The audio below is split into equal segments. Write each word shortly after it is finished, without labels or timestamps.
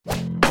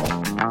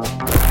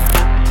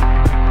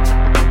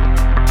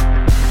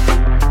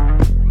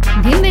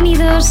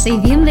Bienvenidos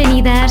y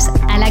bienvenidas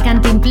a la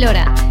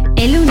Cantimplora,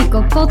 el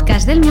único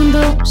podcast del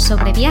mundo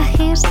sobre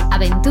viajes,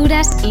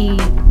 aventuras y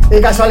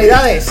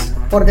casualidades,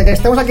 porque que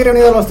estemos aquí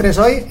reunidos los tres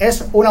hoy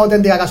es una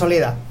auténtica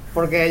casualidad,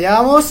 porque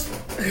llevamos,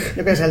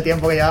 yo qué sé el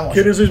tiempo que llevamos.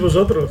 ¿Quiénes sois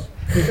vosotros?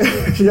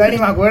 Yo ya ni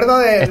me acuerdo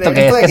de ¿Esto de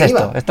qué es? esto de ¿Qué es qué esto?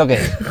 iba. ¿Esto qué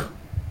es?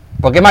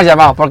 ¿Por qué me has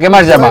llamado? ¿Por qué me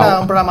has Esto llamado? era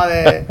un programa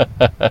de...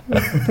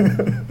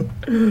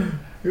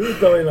 Yo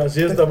estaba en la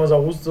siesta más a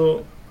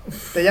gusto.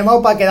 Te he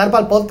llamado para quedar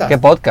para el podcast. ¿Qué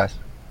podcast?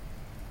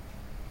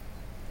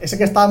 Ese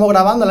que estábamos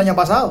grabando el año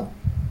pasado.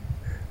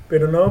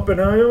 Pero no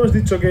habíamos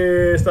dicho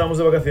que estábamos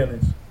de vacaciones.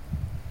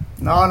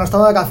 No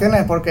estamos de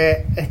vacaciones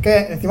porque es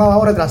que encima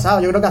vamos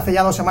retrasados. Yo creo que hace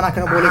ya 2 semanas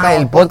que no publicamos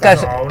El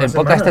podcast, No, una el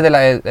podcast semana.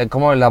 de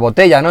como la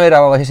botella, ¿no? Era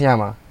algo así se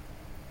llama.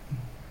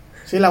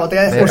 Sí, la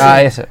botella de Fusi.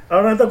 Ese.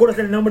 Ahora no te acuerdas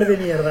el nombre de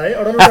mierda, ¿eh?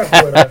 Ahora no te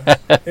acuerdas.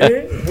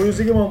 Pues yo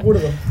sí que me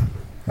acuerdo.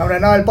 Hombre,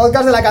 no, el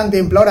podcast de la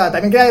Cantimplora.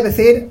 También quería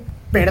decir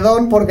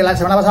perdón porque la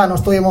semana pasada no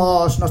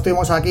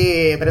estuvimos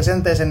aquí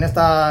presentes en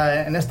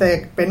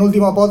este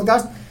penúltimo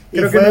podcast y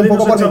Creo que fue un nadie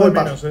poco nos por mi echaba de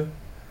culpa. menos, ¿eh?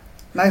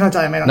 Nadie nos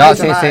echa de menos. No, ha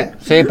sí, dicho nada, sí, ¿eh?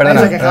 sí, Nadie perdona, se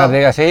ha no quejado. os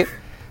diga así,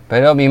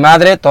 pero mi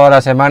madre todas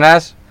las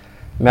semanas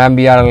me ha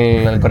enviado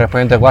el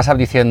correspondiente WhatsApp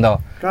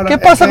diciendo Claro, ¿qué es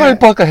pasa que- con el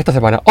podcast esta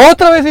semana?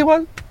 ¿Otra vez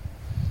igual?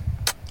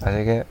 Así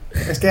que...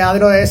 Es que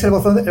Adro es el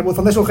buzón de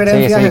Sí,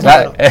 sugerencias. sí, es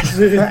claro.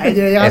 Adro. Ahí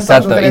llegan todas las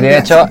Exacto, y de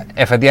sugerencias. hecho,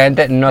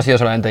 efectivamente, no ha sido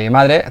solamente mi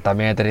madre,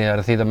 también he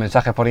recibido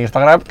mensajes por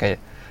Instagram que,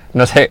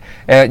 no sé,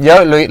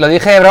 yo lo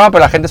dije de broma,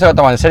 pero la gente se lo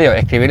toma en serio.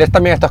 Escribirles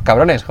también a estos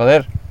cabrones,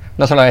 joder,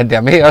 no solamente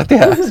a mí,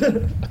 hostias.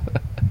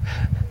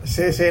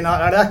 Sí, no,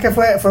 la verdad es que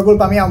fue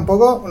culpa mía un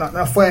poco.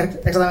 No fue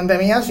exactamente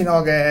mía,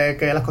 sino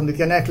que las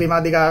condiciones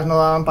climáticas no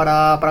daban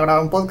para grabar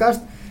un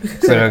podcast.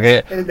 Pero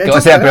que, De hecho,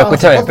 o sea, pero grabamos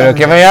escúchame, un pero podcast,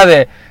 qué manera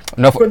de...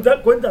 No,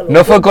 Cuéntalo.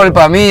 no fue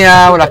culpa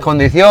mía, o las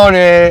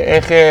condiciones,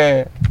 es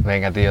que...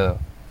 Venga, tío.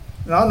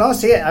 No,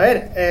 sí, a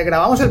ver,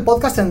 grabamos el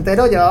podcast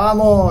entero,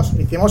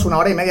 hicimos 1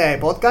 hora y media de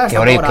podcast. ¿Qué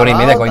hora y todo media?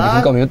 grabado,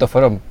 45 tal. minutos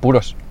fueron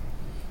puros.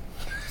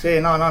 Sí,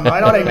 no,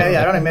 era hora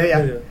y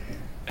media.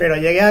 Pero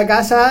llegué a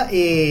casa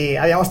y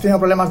habíamos tenido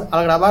problemas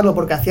al grabarlo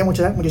porque hacía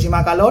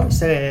muchísima calor,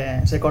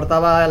 se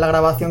cortaba la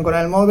grabación con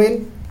el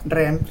móvil,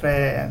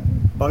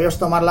 volvíamos a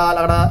tomar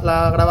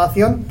la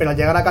grabación, pero al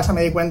llegar a casa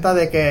me di cuenta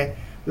de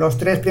que los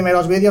 3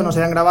 primeros vídeos no se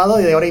habían grabado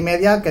y de hora y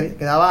media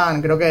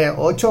quedaban creo que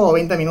 8 o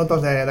 20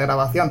 minutos de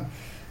grabación.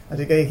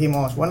 Así que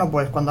dijimos, bueno,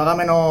 pues cuando haga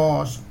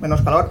menos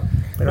calor.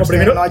 Pero No, es que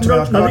primero no ha hecho no,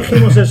 menos no calor.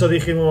 dijimos eso,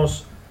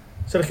 dijimos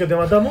Sergio, te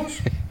matamos.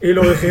 Y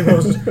luego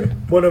dijimos,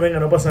 bueno, venga,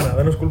 no pasa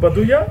nada, no es culpa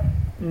tuya,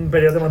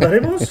 pero ya te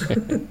mataremos.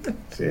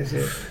 Sí.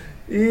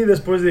 Y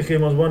después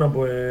dijimos, bueno,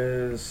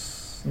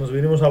 pues nos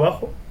vinimos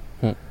abajo.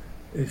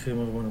 Y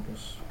dijimos, bueno,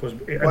 pues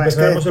Bueno, es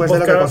que empezaremos el después de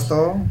lo que podcast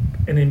costó...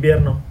 en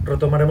invierno.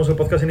 Retomaremos el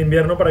podcast en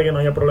invierno para que no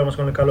haya problemas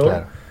con el calor.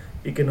 Claro.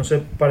 Y que no se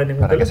pare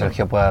ningún Para que teléfono.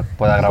 Sergio pueda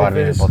grabar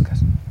bien el Entonces,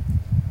 podcast.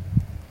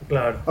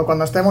 Claro. O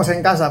cuando estemos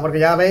en casa, porque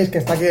ya veis que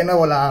está aquí de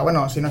nuevo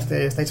si no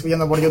estáis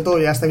viendo por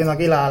YouTube, ya estáis viendo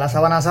aquí la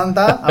sábana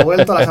santa, ha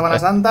vuelto la sábana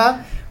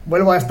santa,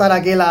 vuelvo a estar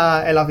aquí en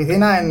la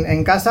oficina,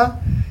 en casa,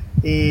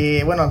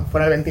 y bueno,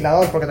 por el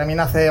ventilador, porque también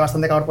hace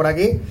bastante calor por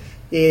aquí,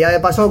 y ya de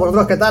paso,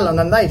 vosotros, ¿qué tal?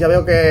 ¿Dónde andáis? Ya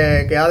veo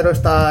que Adro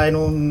está en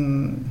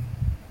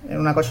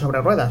una coche sobre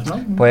ruedas,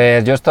 ¿no?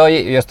 Pues yo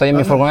estoy en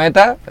mi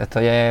furgoneta,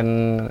 estoy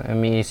en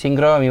mi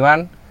Syncro, en mi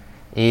van,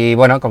 y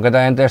bueno,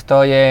 concretamente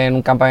estoy en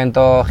un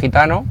campamento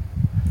gitano,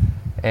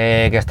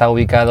 que está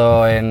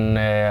ubicado en,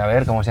 a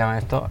ver, ¿cómo se llama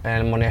esto? En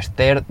el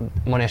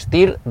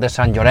Monestir de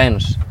Sant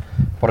Llorenç,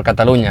 por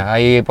Cataluña,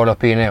 ahí por los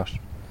Pirineos.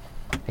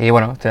 Y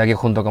bueno, estoy aquí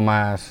junto con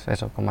más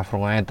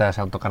furgonetas,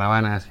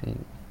 autocaravanas y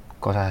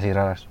cosas así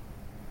raras.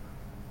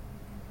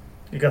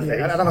 ¿Y qué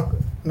hacéis? Ahora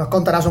nos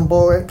contarás un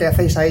poco qué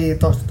hacéis ahí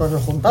todos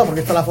juntados,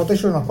 porque está la foto y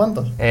son unos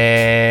cuantos.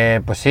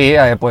 Pues sí,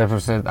 a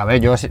ver,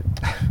 yo sí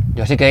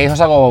que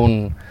os hago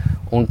un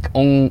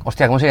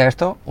hostia, ¿cómo se llama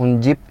esto?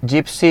 Un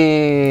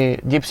Gypsy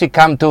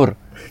Camp Tour.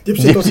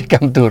 Gypsy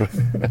Camp Tour.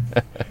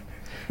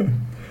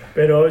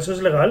 ¿Pero eso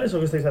es legal, eso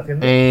que estáis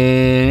haciendo?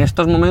 En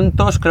estos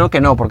momentos creo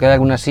que no, porque hay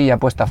alguna silla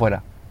puesta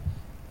afuera.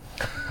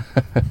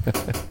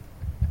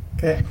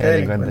 Qué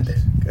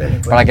delincuentes.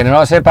 delincuentes. Para quien no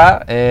lo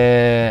sepa,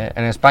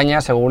 en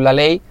España, según la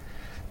ley,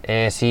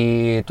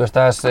 si tú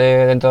estás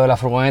dentro de la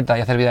furgoneta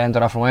y haces vida dentro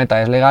de la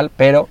furgoneta es legal,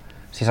 pero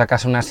si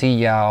sacas una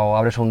silla o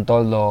abres un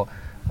toldo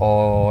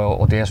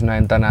o tienes una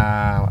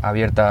ventana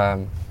abierta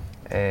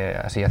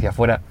así hacia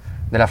afuera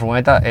de la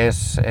furgoneta,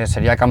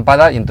 sería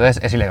acampada y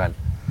entonces es ilegal.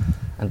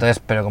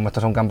 Entonces, pero como esto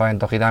es un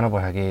campamento gitano,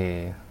 pues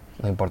aquí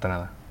no importa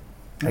nada.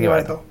 Aquí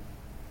vale todo.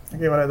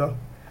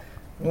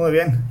 Muy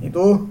bien. ¿Y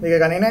tú, Miguel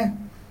Canine?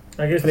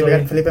 Aquí estoy,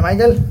 Felipe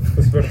Michael.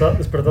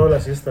 despertado de la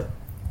siesta.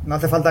 No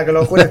hace falta que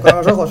lo jures con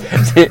los ojos.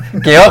 Sí,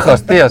 qué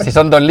ojos, tío, si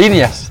son 2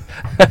 líneas.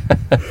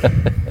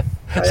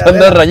 Vaya Son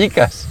tela. 2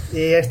 rayicas.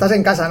 Y estás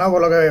en casa, ¿no?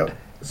 Por lo que veo.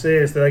 Sí,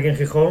 estoy aquí en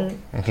Gijón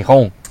En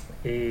Gijón.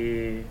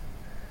 y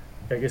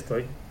aquí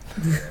estoy.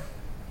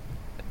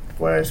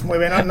 Pues muy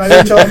bien, no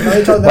he dicho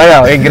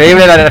Bueno,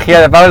 increíble la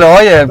energía de Pablo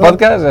hoy en el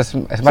podcast,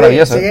 es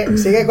maravilloso.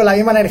 Sigue con la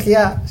misma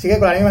energía,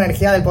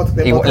 del podcast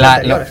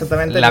anterior,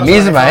 exactamente. La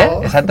misma,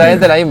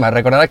 exactamente la misma.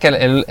 Recordad que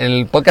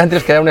el podcast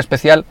anterior, que era un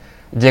especial,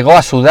 llegó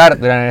a sudar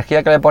de la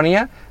energía que le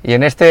ponía, y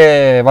en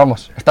este,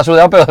 vamos, está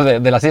sudado pero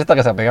de la siesta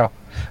que se ha pegado.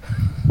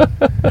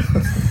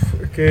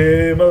 Es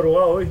que he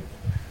madrugado hoy.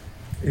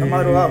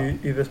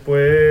 Y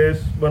después,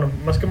 bueno,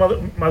 más que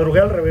madrugué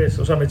al revés,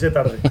 o sea, me eché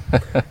tarde.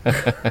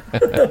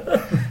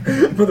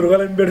 Madrugué a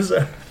la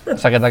inversa. O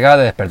sea, que te acabas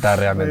de despertar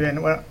realmente. Muy bien,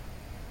 bueno.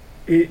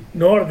 Y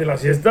no, de la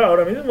siesta,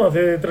 ahora mismo,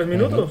 hace 3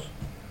 minutos.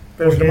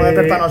 Pero si lo hemos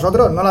despertado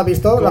nosotros, ¿no lo has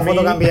visto? La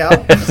foto que ha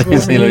enviado.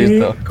 Sí, lo he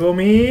visto.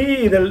 Comí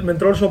y me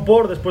entró el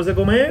sopor después de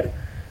comer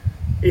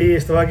y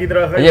estaba aquí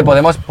trabajando. Oye,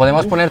 ¿podemos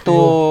poner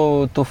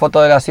tu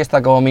foto de la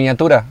siesta como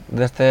miniatura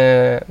de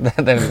este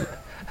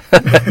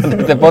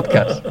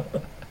podcast?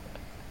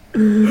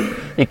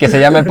 Y que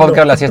se llame el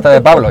podcast La siesta de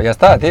Pablo. Ya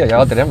está, tío, ya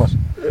lo tenemos.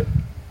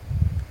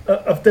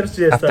 After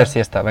siesta. After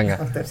siesta, venga.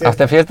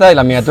 After siesta y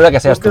la miniatura que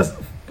seas tú.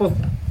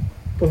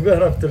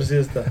 Podcast after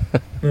siesta.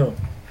 No.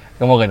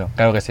 ¿Cómo que no?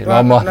 Claro que sí.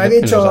 No he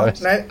dicho...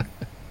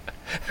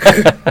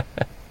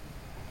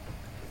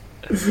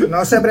 No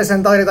os he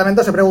presentado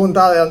directamente, os he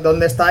preguntado de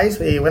dónde estáis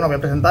y bueno, voy a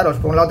presentaros.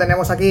 Por un lado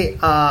tenemos aquí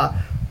a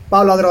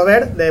Pablo Adro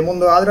de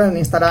Mundo Adro en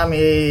Instagram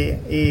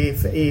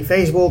y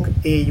Facebook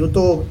y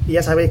YouTube, y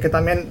ya sabéis que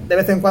también de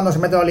vez en cuando se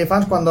mete en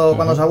OnlyFans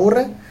cuando se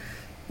aburre,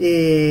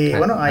 y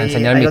bueno,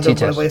 ahí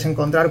lo podéis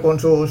encontrar con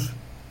sus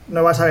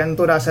nuevas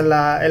aventuras en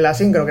la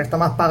sincro, que está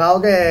más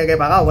pagado que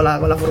pagado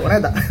con la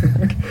furgoneta.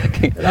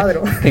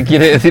 ¿Qué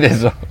quiere decir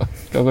eso?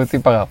 Creo que estoy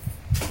pagado.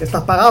 Que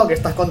estás pagado, que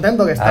estás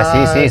contento, que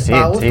estás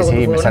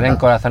sí, me salen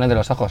corazones de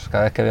los ojos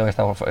cada vez que veo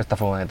esta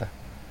furgoneta.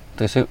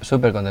 Estoy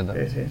súper contento.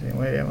 Sí,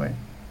 muy bien.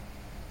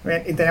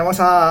 Bien, y tenemos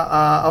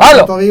a un ¡Pablo!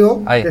 foto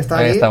vivo Ahí, que está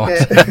ahí aquí. Estamos.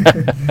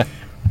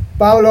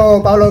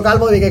 Pablo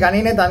Calvo de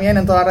Bikepacking también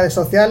en todas las redes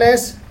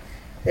sociales.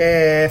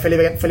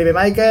 Felipe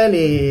Michael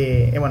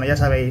y bueno, ya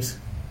sabéis,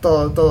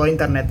 todo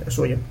internet es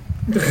suyo.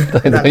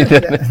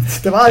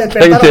 Te va a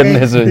despertar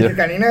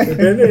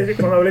Depende,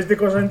 cuando habléis de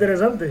cosas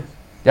interesantes.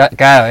 Ya,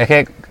 claro, es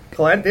que...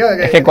 Joder, tío,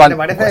 es que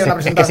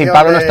si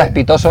Pablo no está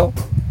espitoso,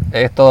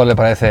 todo le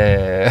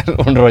parece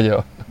un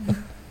rollo.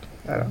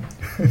 Claro.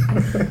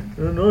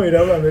 No, ir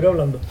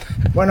hablando.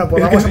 Bueno,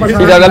 pues vamos a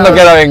pasar. Ir hablando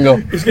que ahora vengo.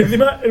 Es que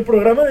encima el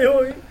programa de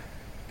hoy,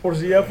 por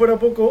si ya fuera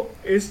poco,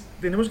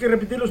 tenemos que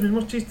repetir los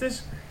mismos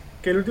chistes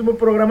que el último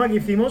programa que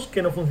hicimos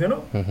que no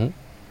funcionó.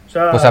 O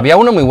sea, pues había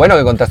uno muy bueno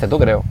que contaste tú,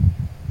 creo.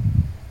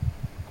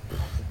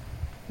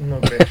 No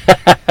creo.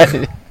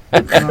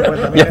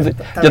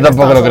 Yo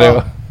tampoco lo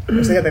creo.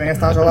 Sí, que también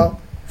estaba sobado.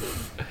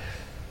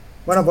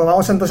 Bueno, pues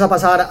vamos entonces a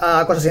pasar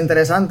a cosas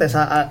interesantes,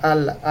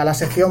 a la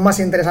sección más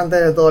interesante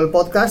de todo el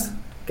podcast,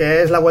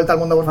 que es la vuelta al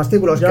mundo por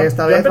fascículos, que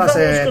esta vez va a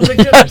ser...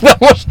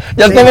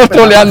 Ya estamos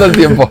troleando el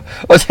tiempo.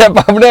 O sea,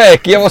 Pablo,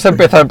 es que íbamos a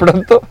empezar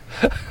pronto.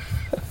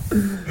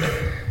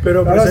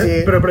 Pero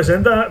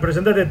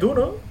preséntate tú,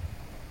 ¿no?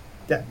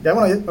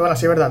 Bueno,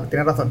 sí, es verdad,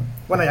 tienes razón.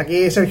 Bueno, y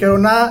aquí Sergio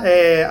Luna,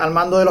 al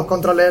mando de los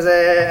controles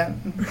de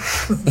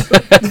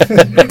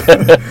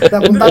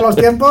apuntar los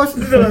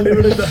tiempos. De la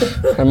libreta.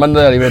 El mando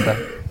de la libreta.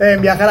 En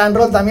Viajar and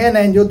Roll también,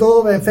 en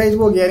YouTube, en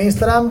Facebook y en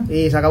Instagram,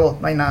 y se acabó,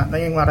 no hay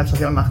ninguna red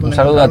social más. Un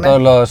saludo a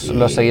todos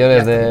los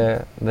seguidores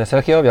de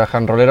Sergio,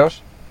 Viajan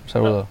Roleros. Un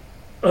saludo.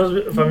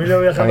 Familia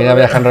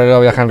Viajan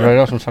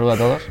Roleros, un saludo a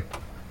todos.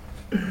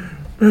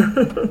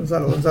 Un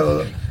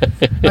saludo.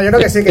 No, yo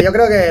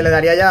creo que le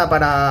daría ya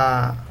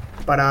para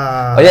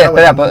Oye,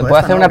 espera, ¿puedo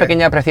hacer una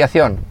pequeña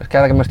apreciación? Es que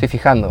ahora que me estoy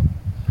fijando.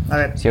 A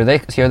ver. Si os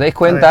dais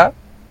cuenta,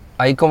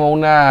 hay como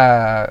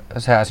una... O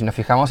sea, si nos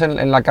fijamos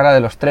en la cara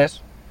de los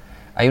tres,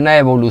 hay una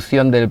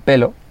evolución del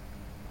pelo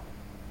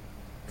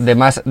de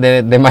más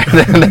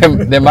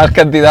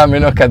cantidad a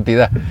menos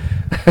cantidad.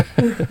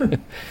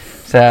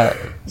 O sea,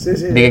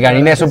 de que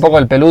Canine es un poco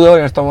el peludo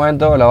en estos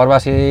momentos, la barba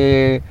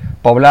así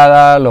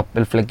poblada,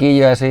 el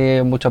flequillo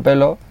así, mucho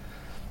pelo.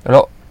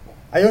 Luego,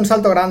 hay un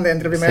salto grande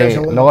entre primero y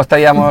segundo. Luego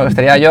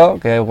estaría yo,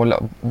 que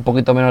un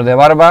poquito menos de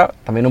barba,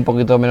 también un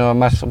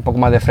poco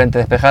más de frente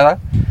despejada,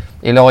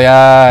 y luego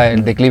ya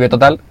el declive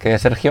total, que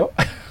es Sergio.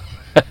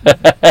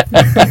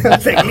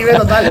 Declive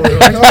total,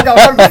 no,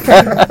 cabrón.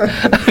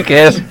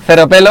 Que es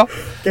cero pelo.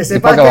 Que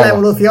sepas que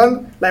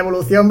la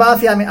evolución va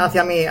hacia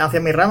mi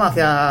rama,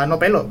 hacia no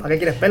pelo. ¿Para qué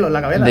quieres pelo en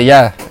la cabeza? De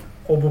ya.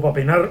 O para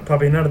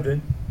peinarte.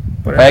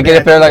 ¿Para qué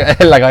quieres pelo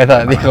en la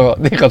cabeza?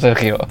 Dijo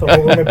Sergio.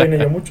 Tampoco me peine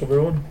yo mucho,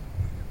 pero bueno.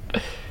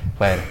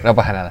 Bueno, no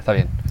pasa nada, está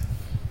bien.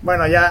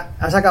 Bueno, ya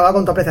has acabado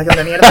con tu apreciación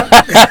de mierda.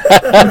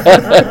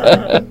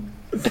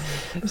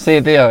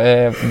 Sí, tío,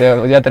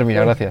 ya he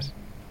terminado, gracias.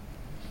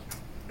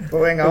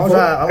 Pues venga, vamos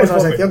a la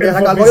sección que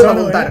saca el boli para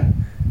apuntar.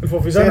 El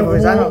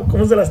fofisano,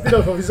 ¿cómo se las tira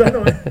el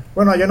fofisano?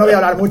 Bueno, yo no voy a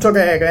hablar mucho, que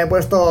me he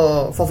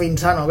puesto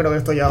fofinsano, creo que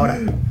estoy yo ahora.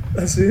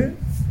 ¿Ah, sí?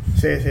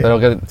 Sí. Pero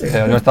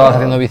no estabas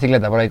haciendo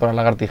bicicleta por ahí con las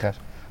lagartijas.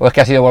 ¿O es que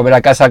ha sido volver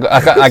a casa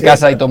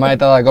y tomar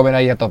de comer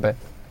ahí a tope?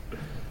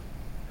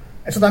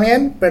 Eso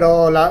también,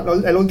 pero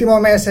el último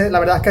mes, la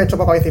verdad es que he hecho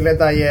poca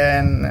bicicleta ahí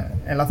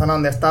en la zona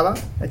donde estaba.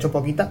 He hecho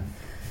poquita.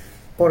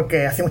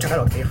 Porque hacía mucha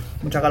calor, tío.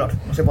 Mucha calor.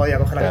 No se podía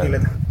coger la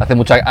bicicleta.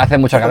 Hace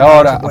mucha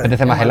calor,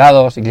 apetece más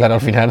helados y claro,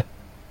 al final...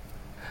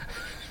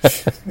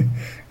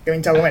 Que me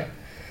hincha a comer.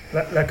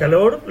 ¿La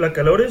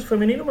calor es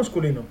femenino o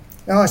masculino?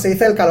 No, se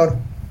dice el calor.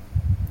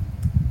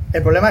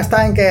 El problema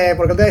está en que,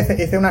 porque otro día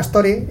hice una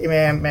story y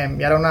me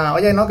enviaron una...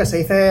 Oye, no, que se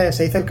dice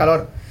el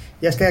calor.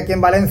 Y es que aquí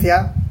en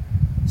Valencia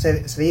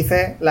se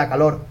dice la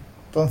calor.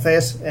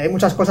 Entonces, hay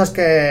muchas cosas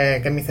que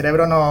en mi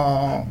cerebro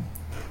no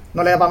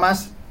le da para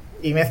más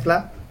y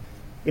mezcla.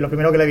 Y lo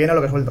primero que le viene es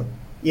lo que suelto.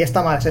 Y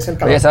está mal, ese es el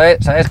calor. Oye,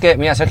 ¿sabes qué?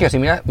 Mira, Sergio, si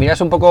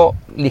miras un poco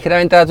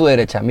ligeramente a tu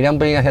derecha, mira un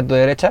pelín hacia tu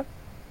derecha.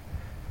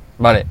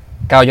 Vale,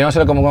 claro, yo no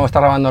sé cómo está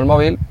grabando el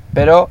móvil,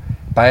 pero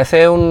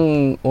parece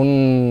un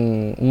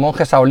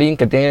monje Shaolin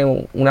que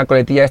tiene una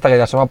coletilla esta que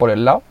te asoma por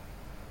el lado.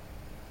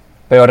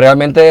 Pero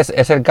realmente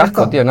es el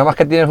casco, tío. Nada más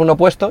que tienes uno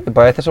puesto y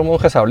pareces un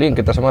monje Shaolin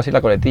que te asoma así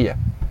la coletilla.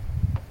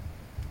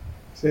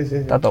 Sí.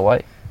 Está todo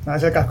guay. No,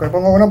 es el casco. Le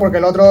pongo uno porque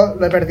el otro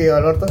lo he perdido.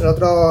 El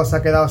otro se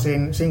ha quedado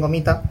sin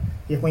gomita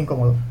y es muy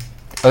incómodo.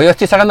 Hoy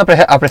estoy sacando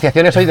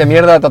apreciaciones hoy de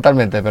mierda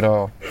totalmente,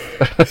 pero...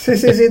 Sí,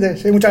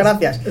 muchas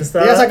gracias.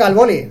 Voy a sacar el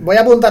boli. Voy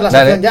a apuntar la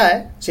sección ya,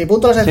 ¿eh? Si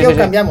apunto la sección,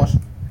 cambiamos.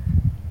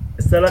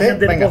 Está la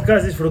gente del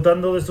podcast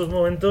disfrutando de estos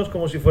momentos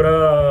como si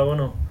fuera,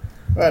 bueno...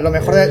 Lo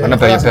mejor de Bueno,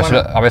 pero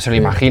a ver, se lo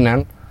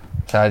imaginan.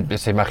 O sea,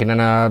 se imaginan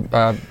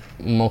a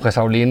un monje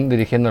Shaolin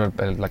dirigiendo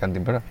la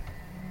Cantimplora.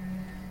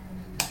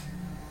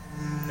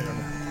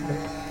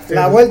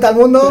 La vuelta al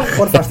mundo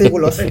por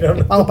fascículos.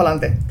 Vamos para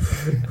adelante.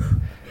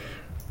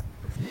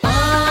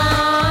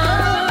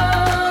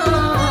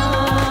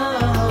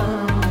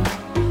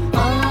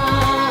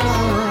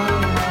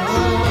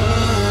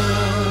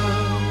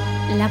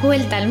 La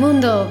vuelta al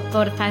mundo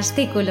por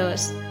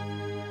fascículos.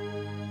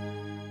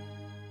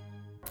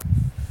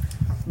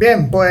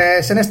 Bien,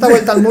 pues en esta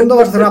vuelta al mundo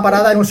vamos a hacer una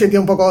parada en un sitio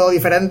un poco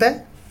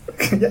diferente.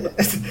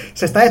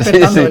 Se está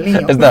despertando el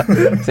niño.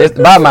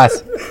 Va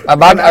más.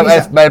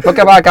 El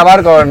podcast va a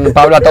acabar con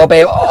Pablo a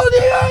tope. ¡Oh,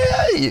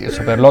 Dios! Y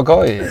súper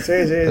loco. Sí.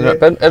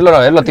 Es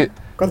lo tío.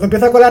 Cuando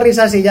empieza con las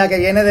risas y ya que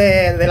viene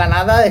de la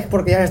nada es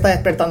porque ya se está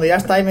despertando. Ya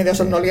está ahí medio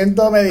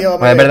somnoliento, medio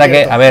Bueno, es verdad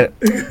despierto. Que, a ver,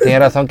 tiene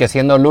razón que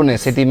siendo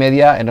lunes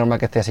 7:30 es normal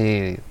que esté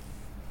así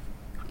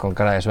con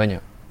cara de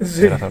sueño.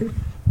 Sí. Tiene razón.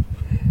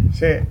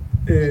 Sí.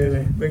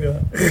 Venga.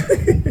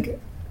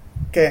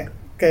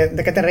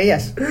 ¿De qué te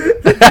reías?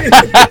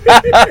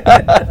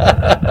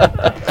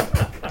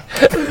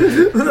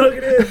 No lo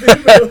quería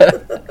decir, pero...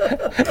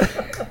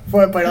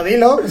 Pues, pero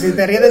dilo, si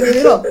te ríes de mí,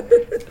 dilo.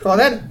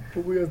 Joder.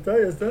 Pues ya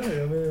está,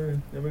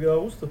 ya me he quedado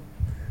a gusto.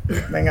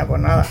 Venga,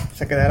 pues nada,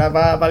 se quedará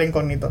para el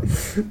incógnito.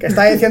 Que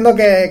está diciendo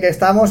que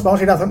vamos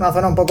a ir a una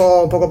zona un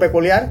poco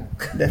peculiar,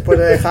 después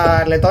de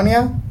dejar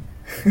Letonia.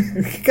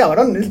 Qué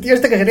cabrón, el tío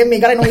este que se ríe en mi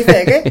cara y no me dice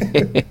de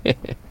qué.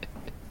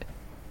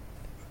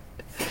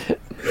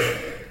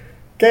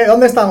 ¿Qué?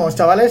 ¿Dónde estamos,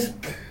 chavales?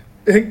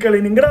 En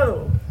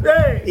Kaliningrado.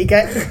 ¡Hey! ¿Y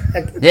qué?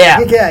 Yeah.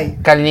 ¿Qué hay?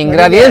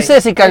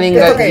 Kaliningradienses y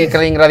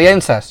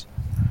kaliningradiensas.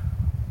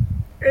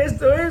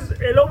 Esto es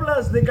el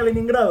Oblast de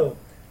Kaliningrado.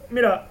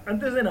 Mira,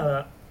 antes de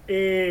nada,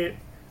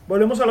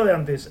 volvemos a lo de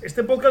antes.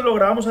 Este podcast lo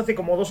grabamos hace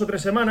como 2 o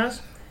 3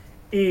 semanas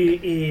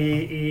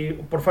y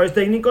por fallos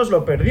técnicos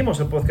lo perdimos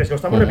el podcast, lo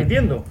estamos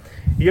repitiendo.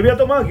 Y yo había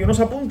tomado aquí unos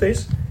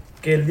apuntes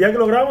que el día que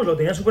lo grabamos lo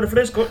tenía súper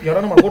fresco y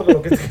ahora no me acuerdo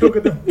lo que tengo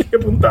que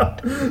apuntar.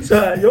 O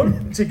sea, yo,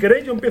 si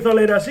queréis, yo empiezo a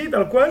leer así,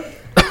 tal cual,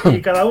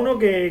 y cada uno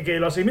que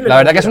lo asimile. La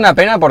verdad que es una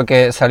pena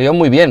porque salió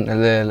muy bien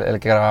el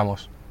que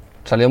grabamos.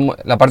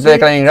 La parte de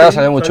Kaliningrado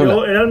salió muy chula.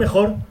 Era el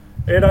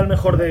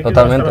mejor de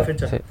totalmente, hasta la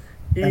fecha. Sí.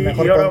 Y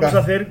ahora vamos a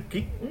hacer,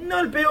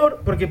 no el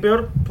peor, porque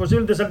peor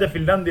posiblemente sea el de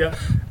Finlandia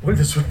o el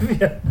de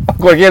Suecia. O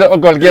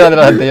cualquiera de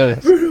los anteriores.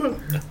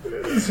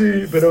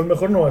 Pero el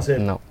mejor no va a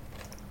ser. No.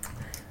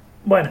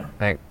 Bueno.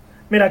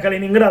 Mira,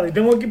 Kaliningrado, y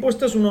tengo aquí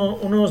puestos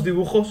unos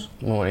dibujos.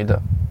 Muy bonito.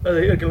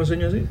 El que lo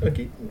enseño así,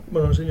 aquí.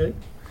 Bueno, lo enseño ahí.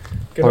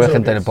 Pobre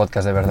gente en el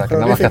podcast, de verdad, que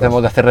nada más que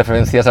hacemos de hacer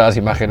referencias a las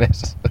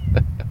imágenes.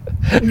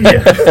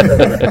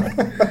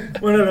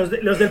 Bueno,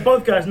 los del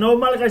podcast, no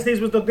malgastéis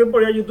vuestro tiempo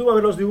ir a YouTube a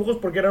ver los dibujos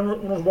porque eran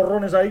unos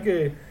borrones ahí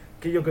que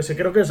yo que sé,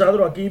 creo que es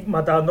Adro aquí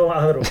matando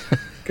a Adro.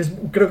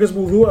 Creo que es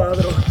vudú a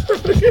Adro.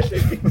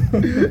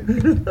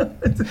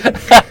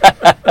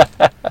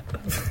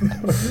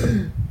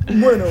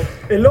 Bueno,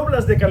 el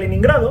Oblast de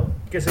Kaliningrado,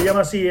 que se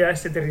llama así a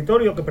este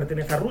territorio que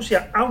pertenece a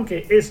Rusia,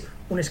 aunque es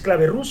un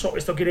enclave ruso,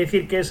 esto quiere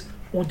decir que es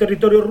un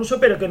territorio ruso,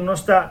 pero que no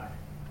está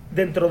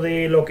dentro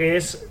de lo que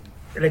es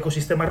el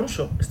ecosistema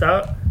ruso,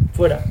 está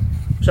fuera.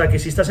 O sea que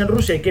si estás en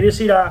Rusia y quieres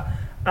ir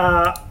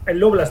a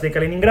el Oblast de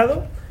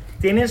Kaliningrado,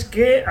 tienes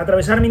que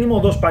atravesar mínimo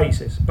 2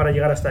 países para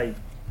llegar hasta ahí.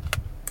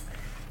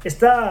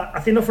 Está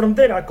haciendo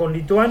frontera con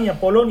Lituania,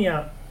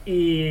 Polonia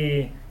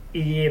y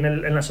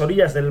en las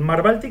orillas del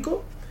mar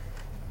Báltico.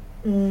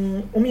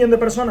 1 millón de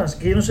personas,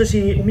 que yo no sé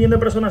si 1 millón de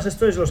personas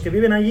esto es los que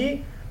viven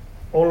allí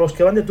o los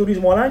que van de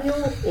turismo al año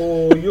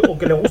o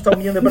que le gusta 1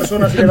 millón de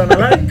personas y le dan a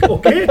like o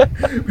qué.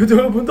 Yo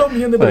tengo apuntado 1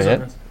 millón de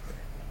personas.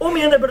 1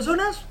 millón de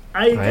personas,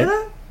 ahí queda.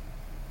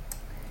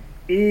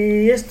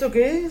 ¿Y esto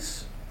qué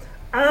es?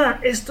 Ah,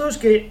 esto es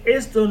que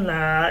esto en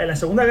la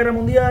Segunda Guerra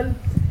Mundial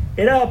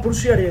era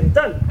Prusia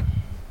Oriental.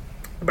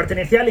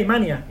 Pertenecía a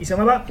Alemania y se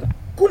llamaba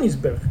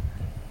Königsberg.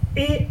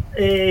 Y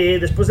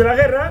después de la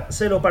guerra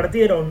se lo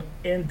partieron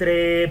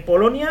entre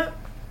Polonia,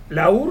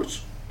 la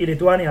URSS y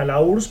Lituania.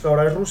 La URSS, que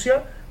ahora es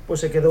Rusia,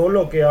 pues se quedó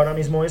lo que ahora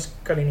mismo es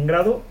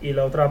Kaliningrado, y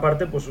la otra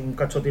parte, pues un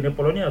cacho tiene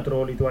Polonia y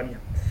otro Lituania.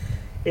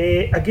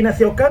 Aquí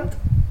nació Kant,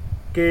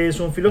 que es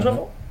un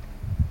filósofo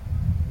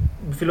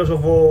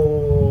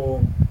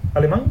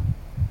alemán,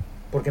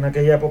 porque en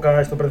aquella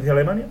época esto pertenecía a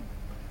Alemania.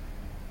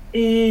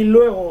 Y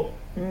luego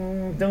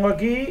tengo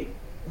aquí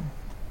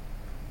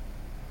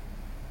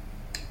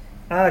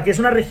que es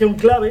una región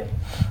clave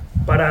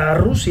para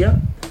Rusia.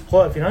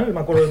 Joder, al final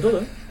me acuerdo de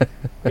todo,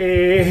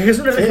 es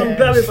una región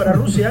clave para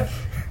Rusia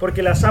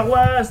porque las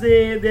aguas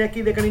de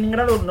aquí de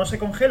Kaliningrado no se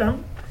congelan.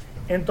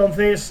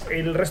 Entonces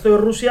el resto de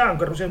Rusia,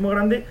 aunque Rusia es muy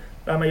grande,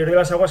 la mayoría de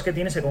las aguas que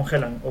tiene se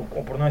congelan, o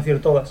por no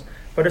decir todas,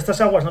 pero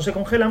estas aguas no se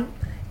congelan.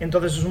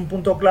 Entonces es un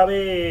punto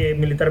clave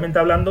militarmente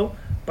hablando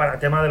para el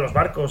tema de los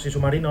barcos y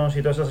submarinos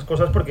y todas esas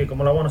cosas, porque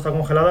como el agua no está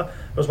congelada,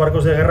 los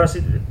barcos de guerra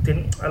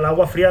al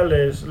agua fría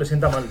les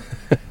sienta mal.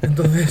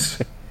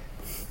 Entonces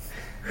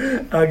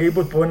aquí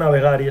pues pueden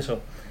navegar y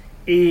eso.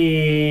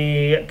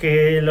 Y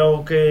que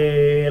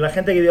la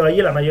gente que vive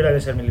allí, la mayoría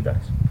debe ser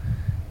militares.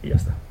 Y ya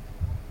está.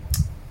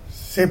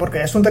 Sí,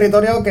 porque es un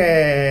territorio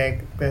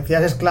que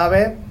decías es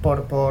clave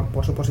por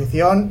su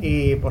posición,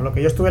 y por lo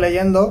que yo estuve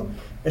leyendo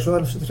es uno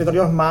de los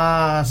territorios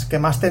que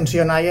más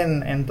tensión hay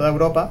en toda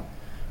Europa,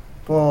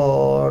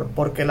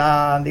 porque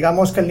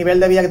digamos que el nivel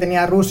de vida que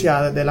tenía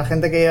Rusia, de la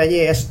gente que vive allí,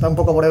 está un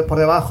poco por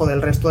debajo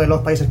del resto de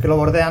los países que lo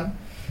bordean.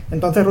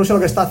 Entonces Rusia lo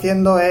que está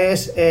haciendo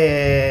es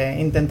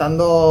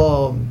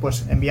intentando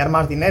pues enviar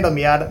más dinero,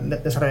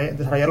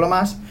 desarrollarlo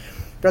más,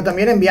 pero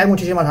también enviar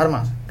muchísimas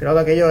armas. Creo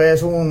que aquello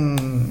es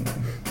un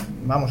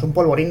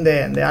polvorín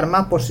de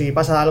armas por si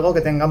pasa algo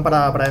que tengan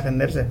para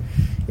defenderse.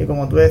 Y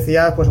como tú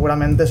decías, pues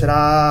seguramente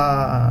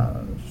serán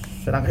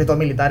ejércitos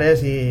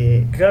militares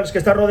y... Claro, es que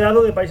está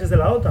rodeado de países de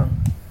la OTAN.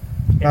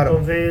 Claro.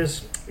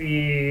 Entonces,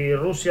 y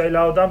Rusia y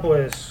la OTAN,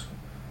 pues,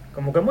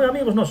 como que muy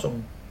amigos no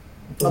son.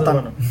 Entonces,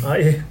 OTAN.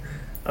 Bueno,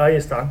 ahí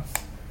está.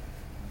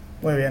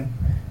 Muy bien.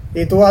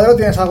 ¿Y tú, Adro,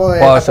 tienes algo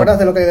 ¿te acuerdas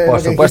de lo que Por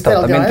lo que supuesto, dijiste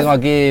la también última tengo vez?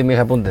 aquí mis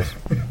apuntes.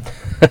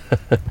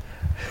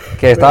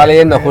 Que estaba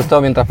leyendo justo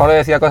mientras Pablo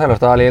decía cosas, lo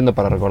estaba leyendo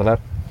para recordar.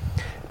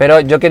 Pero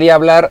yo quería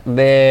hablar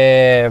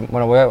de...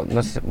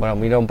 Bueno,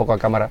 miro un poco a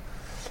cámara.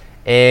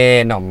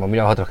 No, me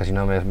miro a vosotros, que si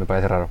no me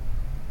parece raro.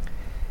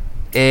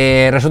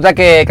 Resulta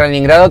que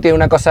Kaliningrado tiene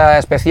una cosa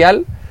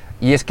especial,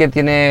 y es que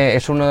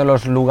es uno de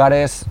los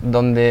lugares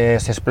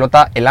donde se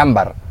explota el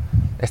ámbar.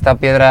 Esta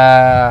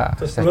piedra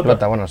se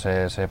explota, bueno, sí,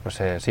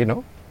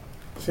 ¿no?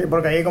 Sí,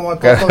 porque ahí como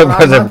todo son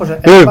armas, pues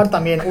el ámbar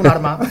también, un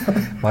arma.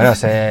 Bueno,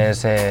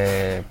 pues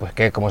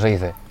 ¿qué? ¿Cómo se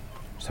dice?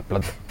 Se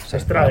explota. Se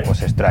extrae. Bueno, pues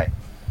se extrae.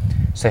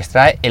 Se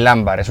extrae el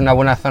ámbar. Es una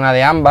buena zona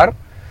de ámbar.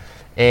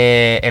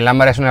 El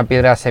ámbar es una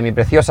piedra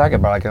semipreciosa, que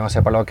para el que no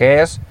sepa lo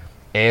que es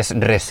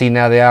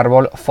resina de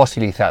árbol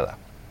fosilizada.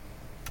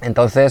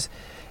 Entonces,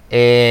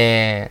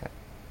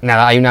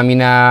 hay una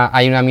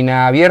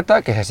mina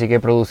abierta que se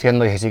sigue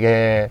produciendo y se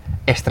sigue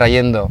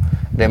extrayendo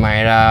de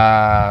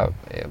la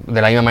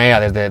misma manera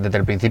desde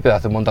el principio, de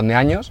hace un montón de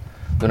años,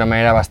 de una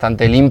manera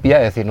bastante limpia,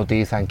 es decir, no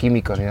utilizan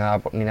químicos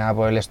ni nada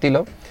por el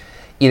estilo.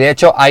 Y de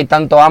hecho hay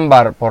tanto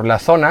ámbar por la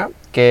zona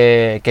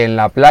que en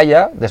la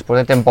playa, después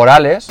de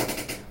temporales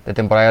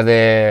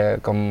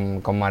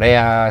con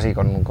mareas y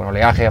con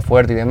oleaje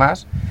fuerte y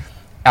demás,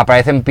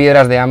 aparecen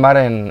piedras de ámbar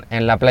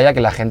en la playa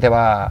que la gente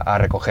va a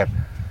recoger.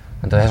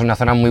 Entonces es una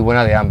zona muy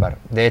buena de ámbar.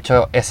 De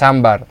hecho es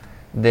ámbar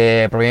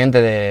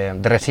proveniente de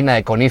resina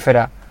de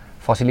conífera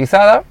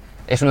fosilizada.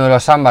 Es uno de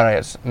los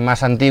ámbares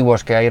más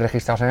antiguos que hay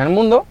registrados en el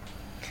mundo.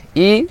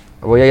 Y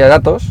voy a ir a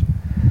datos.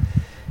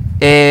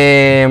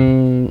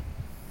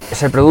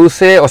 Se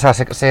produce,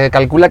 se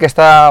calcula que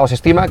se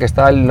estima que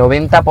está el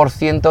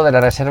 90% de la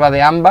reserva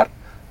de ámbar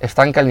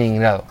está en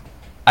Kaliningrado.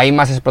 Hay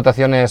más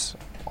explotaciones,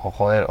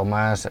 o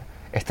más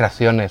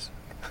extracciones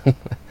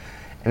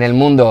en el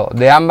mundo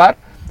de ámbar,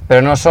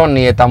 pero no son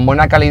ni de tan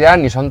buena calidad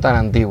ni son tan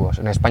antiguos.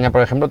 En España,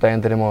 por ejemplo,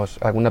 también tenemos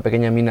alguna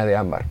pequeña mina de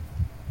ámbar.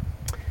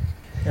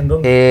 ¿En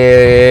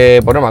dónde?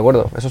 Pues no me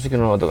acuerdo, eso sí que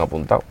no lo tengo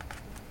apuntado.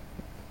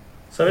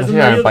 ¿Sabes No sé si dónde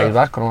era hay en el otra? País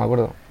Vasco, no me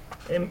acuerdo.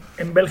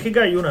 En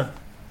Bélgica hay una,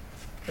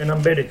 en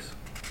Amberes.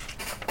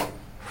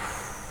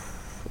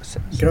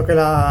 Creo que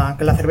la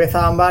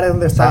cerveza ámbar es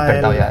donde Se ha está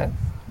despertado ya,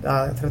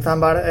 la cerveza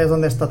ámbar es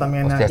donde está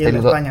también. Hostia, aquí en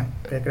España.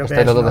 Que creo que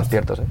estáis los dos ¿no?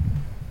 despiertos,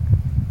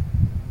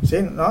 Sí,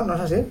 no es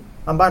así.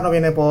 Ámbar no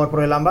viene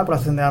por el ámbar, por la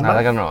estación de La ámbar.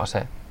 verdad que no lo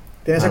sé.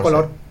 Tiene ese lo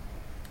color.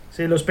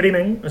 Sí, lo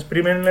exprimen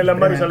el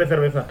ámbar y sale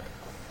cerveza.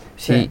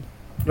 Sí.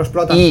 Lo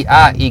explotan.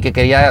 Y que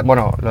quería,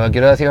 bueno, lo que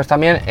quiero deciros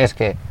también es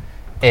que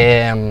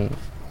en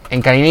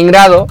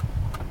Kaliningrado,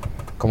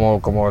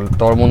 como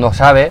todo el mundo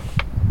sabe,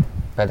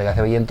 espérate que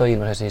hace viento y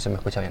no sé si se me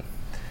escucha bien.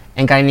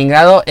 En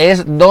Kaliningrado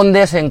es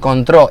donde se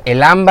encontró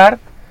el ámbar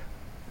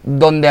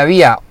donde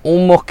había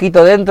un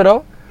mosquito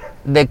dentro,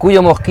 de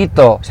cuyo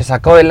mosquito se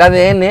sacó el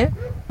ADN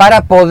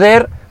para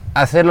poder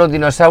hacer los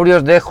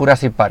dinosaurios de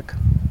Jurassic Park.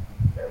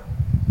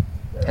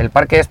 El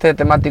parque este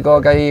temático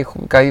que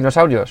hay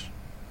dinosaurios.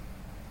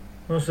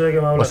 No sé de qué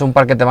me hablas. Pues un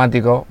parque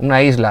temático,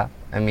 una isla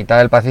en mitad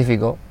del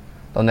Pacífico,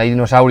 donde hay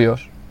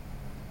dinosaurios.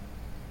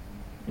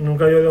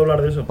 Nunca he oído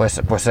hablar de eso.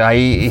 Pues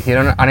ahí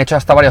han hecho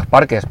hasta varios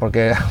parques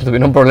porque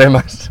tuvieron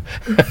problemas.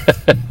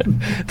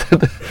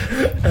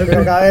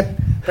 Pero cada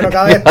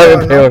vez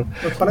peor, ¿no?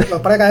 Los parques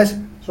cada vez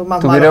son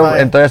más malos.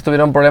 Entonces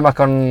tuvieron problemas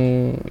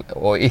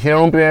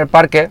hicieron un primer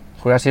parque,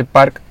 Jurassic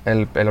Park,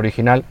 el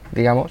original,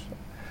 digamos,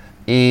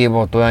 y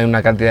bueno, tuvo ahí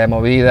una cantidad de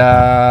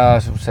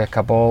movidas, se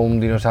escapó un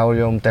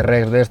dinosaurio, un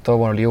T-Rex de esto,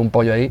 bueno, lió un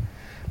pollo ahí.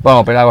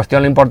 Bueno, pero la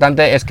cuestión, lo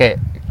importante es que...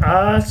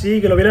 Ah, sí,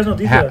 que lo vi en las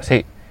noticias.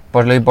 Sí,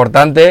 pues lo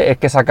importante es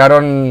que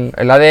sacaron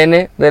el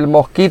ADN del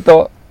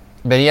mosquito,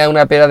 venía de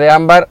una piedra de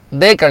ámbar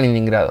de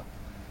Kaliningrado.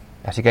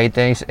 Así que ahí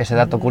tenéis ese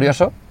dato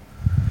curioso.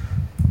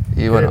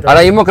 Y bueno,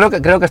 ahora mismo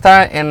creo que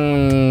está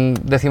en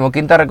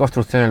 15ª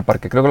reconstrucción el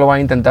parque. Creo que lo van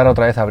a intentar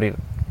otra vez abrir.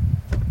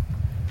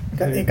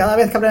 Y cada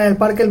vez que abren el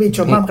parque el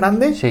bicho es más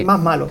grande, más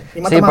malo.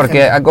 Y mata sí, más porque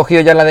gente. han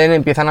cogido ya el ADN,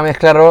 empiezan a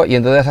mezclarlo y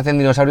entonces hacen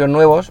dinosaurios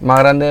nuevos, más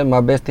grandes,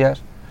 más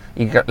bestias.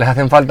 Y les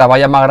hacen falta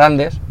vallas más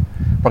grandes,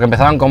 porque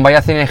empezaban con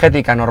valla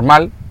cinegética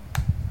normal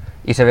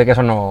y se ve que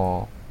eso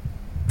no...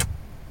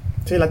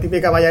 Sí, la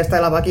típica valla esta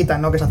de las vaquitas,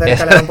 ¿no? Que se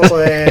acerca, le da un poco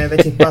de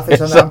chispazo y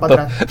se andan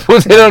para atrás.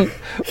 Pusieron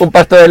un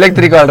pasto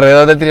eléctrico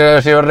alrededor del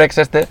tiranosaurio Rex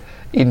este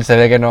y se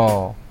ve que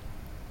no...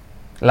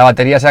 La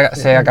batería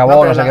se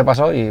acabó, no sé qué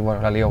pasó y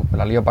bueno,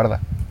 la lió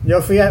parda. Yo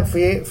fui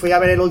a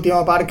ver el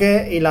último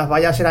parque y las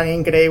vallas eran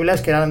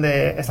increíbles, que eran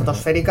de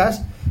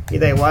estratosféricas y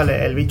da igual,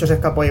 el bicho se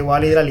escapó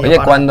igual y de la lió Oye,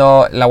 parda.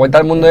 cuando la vuelta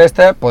al mundo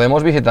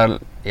podemos visitar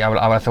y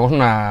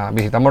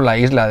visitamos la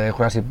isla de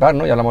Jurassic Park,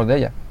 ¿no? Y hablamos de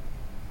ella.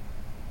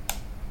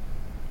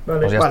 Vale,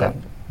 Pues ya está.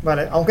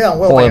 Vale, aún queda un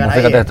huevo Joder, para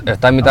pues llegar fíjate, ahí,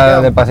 está en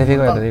mitad del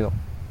Pacífico, ya te digo.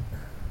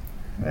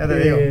 Ya te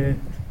digo.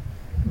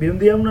 Vi un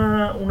día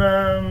una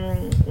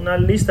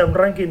lista, un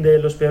ranking de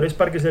los peores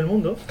parques del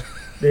mundo,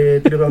 de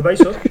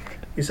TripAdvisor,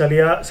 y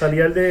salía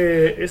el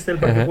de el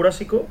Parque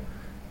Jurásico,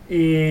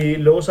 y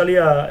luego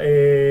salía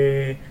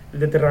el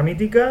de Terra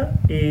Mítica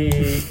y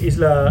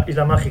Isla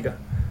Mágica.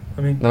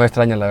 También. No me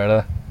extraña, la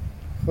verdad.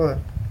 Joder,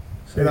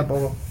 Sí.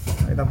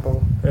 ahí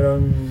tampoco.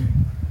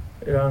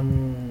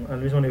 Eran al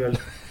mismo nivel.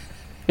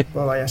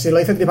 Pues vaya, si lo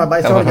dice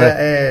TripAdvisor ya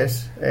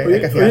es...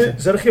 hay que fiarse. Oye,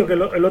 Sergio, que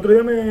el otro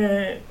día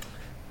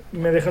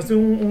me dejaste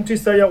un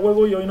chiste ahí a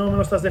huevo y hoy no me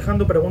lo estás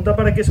dejando. Pregunta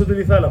para qué se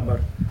utiliza el ámbar.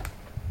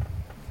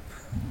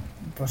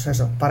 Pues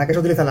eso, ¿para qué se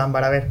utiliza el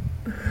ámbar? A ver.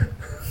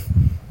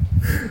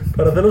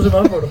 Para hacer los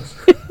semáforos.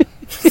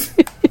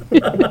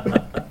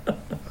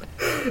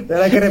 Y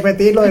ahora hay que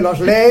repetir lo de los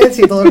LEDs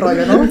y todo el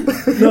rollo, ¿no? No,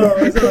 eso no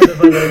hace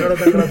falta, no era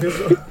tan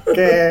gracioso.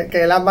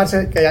 Que el ámbar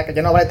que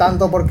ya no vale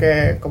tanto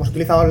porque como se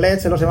utilizan los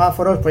LEDs en los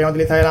semáforos, pues ya no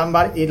utilizan el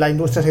ámbar y la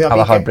industria se ha ido a Ha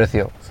bajado el pique.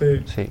 precio.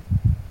 Sí.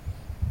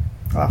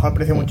 Ha bajado el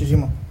precio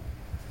muchísimo.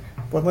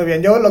 Pues muy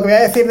bien, yo lo que voy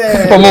a decir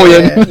Pues muy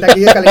bien. de aquí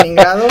de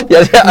Kaliningrado... Y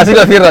así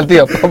lo cierra el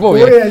tío. Pues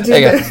muy Muy bien, bien. el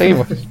chiste. Venga,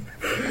 seguimos.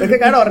 Es que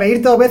claro,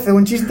 reírte 2 veces de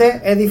un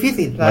chiste es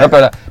difícil, ¿sabes?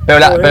 Bueno, pero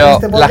la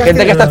Este podcast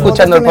gente que está tiene-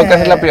 escuchando el tiene-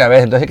 podcast es la primera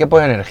vez, entonces hay que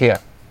poner energía.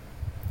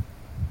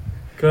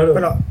 Claro.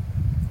 Bueno,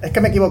 es que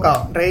me he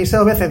equivocado. Reírse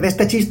 2 veces de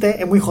este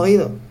chiste es muy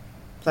jodido,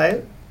 ¿sabes?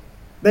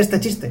 De este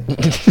chiste.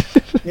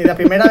 Ni la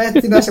primera vez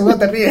ni la segunda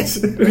te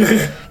ríes.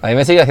 A mí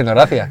me sigue haciendo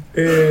gracia.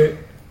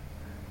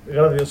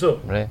 Gracioso.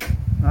 Hombre,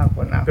 Ah,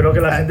 pues nada. Pero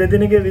que la gente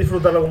tiene que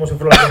disfrutarlo como si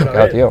fuera la primera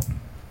claro, vez. tío.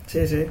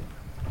 Sí, sí.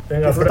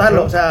 Venga,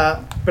 Disfrutarlo, o sea...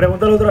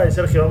 pregúntalo otra vez,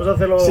 Sergio. Vamos a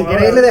hacerlo. Si ahora.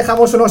 queréis le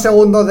dejamos unos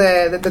segundos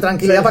de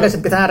tranquilidad Sí, para que sí. se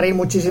empiecen a reír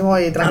muchísimo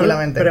y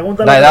tranquilamente.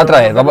 Pregúntalo. Dale, otra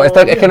vez. Vamos, esto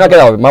es que no ha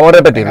quedado bien. Vamos a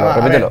repetirlo, Venga, va, a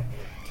ver. repítelo.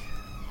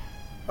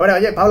 Ahora,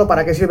 oye, Pablo,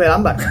 ¿para qué sirve el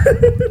ámbar?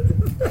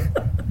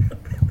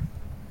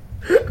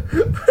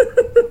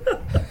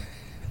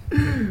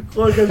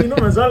 Joder, que así no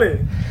me sale.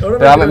 Ahora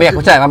Pero me mira,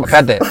 escucha,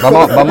 espérate.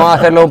 Vamos a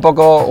hacerlo un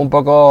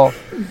poco.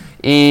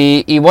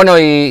 Y bueno,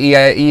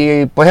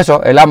 y pues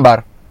eso, el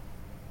ámbar.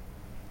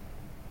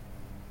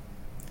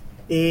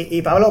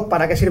 Y Pablo,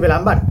 ¿para qué sirve el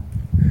ámbar?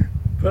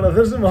 Para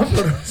hacer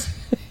semáforos.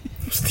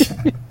 Hostia.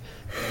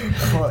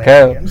 Joder,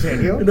 ¿Qué? ¿en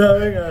serio? No,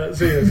 venga,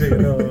 sigue,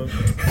 no.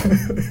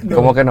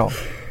 ¿Cómo que no?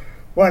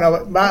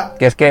 Bueno, va.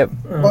 Que es que.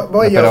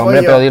 Voy yo, Pero voy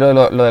hombre, yo. pero di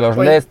lo de los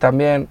Voy. LEDs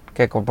también,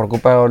 que por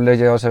culpa de los LEDs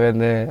ya no se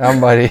vende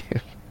ámbar y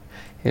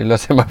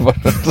los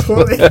semáforos.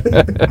 Joder.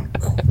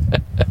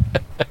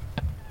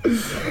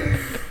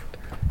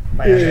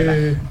 Vaya tela.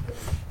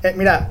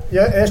 Mira,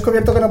 yo he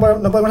descubierto que no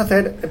podemos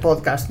hacer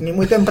podcast ni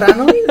muy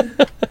temprano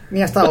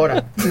ni hasta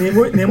ahora. Ni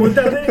muy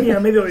tarde ni a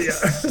mediodía.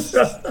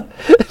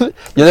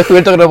 Yo he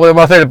descubierto que no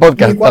podemos hacer el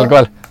podcast, Ni cual- tal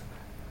cual.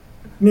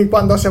 Ni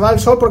cuando se va el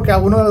sol porque a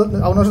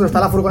uno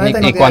está la furgoneta y no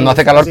Ni tiene cuando luz,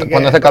 hace calor, así que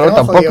cuando hace calor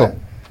tenemos tampoco.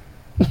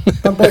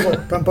 jodido, ¿eh?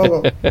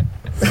 Tampoco.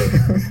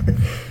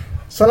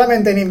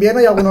 Solamente en invierno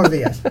y algunos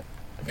días.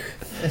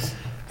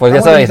 Pues ya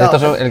Estamos sabéis,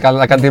 limitados, esto es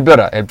la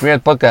Cantimplora, el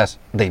primer podcast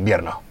de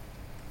invierno.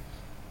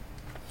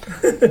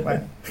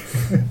 Bueno,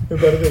 Me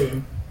parece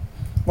bien.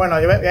 Bueno,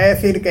 yo voy a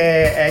decir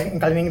que en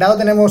Kaliningrado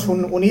tenemos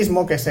un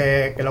istmo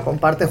que lo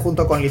comparte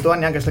junto con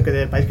Lituania, que es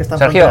el país que está en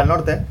Sergio, frontera del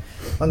norte,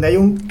 donde hay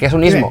un... ¿qué es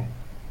un istmo?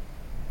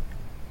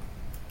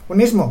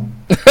 ¿Un istmo?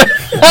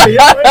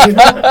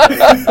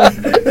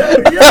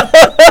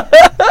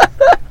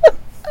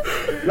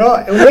 No,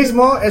 un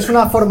istmo es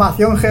una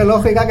formación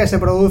geológica que se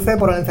produce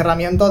por el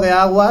encerramiento de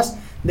aguas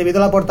debido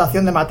a la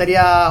aportación de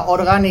materia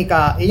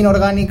orgánica e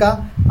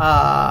inorgánica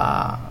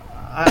a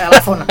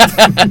la zona.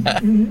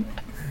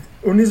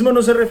 ¿Un istmo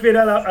no se refiere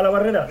a la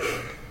barrera?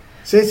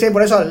 Sí,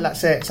 por eso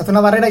se hace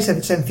una barrera y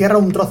se encierra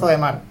un trozo de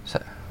mar.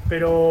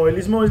 ¿Pero el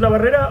istmo es la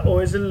barrera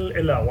o es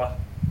el agua?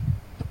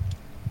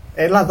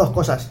 Es las dos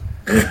cosas.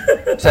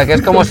 O sea, que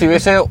es como si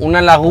hubiese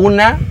una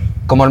laguna,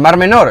 como el Mar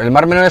Menor. ¿El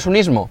Mar Menor es un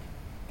istmo?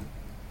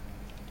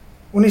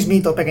 Un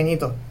ismito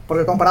pequeñito.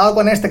 Porque comparado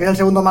con este, que es el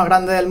segundo más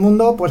grande del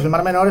mundo, pues el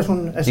Mar Menor es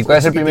un... ¿Y cuál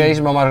es el primer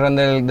istmo más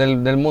grande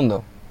del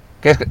mundo?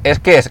 ¿Qué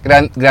es?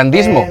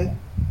 ¿Grandismo?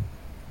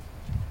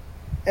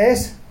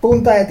 Es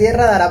punta de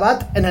tierra de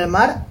Arabat en el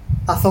mar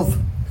Azov.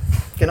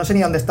 Que no sé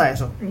ni dónde está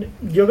eso.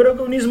 Yo creo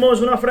que un istmo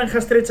es una franja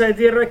estrecha de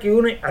tierra que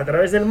une a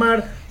través del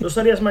mar dos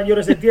áreas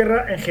mayores de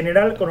tierra, en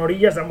general con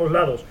orillas de ambos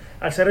lados.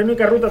 Al ser la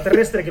única ruta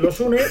terrestre que los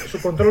une,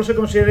 su control se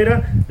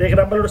considera de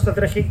gran valor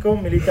estratégico,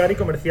 militar y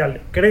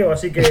comercial. Creo,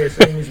 así que es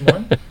el mismo,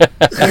 ¿eh?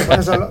 Sí, pues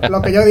eso,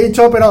 lo que yo he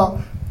dicho, pero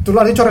tú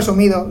lo has dicho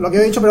resumido. Lo que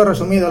yo he dicho, pero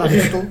resumido, lo has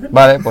dicho tú.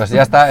 Vale, pues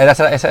ya está.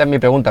 Esa es mi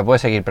pregunta.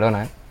 Puedes seguir,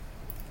 perdona, ¿eh?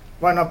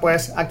 Bueno,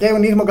 pues aquí hay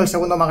un istmo que es el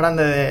segundo más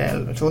grande,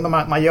 el segundo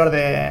mayor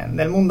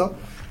del mundo.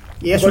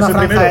 Y es una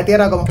franja de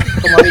tierra, como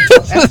he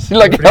dicho. Sí,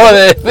 lo acabo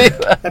de decir.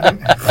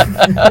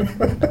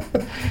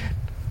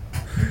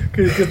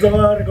 Que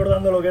estaba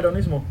recordando lo que era un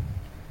istmo.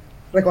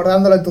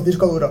 Recordándolo en tu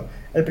disco duro.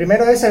 El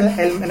primero es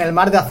en el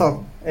mar de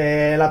Azov,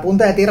 la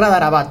punta de tierra de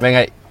Arabat. Venga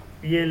ahí.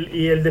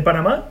 ¿Y el de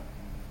Panamá?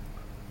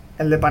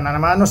 El de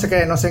Panamá no sé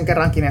en qué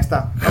ranking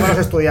está. No me lo has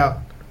estudiado.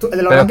 El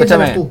de los Pero rankings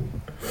eres tú.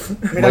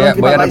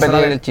 Voy a repetir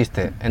el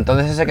chiste.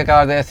 Entonces ese que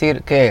acabas de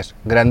decir, ¿qué es?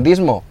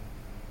 ¿Grandismo?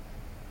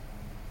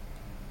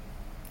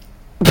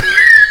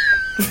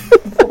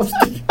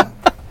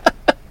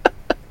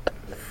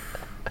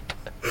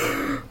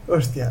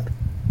 Hostia.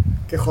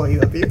 Qué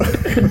jodido, tío.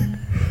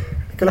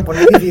 Es que lo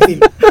ponéis difícil.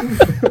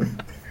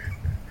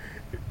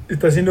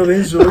 Está siendo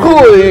denso.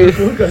 Joder.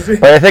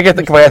 Parece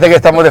que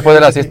estamos después de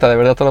la siesta, de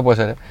verdad, esto no puede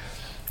ser, ¿eh?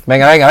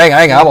 Venga,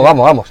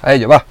 vamos, a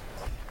ello, va.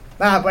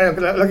 Nada, pues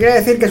lo quiero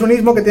decir que es un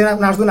istmo que tiene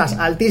unas dunas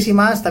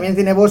altísimas, también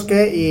tiene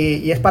bosque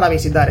y es para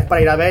visitar, es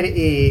para ir a ver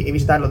y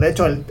visitarlo. De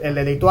hecho, el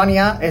de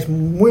Lituania es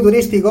muy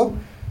turístico,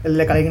 el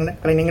de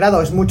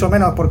Kaliningrado es mucho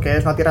menos porque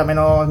es una tierra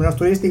menos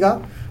turística,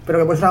 pero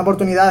que puede ser una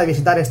oportunidad de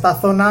visitar esta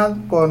zona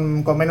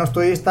con menos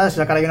turistas y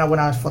sacar ahí unas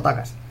buenas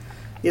fotacas.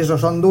 Y eso,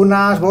 son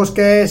dunas,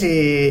 bosques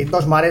y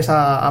dos mares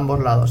a ambos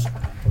lados.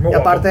 Y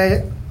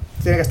aparte,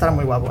 tiene que estar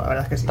muy guapo, la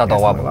verdad es que sí. Está todo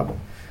guapo. Muy guapo.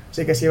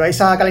 Así que si vais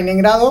a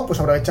Kaliningrado, pues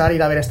aprovechar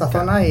ir a ver esta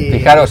zona y...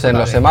 Fijaros en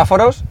los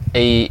semáforos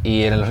y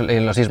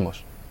en los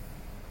istmos.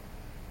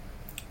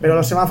 Pero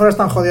los semáforos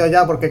están jodidos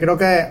ya, porque creo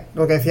que,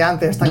 lo que decía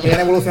antes,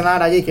 quieren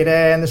evolucionar allí,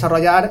 quieren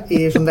desarrollar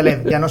y son de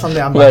LED, ya no son de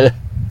ámbar. Vaya.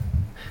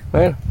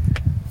 Bueno.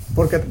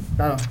 Porque,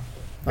 claro...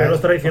 Pero los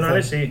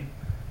tradicionales sí,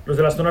 los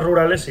de las zonas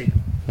rurales sí.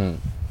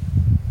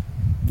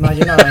 No,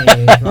 allí no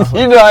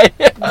hay...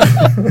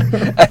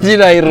 Allí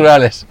no hay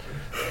rurales.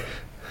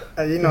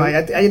 Allí no hay,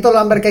 allí todo el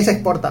ámbar que hay se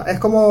exporta. Es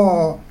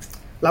como...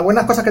 Las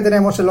buenas cosas que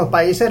tenemos en los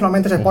países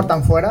normalmente se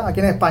exportan fuera. Aquí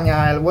en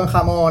España el buen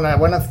jamón,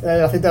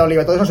 el aceite de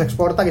oliva, todo eso se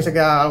exporta, aquí se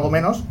queda algo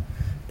menos.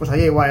 Pues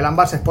allí igual, el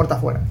ámbar se exporta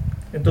fuera.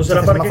 Entonces el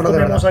ámbar que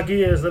comemos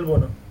aquí es del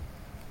bueno.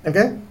 ¿El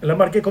qué? El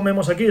ámbar que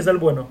comemos aquí es del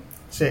bueno.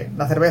 Sí,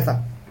 la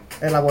cerveza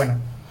es la buena.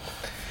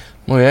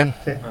 Muy bien.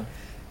 Sí.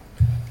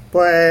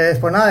 Pues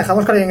nada,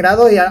 dejamos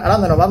Kaliningrado y ¿a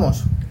dónde nos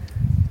vamos?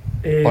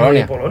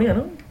 Polonia,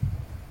 ¿no?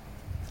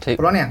 Sí.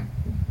 Polonia.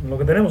 Lo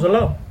que tenemos al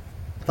lado.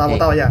 Está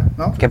votado ya,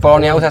 ¿no? ¿Qué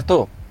Polonia usas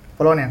tú?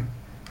 Polonia.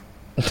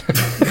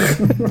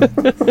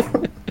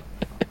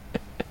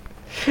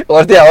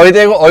 Hostia, hoy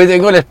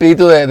tengo el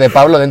espíritu de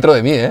Pablo dentro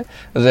de mí, ¿eh?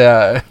 O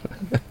sea...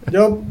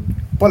 Yo,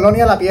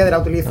 Polonia la piedra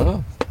utilizo.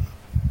 ¿No?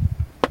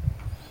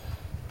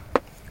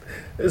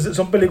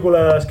 Son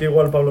películas que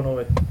igual Pablo no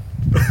ve.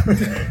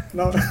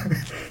 No,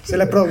 se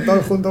le es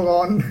productor junto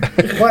con...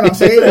 Bueno,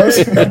 seguimos.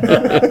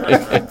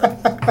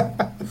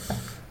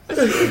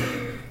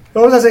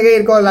 Vamos a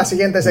seguir con la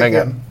siguiente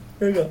sección.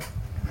 Venga.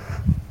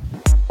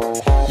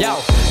 Yo,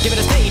 give it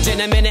a stage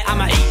in a minute,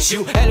 I'ma eat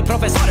you. El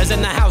profesor is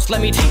in the house, let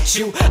me teach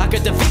you. I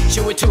could defeat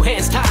you with two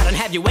hands tied and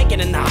have you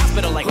waking in the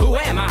hospital like, who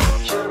am I?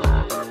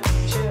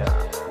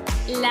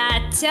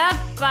 La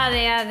chapa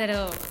de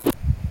Adro.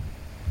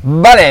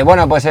 Vale,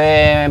 bueno, pues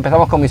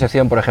empezamos con mi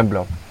sección, por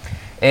ejemplo.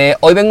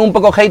 Hoy vengo un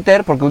poco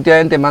hater porque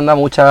últimamente me anda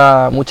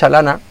mucha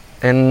lana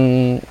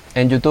en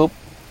YouTube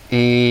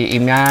y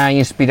me ha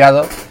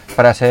inspirado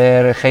para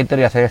ser hater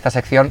y hacer esta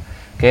sección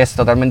que es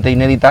totalmente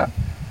inédita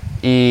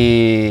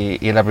y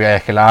es la primera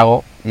vez que la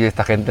hago y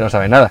esta gente no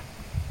sabe nada.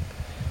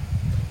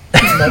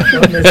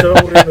 No, me estoy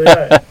aburriendo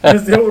ya, Me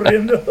estoy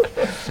aburriendo.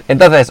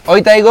 Entonces,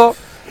 hoy traigo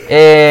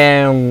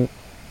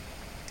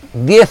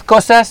 10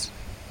 cosas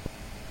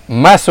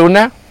más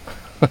una.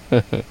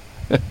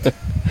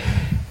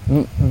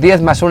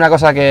 10 más una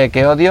cosa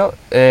que odio,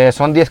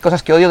 son 10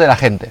 cosas que odio de la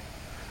gente.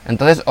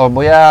 Entonces os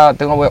voy a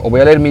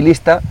leer mi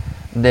lista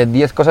de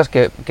 10 cosas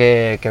que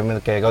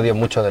odio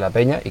mucho de la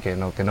peña y que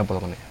no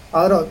puedo con ella.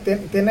 Adro,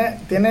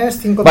 tienes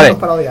 5 Vale.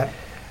 minutos para odiar.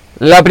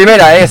 La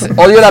primera es,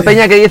 odio la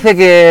peña que dice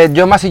que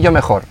yo más y yo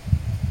mejor.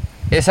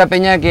 Esa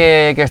peña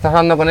que estás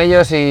hablando con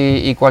ellos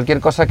y cualquier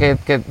cosa que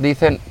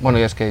dicen, bueno,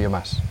 yo es que yo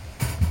más.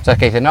 O sea, es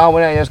que dicen, no,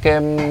 bueno, yo es que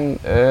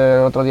el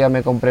otro día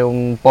me compré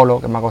un polo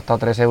que me ha costado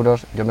 3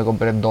 euros, yo me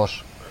compré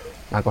 2,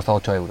 me ha costado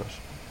 8 euros.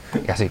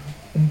 Y así.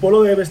 ¿Un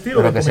polo de vestir o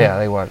Pero de que comer? sea,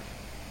 da igual.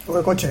 O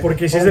el coche.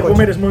 Porque si o es un de coche.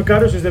 comer es muy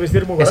caro, si es de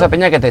vestir es muy Esa barato.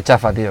 peña que te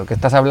chafa, tío, que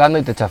estás hablando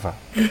y te chafa.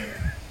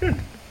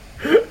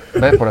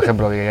 ¿Ves? Por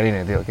ejemplo,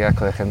 Vigarine, tío, qué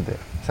asco de gente.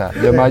 O sea,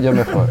 yo más, yo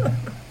mejor.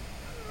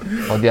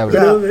 O diablo.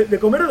 Pero de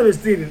comer o de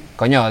vestir,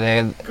 Coño,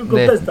 de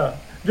contesta.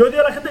 Yo odio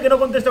a la gente que no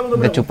contesta cuando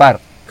de pregunto. chupar.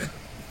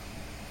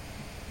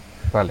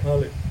 Vale.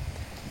 Vale.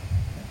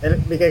 El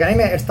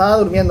Bikepacking estaba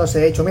durmiendo,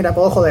 se ha dicho, mira,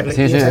 puedo joderle.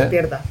 Sí, y sí, se ¿eh?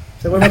 despierta.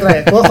 Se vuelve otra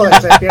vez, puedo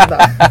joder, se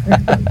despierta.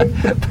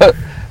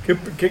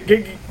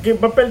 ¿Qué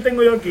papel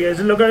tengo yo aquí? Es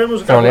lo que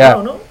habíamos Trolear.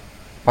 calculado, ¿no?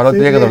 Pablo Sí,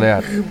 tiene que sí.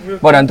 trolear.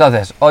 Bueno,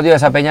 entonces, odio a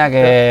esa peña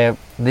que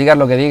digas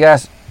lo que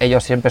digas,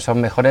 ellos siempre son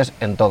mejores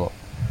en todo.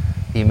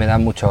 Y me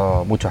dan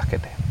mucho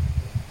asquete.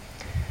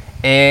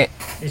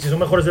 ¿Y si son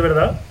mejores de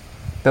verdad?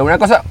 Pero una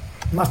cosa,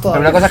 Más Pero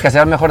todavía. una cosa es que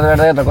seas mejor de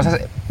verdad y otra cosa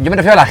es... Yo me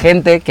refiero a la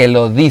gente que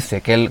lo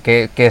dice,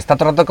 que está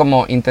todo el rato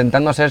como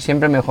intentando ser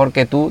siempre mejor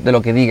que tú de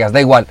lo que digas,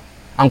 da igual.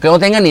 Aunque no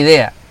tenga ni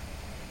idea.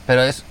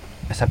 Pero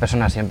esa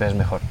persona siempre es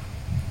mejor.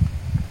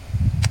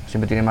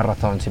 Siempre tiene más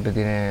razón, siempre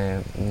tiene...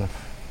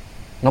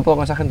 No puedo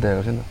con esa gente,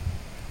 lo siento.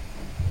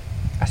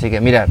 Así que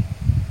mirad,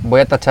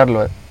 voy a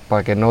tacharlo,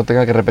 para que no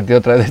tenga que repetir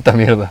otra vez esta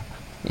mierda.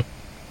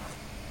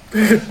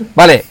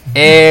 Vale,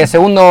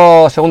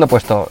 segundo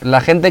puesto.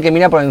 La gente que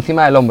mira por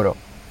encima del hombro.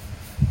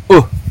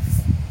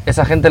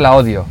 Esa gente la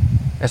odio.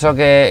 Eso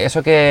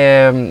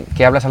que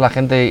hablas a la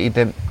gente y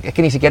es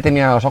que ni siquiera te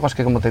miran a los ojos,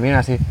 que como te miran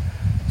así.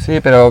 Sí,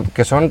 pero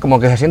que son como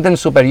que se sienten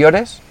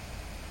superiores.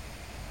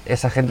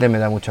 Esa gente me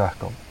da mucho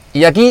asco.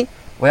 Y aquí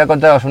voy a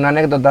contaros una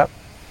anécdota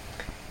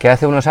que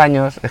hace unos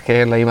años, es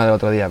que es la misma del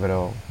otro día,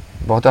 pero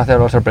vosotros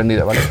hacedlo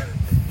sorprendido, ¿vale?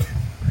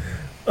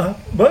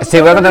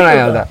 Sí, voy a contar una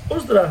anécdota.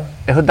 ¡Ostras!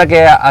 Resulta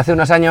que hace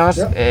unos años,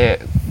 No me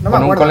con un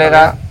acuerdo,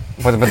 colega,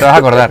 pues te vas a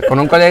acordar, con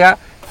un colega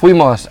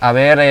fuimos a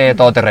ver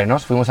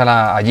todoterrenos, fuimos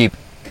a Jeep,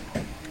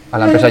 a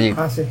la empresa Jeep,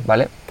 Ah, sí.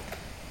 ¿vale?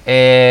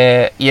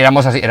 Y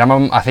éramos así,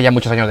 hace ya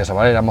muchos años de eso,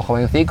 ¿vale? Éramos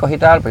jovencicos y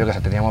tal, pues yo que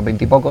sé, teníamos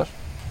 20 y pocos,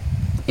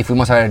 y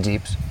fuimos a ver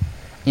Jeeps.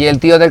 Y el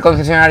tío del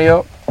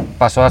concesionario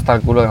pasó hasta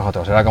el culo de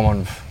nosotros, era como,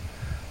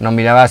 nos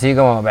miraba así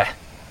como,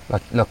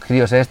 los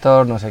críos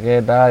estos, no sé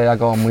qué, tal, era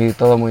como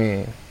todo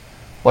muy...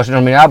 Pues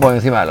nos miraba por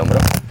encima del hombro.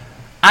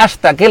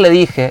 Hasta que le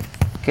dije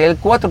que el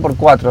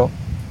 4x4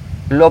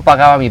 lo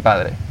pagaba mi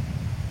padre.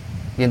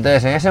 Y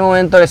entonces en ese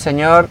momento el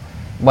señor,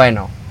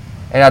 bueno,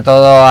 era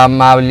todo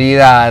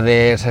amabilidad,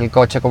 el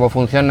coche cómo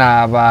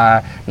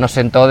funcionaba, nos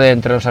sentó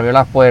dentro, nos abrió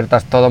las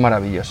puertas, todo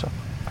maravilloso.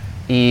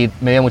 Y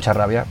me dio mucha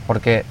rabia,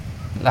 porque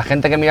la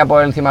gente que mira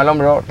por encima del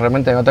hombro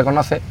realmente no te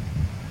conoce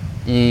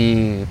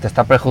y te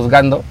está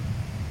prejuzgando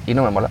y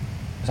no me mola.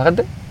 Esa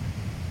gente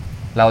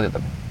la odio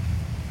también.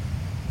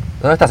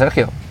 ¿Dónde está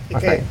Sergio? Y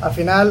que al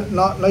final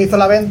no hizo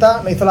la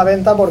venta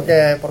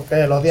porque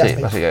lo Sí, odiaste.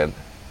 básicamente.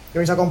 Que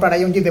vais a comprar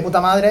ahí un Jeep de puta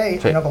madre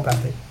y Sí. no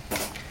compraste.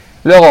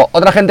 Luego,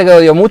 otra gente que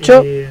odio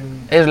mucho Y-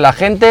 es la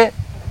gente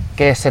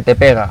que se te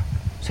pega.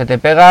 Se te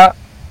pega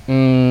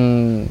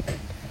en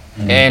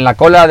la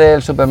cola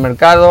del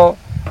supermercado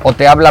o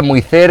te habla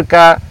muy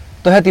cerca.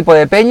 Todo ese tipo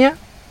de peña,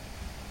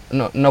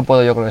 no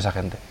puedo yo con esa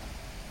gente.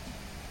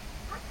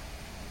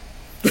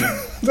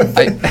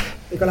 Ay,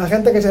 Y con la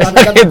gente que se va esa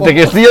picando un gente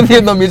que poco. estoy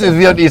haciendo mi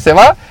sección y se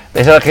va,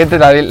 esa gente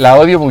la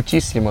odio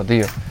muchísimo,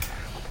 tío.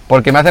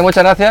 Porque me hace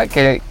mucha gracia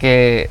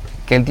que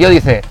el tío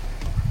dice,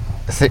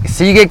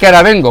 sigue que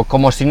ahora vengo,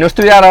 como si no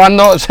estuviera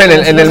grabando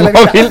en el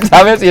móvil,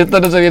 ¿sabes? Y esto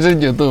no se viese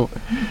en YouTube.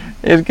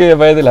 Es que me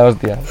parece la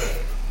hostia.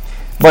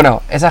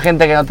 Bueno, esa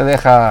gente que no te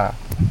deja,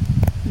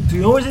 Si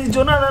no hubiese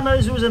dicho nada,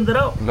 nadie se hubiese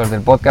enterado. los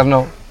del podcast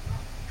no.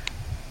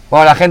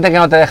 Bueno, la gente que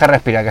no te deja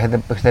respirar, que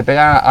se te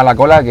pega a la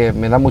cola, que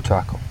me da mucho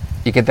asco.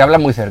 Y que te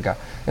hablan muy cerca.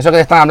 Eso que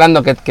te están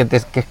hablando, que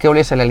es que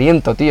olies el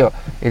aliento, tío.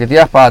 Y te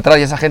tiras para atrás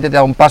y esa gente te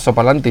da un paso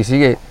para adelante y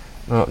sigue.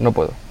 No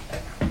puedo.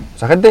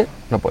 Esa gente,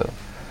 no puedo.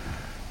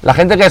 La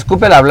gente que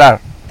escupe al hablar.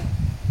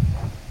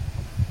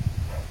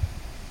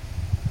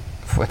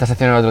 Esta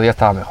sección el otro día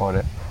estaba mejor,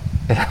 ¿eh?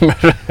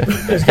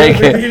 Es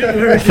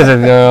que Esta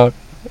sección...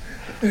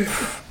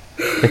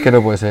 Es que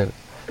no puede ser.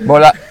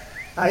 Bueno,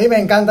 A mí me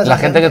encanta esa la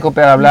gente que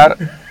escupe al hablar,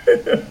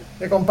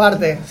 que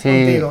comparte sí,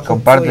 contigo. su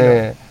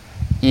comparte.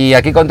 Y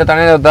aquí conté otra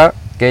anécdota,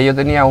 que yo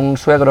tenía un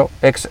suegro,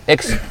 ex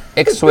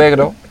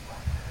suegro,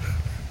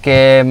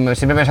 que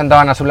siempre me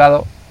sentaban a su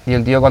lado y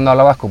el tío cuando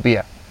hablaba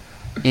escupía.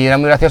 Y era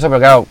muy gracioso, pero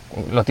claro,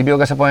 lo típico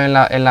que se pone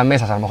en las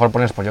mesas, a lo mejor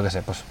pones, pues yo qué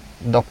sé, pues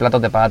 2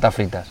 platos de patatas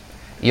fritas.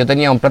 y yo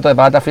tenía un plato de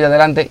patatas fritas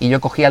delante y yo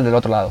cogía el del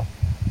otro lado.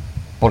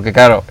 Porque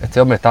claro,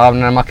 este hombre estaba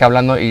nada más que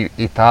hablando y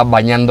estaba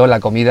bañando la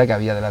comida que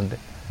había delante.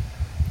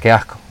 Qué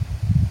asco.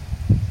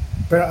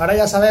 Pero ahora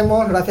ya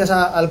sabemos, gracias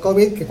al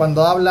COVID, que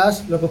cuando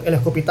hablas, el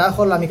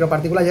escupitajo, las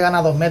micropartículas llegan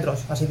a 2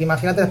 metros. Así que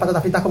imagínate las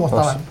patatas fritas como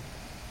estaban.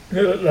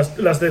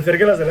 Las de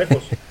cerca y las de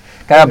lejos.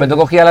 Claro, pero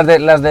tú cogías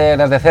las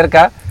de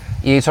cerca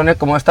y son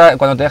como esta,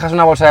 cuando te dejas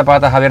una bolsa de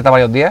patatas abierta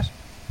varios días.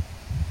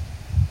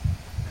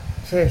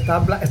 Sí,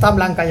 está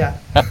blanca ya.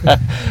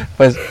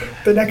 Pues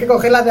Tenías que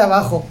coger las de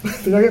abajo.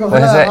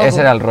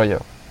 ese era el rollo.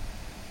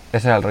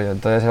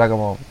 Entonces era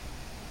como...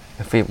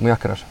 En fin, muy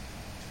asqueroso.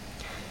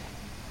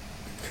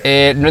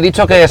 No he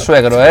dicho que es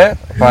suegro, ¿eh?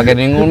 Para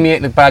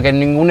que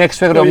ningún ex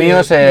suegro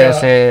mío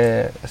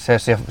se...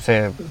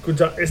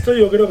 Escucha, esto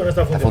yo creo que no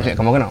está funcionando.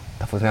 ¿Cómo que no?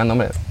 Está funcionando,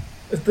 hombre.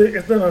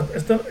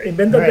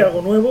 Invéntate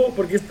algo nuevo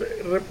porque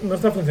no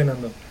está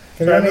funcionando.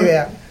 Qué gran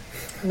idea.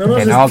 No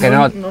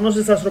nos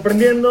está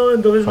sorprendiendo,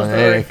 entonces nuestra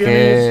reacción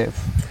es...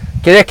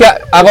 ¿Quieres que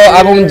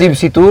hago un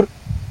gypsy tour?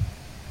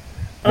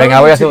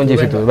 Venga, voy a hacer un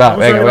gypsy tour, va,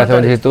 venga, voy a hacer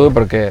un gypsy tour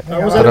porque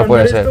esto no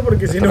puede ser.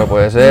 Esto no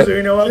puede ser. Sí,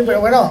 pero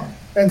bueno,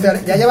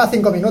 ya lleva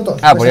 5 minutos.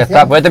 Ah, pues ya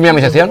está, ¿puedes terminar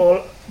mi sección?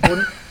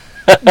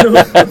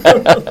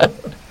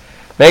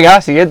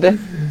 Venga, siguiente.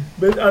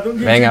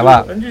 Venga,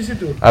 va.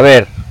 A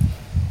ver,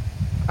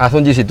 haz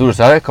un gypsy tour,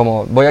 ¿sabes?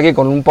 Como voy aquí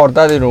con un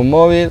portátil, un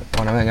móvil.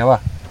 Bueno, venga,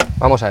 va,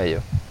 vamos a ello.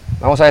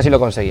 Vamos a ver si lo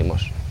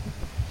conseguimos.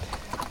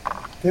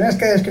 Tienes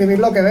que describir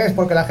lo que ves,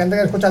 porque la gente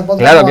que escucha el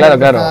podcast...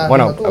 Claro.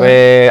 Bueno,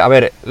 a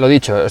ver, lo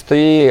dicho,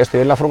 estoy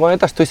en la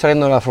furgoneta, estoy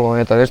saliendo de la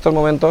furgoneta en estos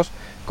momentos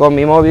con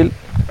mi móvil,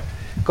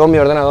 con mi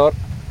ordenador.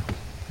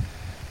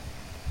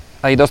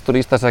 Hay 2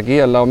 turistas aquí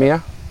al lado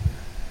mía.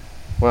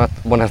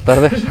 Buenas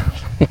tardes.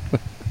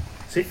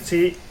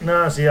 Sí,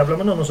 nada, si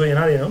hablamos no nos oye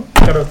nadie, ¿no?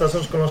 Claro, estás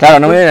con los... Claro,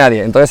 no me oye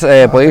nadie,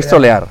 entonces podéis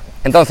trolear.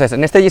 Entonces,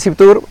 en este Jeep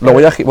Tour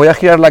voy a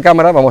girar la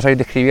cámara, vamos a ir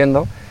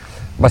describiendo.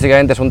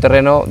 Básicamente es un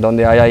terreno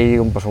donde hay ahí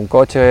un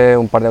coche,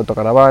 un par de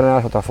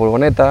autocaravanas, otra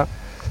furgoneta.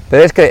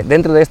 Pero es que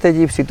dentro de este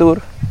Gypsy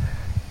Tour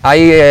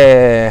hay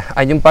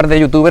un par de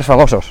youtubers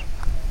famosos.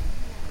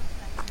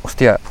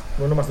 Hostia.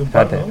 Bueno, más de un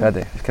par,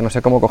 espérate, es que no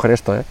sé cómo coger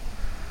esto,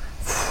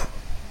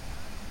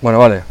 Bueno,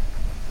 vale,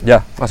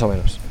 ya, más o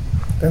menos.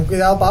 Ten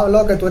cuidado,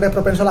 Pablo, que tú eres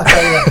propenso a las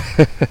caídas.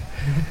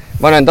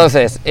 Bueno,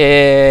 entonces,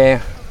 a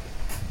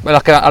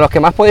los que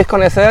más podéis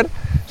conocer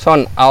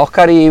son a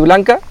Óscar y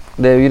Blanca,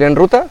 de Vivir en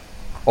Ruta,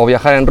 o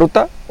Viajar en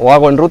Ruta, o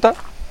Hago en Ruta.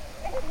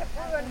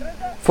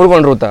 Furgo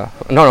en Ruta.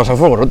 No son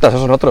Furgo en Ruta, esos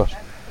son otros.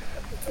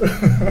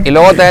 Y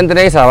luego también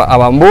tenéis a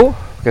Bambú,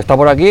 que está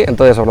por aquí,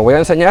 entonces os lo voy a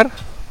enseñar.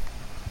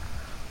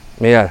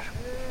 Mirad.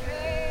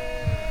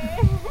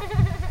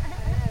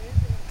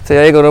 Estoy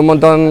ahí con un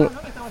montón...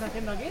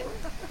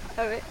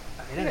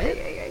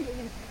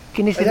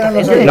 ¿Quién es esta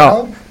gente?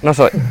 No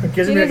soy.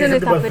 ¿Quién es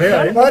esta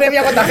persona? ¡Madre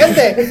mía, cuánta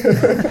gente!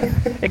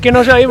 Es que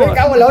no sabemos. ¡Me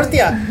cago en la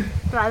hostia!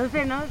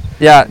 Tradúcenos.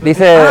 Ya,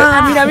 dice...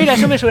 Ah, mira,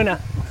 eso me suena.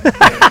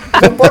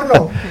 ¡Es un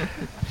porno!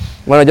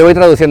 Bueno, yo voy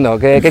traduciendo.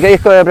 ¿Qué queréis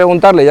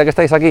preguntarle ya que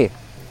estáis aquí?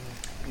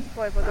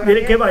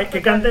 Mire,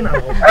 que canten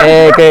algo.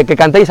 Que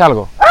cantéis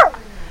algo.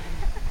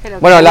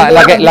 Bueno,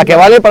 la que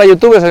vale para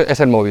YouTube es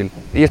el móvil.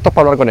 Y esto es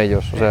para hablar con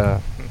ellos. O sea...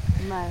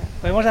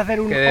 Podemos hacer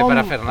un Quede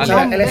para Fernando. O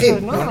sea,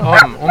 elegir.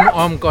 Un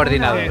OM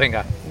coordinado,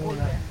 venga.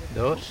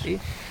 2 y...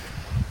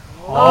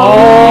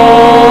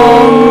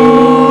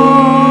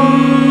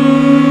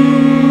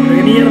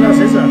 ¿Qué mierda es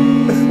esa?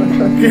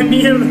 ¿Qué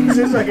mierda es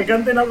esa? Que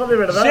canten algo de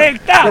verdad.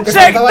 ¡Secta!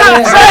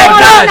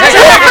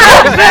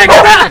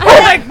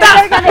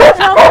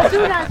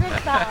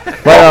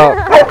 Bueno,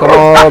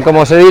 como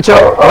os he dicho...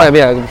 Madre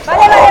mía.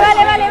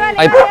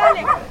 Vale.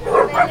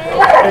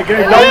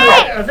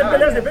 Hacen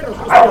peleas de perros.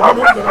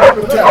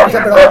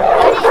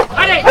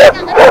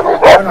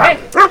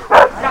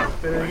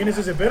 ¿Pero de quién es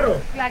ese perro?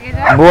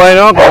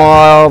 Bueno,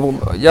 como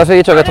ya os he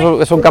dicho que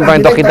esto es un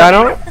campamento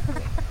gitano.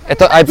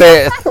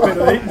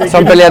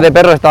 Son peleas de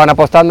perros, estaban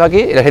apostando aquí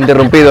y les he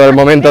interrumpido el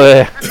momento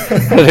de...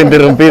 Les he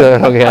interrumpido,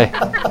 es lo que hay.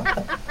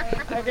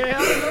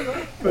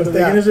 ¿Pero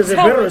de quién es ese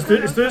perro?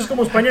 Esto es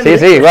como España.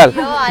 Sí, igual.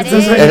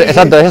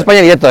 Exacto, es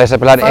España directo ese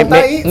plan.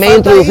 Me he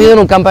introducido en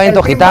un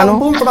campamento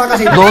gitano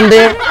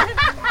donde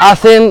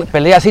hacen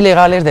peleas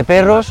ilegales de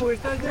perros.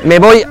 Me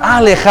voy a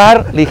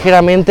alejar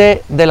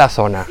ligeramente de la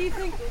zona.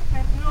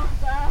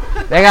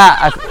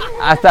 Venga,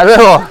 hasta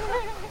luego.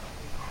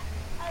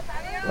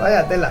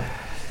 Vaya tela.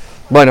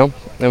 Bueno,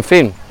 en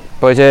fin,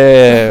 pues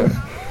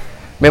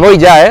me voy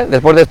ya,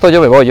 después de esto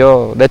yo me voy.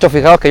 De hecho,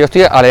 fijaos que yo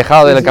estoy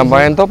alejado del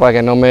campamento para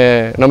que no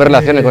me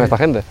relacione con esta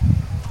gente.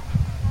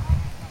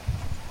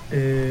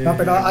 No,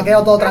 pero ha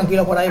quedado todo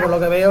tranquilo por ahí, por lo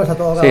que veo, está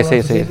todo en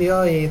su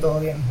sitio y todo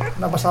bien.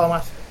 No ha pasado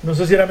más. No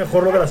sé si era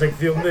mejor lo de la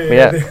sección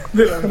de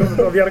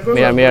odiar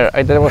cosas. Mira,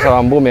 ahí tenemos a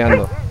Bambú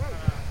meando.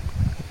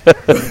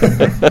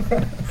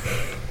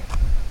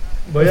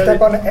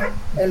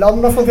 El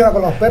OM no funciona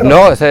con los perros.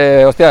 No,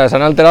 hostia, se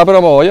han alterado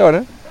pero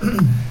mogollón,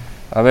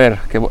 A ver,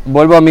 que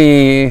vuelvo a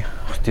mi...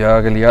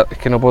 Hostia, que liado, es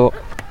que no puedo...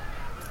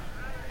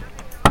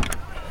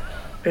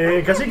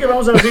 Casi que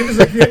vamos a la siguiente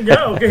sección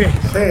ya, ¿o qué?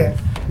 Sí.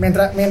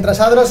 Mientras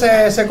Adro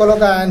se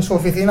coloca en su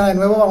oficina de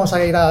nuevo, vamos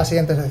a ir a la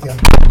siguiente sección.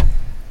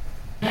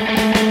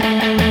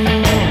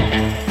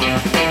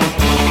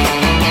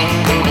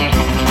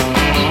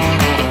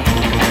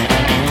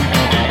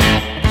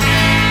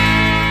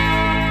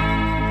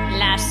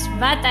 Las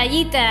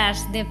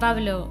batallitas de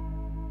Pablo.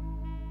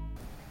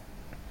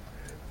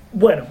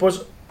 Bueno,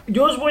 pues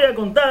yo os voy a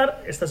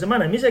contar esta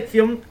semana en mi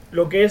sección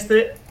lo que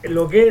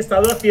he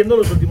estado haciendo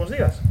los últimos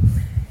días.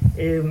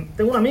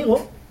 Tengo un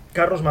amigo,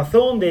 Carlos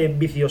Mazón, de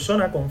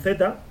Viciosona con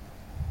Z,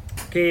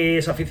 que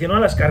se aficionó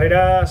a las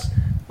carreras.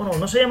 Bueno,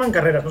 no se llaman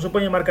carreras, no se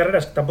pueden llamar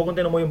carreras, tampoco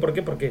entiendo muy bien por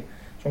qué, porque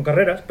son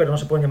carreras, pero no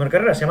se pueden llamar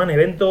carreras, se llaman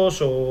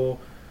eventos o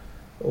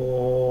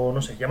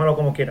no sé, llámalo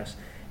como quieras,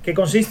 que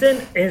consisten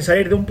en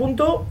salir de un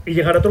punto y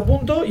llegar a otro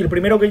punto y el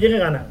primero que llegue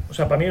gana. O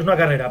sea, para mí es una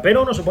carrera,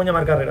 pero no se pueden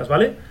llamar carreras,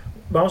 ¿vale?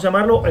 Vamos a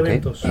llamarlo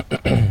eventos.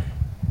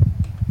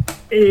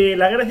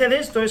 La gracia de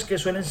esto es que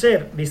suelen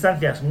ser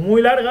distancias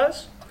muy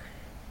largas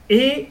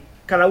y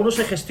cada uno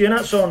se gestiona,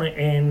 son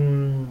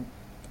en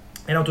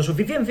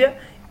autosuficiencia,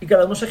 y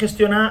cada uno se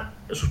gestiona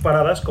sus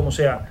paradas, como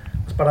sea,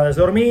 las paradas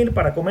de dormir,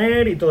 para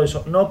comer y todo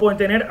eso. No pueden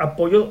tener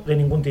apoyo de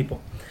ningún tipo.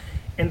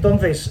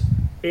 Entonces,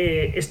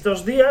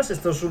 estos días,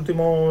 estos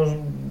últimos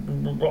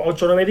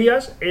 8 o 9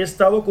 días, he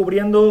estado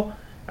cubriendo,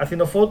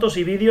 haciendo fotos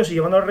y vídeos y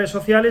llevando a las redes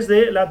sociales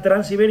de la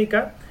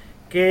Transibérica,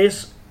 que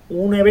es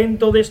un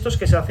evento de estos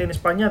que se hace en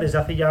España desde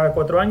hace ya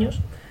 4 años.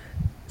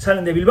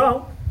 Salen de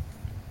Bilbao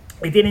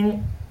y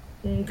tienen,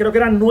 creo que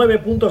eran 9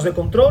 puntos de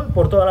control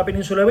por toda la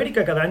península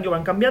ibérica, cada año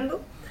van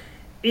cambiando,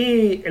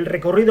 y el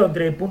recorrido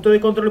entre punto de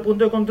control y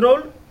punto de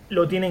control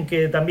lo tienen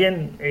que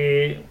también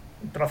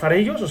trazar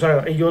ellos, o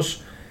sea,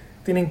 ellos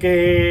tienen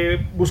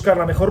que buscar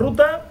la mejor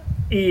ruta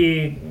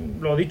y,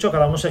 lo dicho,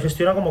 cada uno se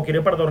gestiona como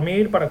quiere para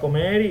dormir, para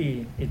comer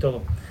y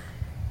todo.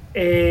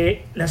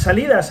 La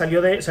salida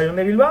salieron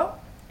de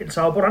Bilbao el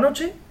sábado por la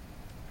noche.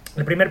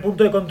 El primer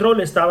punto de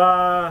control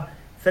estaba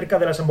cerca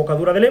de la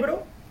desembocadura del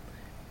Ebro,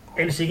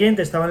 el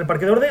siguiente estaba en el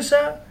Parque de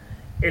Ordesa,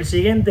 el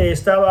siguiente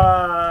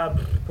estaba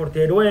por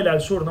Teruel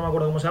al sur, no me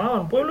acuerdo cómo se llamaba,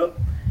 un pueblo,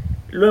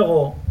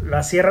 luego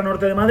la Sierra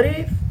Norte de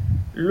Madrid,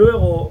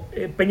 luego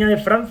Peña de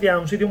Francia,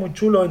 un sitio muy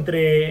chulo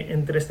entre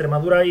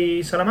Extremadura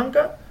y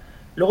Salamanca,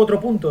 luego otro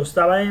punto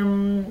estaba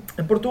en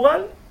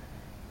Portugal,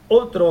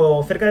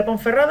 otro cerca de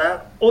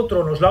Ponferrada,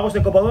 otro en los lagos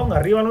de Copodón,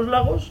 arriba en los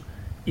lagos,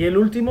 y el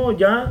último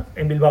ya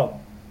en Bilbao.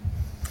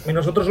 Y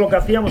nosotros lo que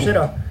hacíamos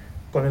era,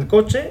 con el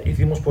coche,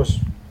 hicimos pues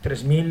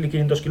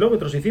 3.500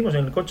 kilómetros hicimos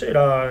en el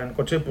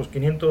coche, pues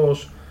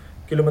 500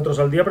 kilómetros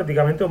al día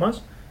prácticamente o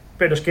más,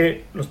 pero es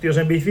que los tíos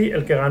en bici,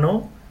 el que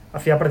ganó,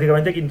 hacía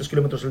prácticamente 500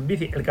 kilómetros en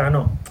bici, el que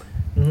ganó.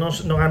 No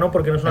ganó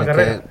porque no es una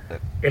carrera,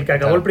 el que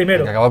acabó el primero.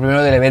 El que acabó el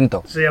primero del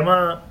evento. Se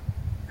llama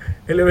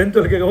el evento,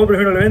 el que acabó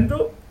primero el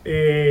evento,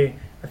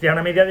 hacía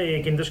una media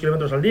de 500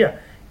 kilómetros al día.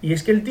 Y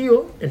es que el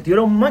tío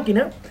era un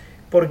máquina,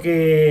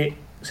 porque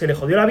se le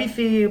jodió la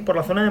bici por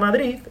la zona de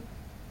Madrid,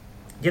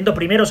 yendo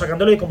primero,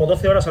 sacándole como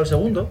 12 horas al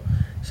segundo,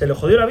 se le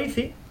jodió la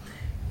bici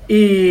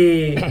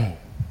y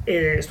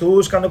estuvo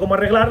buscando cómo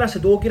arreglarla, se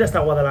tuvo que ir hasta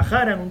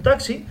Guadalajara en un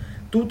taxi.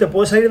 Tú te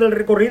puedes salir del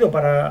recorrido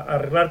para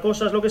arreglar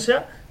cosas, lo que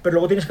sea, pero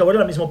luego tienes que volver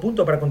al mismo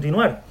punto para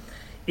continuar.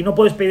 Y no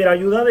puedes pedir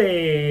ayuda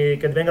de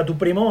que venga tu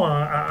primo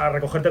a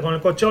recogerte con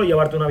el coche o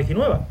llevarte una bici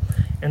nueva.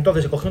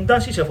 Entonces se cogió un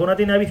taxi, se fue a una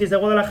tienda de bicis de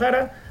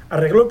Guadalajara,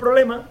 arregló el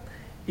problema,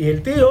 y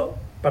el tío,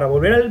 para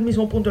volver al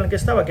mismo punto en el que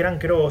estaba, que eran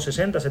creo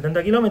 60,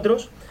 70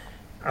 kilómetros,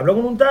 habló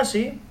con un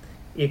taxi,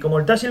 y como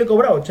el taxi le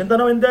cobraba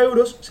 80-90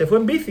 euros, se fue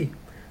en bici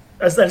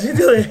hasta el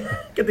sitio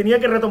que tenía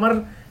que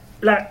retomar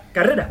la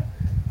carrera,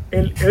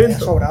 el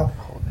evento.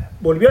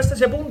 Volvió hasta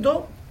ese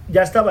punto,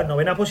 ya estaba en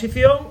 9ª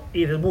posición,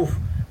 y dices,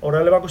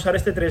 ahora le va a costar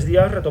 3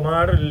 días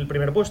retomar el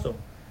primer puesto.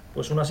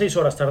 Pues unas 6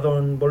 horas tardó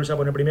en volverse a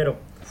poner primero.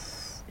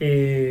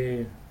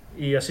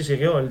 Y así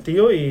siguió el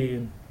tío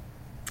y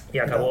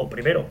acabó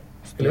primero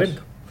el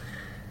evento.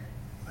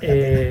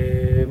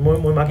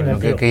 Muy máquina el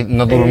tío. ¿Que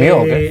no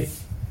durmió o qué?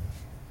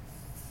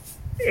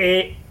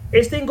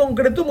 Este en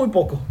concreto muy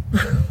poco.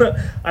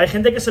 Hay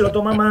gente que se lo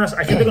toma más,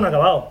 hay gente que no ha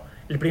acabado.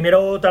 El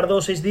primero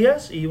tardó 6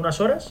 días y unas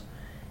horas.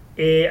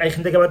 Hay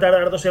gente que va a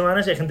tardar 2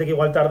 semanas y hay gente que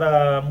igual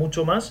tarda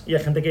mucho más, y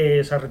hay gente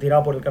que se ha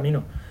retirado por el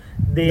camino.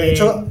 De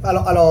hecho,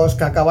 a los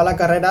que acaban las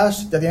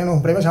carreras ya tienen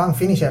un premio, se llaman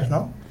finishers,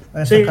 ¿no?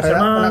 Sí,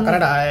 una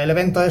carrera, el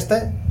evento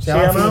se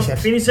llama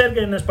finisher,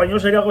 que en español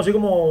sería algo así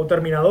como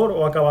terminador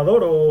o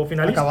acabador o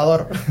finalista.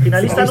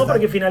 Finalista no,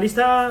 porque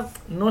finalista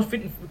no es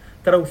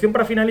traducción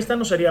para finalista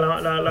no sería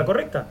la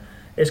correcta.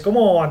 Es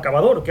como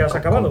acabador, que has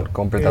acabado.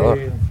 Completador.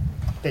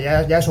 Que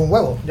ya es un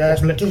huevo, ya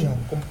es muchísimo.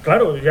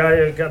 Claro,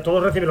 ya que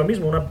todos reciben lo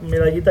mismo, una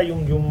medallita y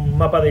un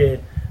mapa de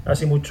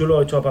así muy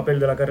chulo hecho a papel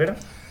de la carrera.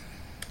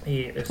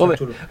 Y está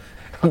chulo.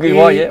 Qué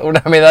guay,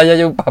 una medalla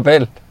y un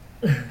papel.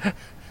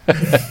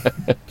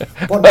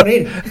 Por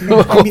morir.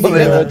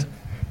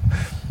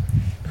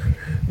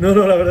 No,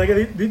 la verdad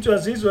que dicho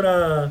así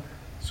suena...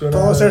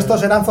 Todos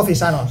estos eran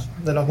fofisanos,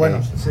 de los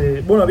buenos.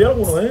 Sí. Bueno, había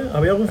alguno,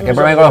 Había algún ¿Qué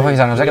problema con los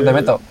fofisanos, que te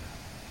meto?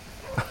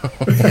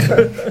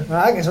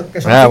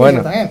 Que son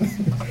bueno. también.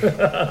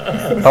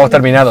 Estamos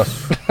terminados.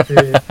 Sí.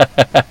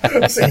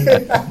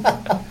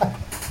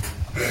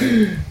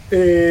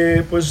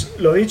 Pues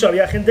lo dicho,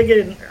 había gente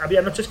que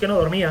había noches que no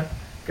dormía,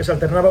 que se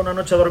alternaba una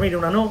noche a dormir y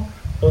una no,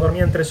 o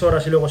dormían 3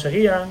 horas y luego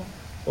seguían,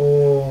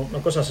 o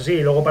cosas así.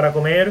 Y luego para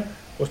comer,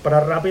 pues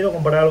parar rápido,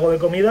 comprar algo de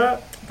comida,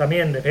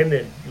 también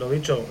depende, lo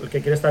dicho, el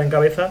que quiere estar en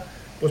cabeza,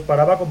 pues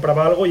paraba,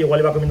 compraba algo y igual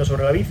iba comiendo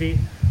sobre la bici,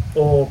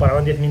 o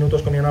paraban 10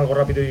 minutos, comían algo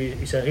rápido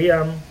y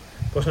seguían,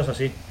 cosas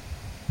así.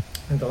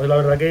 Entonces la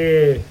verdad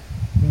que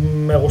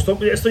me gustó,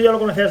 esto ya lo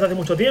conocía desde hace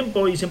mucho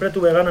tiempo y siempre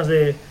tuve ganas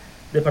de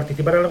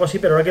participar en algo así,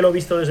 pero ahora que lo he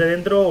visto desde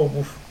dentro,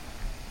 muy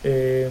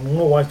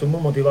guay, estoy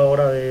muy motivado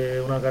ahora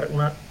de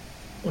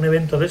un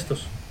evento de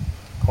estos.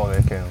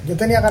 Joder, que... Yo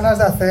tenía ganas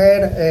de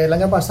hacer, el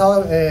año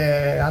pasado,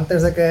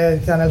 antes de que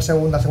hicieran la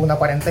segunda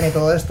cuarentena y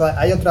todo esto,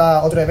 hay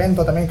otro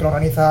evento también que lo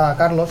organiza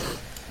Carlos,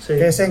 Sí.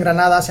 que es en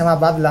Granada, se llama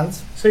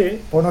Badlands, Sí.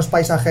 por unos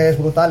paisajes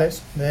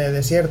brutales de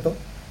desierto.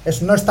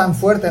 No es tan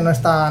fuerte, no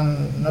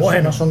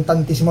son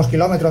tantísimos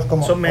kilómetros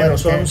como... Son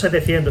menos, son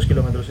 700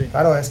 kilómetros, sí.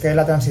 Claro, es que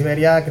la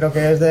Transiberia creo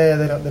que es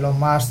de los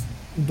más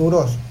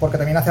duros, porque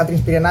también hace la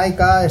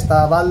Transpirenaica,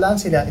 está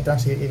Badlands y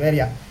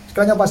Transiberia. Es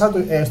que el año pasado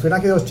estuvieron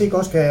aquí 2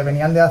 chicos que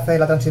venían de hacer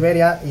la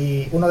Transiberia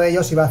y uno de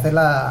ellos iba a hacer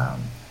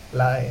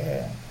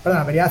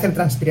venía a hacer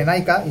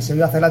Transpirenaica y se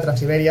iba a hacer la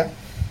Transiberia.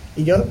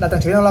 Y yo la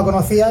Transiberia no la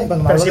conocía y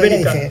cuando me habló de ella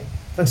dije,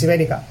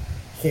 Transibérica.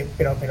 Dije,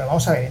 pero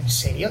vamos a ver, ¿en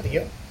serio,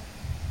 tío?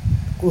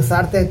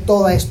 Cruzarte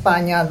toda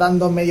España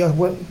dando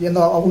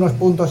yendo a algunos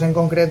puntos en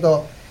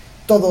concreto,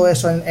 todo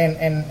eso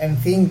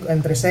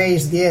entre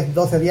 6, 10,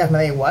 12 días me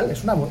da igual,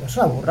 es una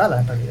burrada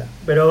en realidad.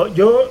 Pero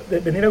yo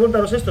venir a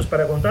contaros esto es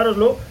para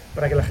contároslo,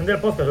 para que la gente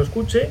del podcast lo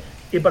escuche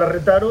y para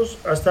retaros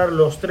a estar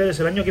los 3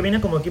 el año que viene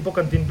como equipo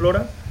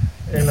Cantimplora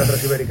en la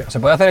Transibérica. ¿Se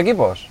puede hacer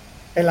equipos?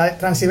 ¿En la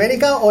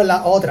Transibérica o en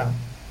la otra?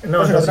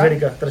 No, en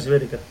Transibérica.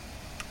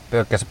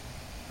 Pero que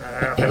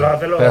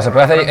Hacerlo. Pero se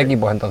puede hacer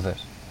equipos entonces.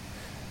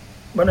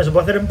 Bueno, se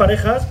puede hacer en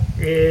parejas.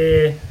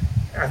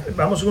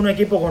 Vamos en un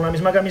equipo con la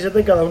misma camiseta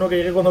y cada uno que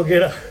llegue cuando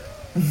quiera.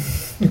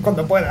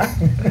 Cuando pueda.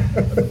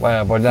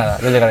 Bueno, pues nada,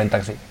 yo llegaré en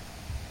taxi.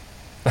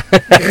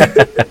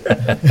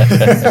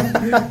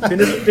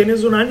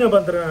 ¿Tienes un año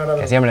para entrenar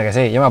ahora? Que sí, hombre, que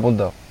sí, yo me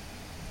apunto.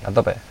 A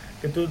tope.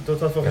 Que tú estás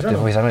Estoy profesional.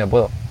 profesional, yo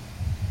puedo.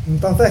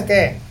 Entonces,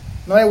 ¿qué?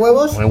 ¿No hay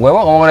huevos? ¿Un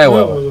huevo? ¿Cómo no hay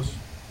huevos?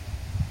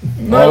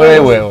 No No hay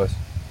huevos.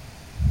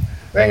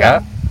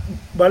 Venga.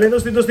 Vale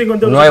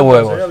 250 euros. No hay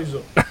huevos.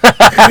 Aviso.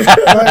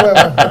 No hay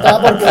huevos, te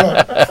va por culo.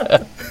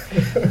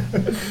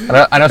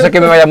 A no ser que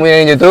me vaya muy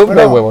bien en YouTube,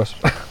 Bueno. no hay huevos.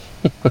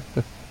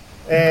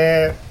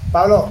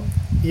 Pablo,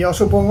 yo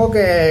supongo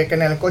que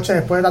en el coche,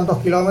 después de tantos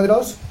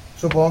kilómetros,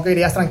 supongo que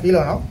irías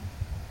tranquilo, ¿no?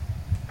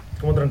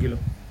 ¿Cómo tranquilo?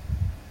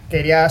 Que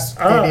irías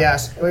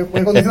voy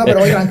conduciendo pero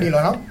voy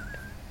tranquilo, ¿no?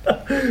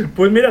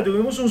 Pues mira,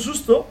 tuvimos un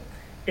susto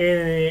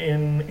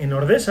en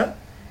Ordesa,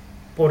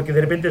 porque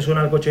de repente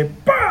suena el coche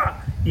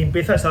 ¡pah! Y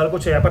estaba el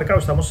coche aparcado,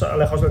 estamos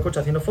alejados del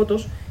coche haciendo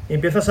fotos, y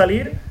empieza a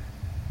salir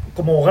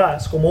como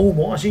gas, como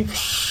humo, así.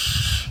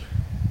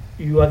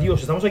 Y yo,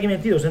 adiós, estamos aquí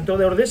metidos dentro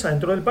de Ordesa,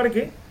 dentro del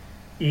parque,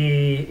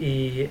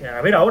 y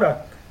a ver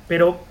ahora.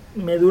 Pero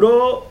me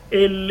duró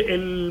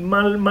el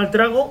mal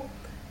trago,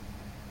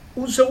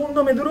 un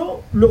segundo me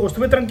duró, luego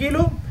estuve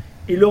tranquilo,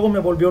 y luego me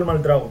volvió el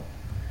mal trago.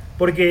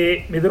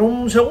 Porque me duró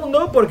un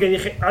segundo porque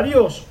dije,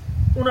 adiós,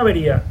 una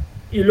avería.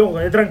 Y luego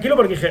quedé tranquilo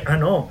porque dije,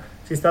 no,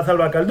 si está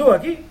Zalbacaldú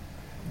aquí.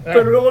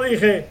 Pero luego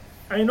dije,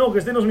 ay no, que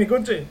este no es mi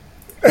coche.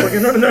 Porque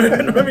no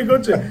es mi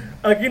coche.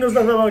 Aquí no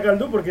está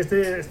Zalbacaldú porque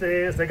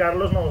este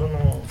Carlos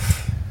no...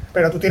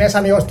 Pero tú tienes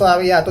amigos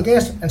todavía. ¿En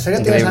serio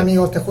Increíble. tienes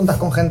amigos, te juntas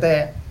con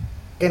gente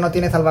que no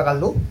tiene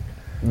Zalbacaldú?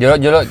 Yo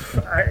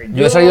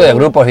he salido de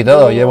grupos y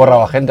todo, y he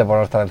borrado a gente por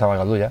no estar en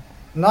Zalbacaldú ya.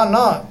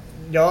 No,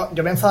 yo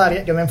me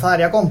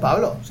enfadaría con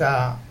Pablo. O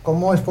sea,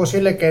 ¿cómo es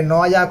posible que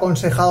no haya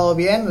aconsejado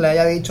bien, le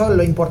haya dicho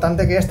lo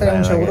importante que es tener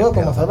un seguro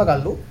como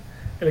Zalbacaldú?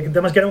 El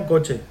tema es que era un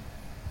coche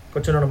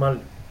normal.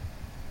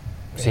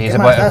 Sí, ¿Qué se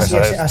más puede. da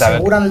Pues, si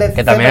aseguran Led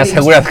que también Zeppelins,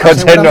 aseguras coches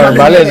aseguran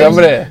normales, Zeppelins.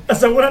 hombre.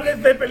 Aseguran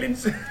Led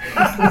Zeppelins.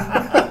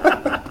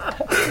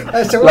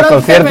 Aseguran Los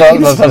conciertos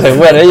Zeppelins. los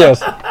aseguran ellos.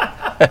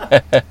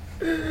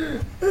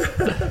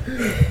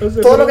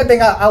 Todo lo que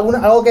tenga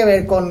algo que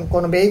ver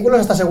con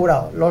vehículos está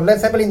asegurado. Los Led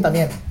Zeppelin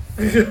también.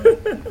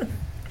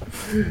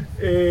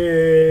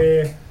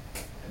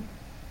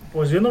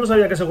 Pues yo no lo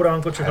sabía que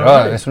aseguraban coches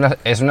Claro, normales.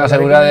 es una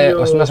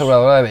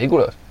aseguradora de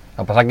vehículos.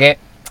 Lo que pasa es que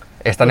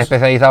están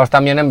especializados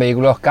también en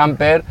vehículos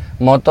camper,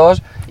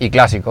 motos y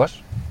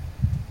clásicos.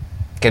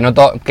 Que no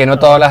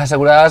todas las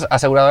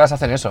aseguradoras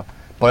hacen eso.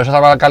 Por eso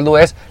Zalbacaldú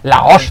es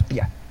la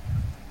hostia.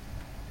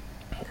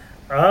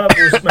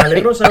 Pues me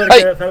alegro saber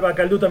que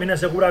Zalbacaldú también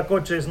asegura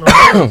coches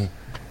normales.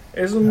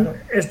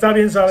 Está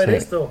bien saber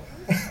esto.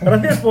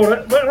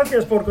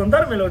 Gracias por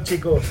contármelo,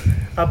 chicos.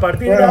 A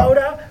partir de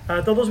ahora,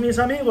 a todos mis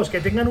amigos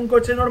que tengan un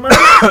coche normal,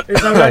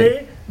 les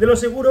hablaré de los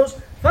seguros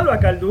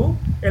Zalbacaldú,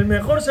 el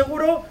mejor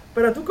seguro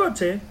para tu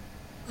coche.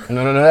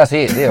 No es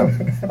así, tío.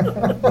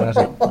 No es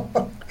así.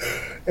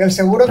 El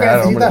seguro que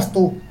necesitas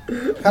tú.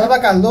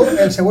 Salva Caldú,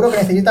 el seguro que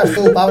necesitas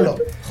tú, Pablo.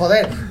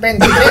 Joder,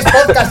 23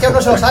 podcasts que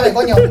uno se lo sabe,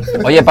 coño.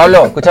 Oye,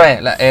 Pablo, escúchame,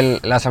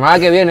 la semana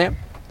que viene,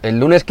 el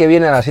lunes que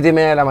viene a las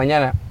 7:30 de la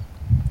mañana,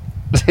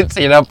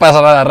 si no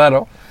pasa nada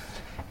raro,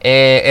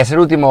 es el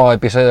último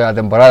episodio de la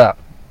temporada.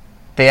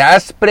 ¿Te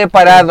has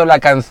preparado la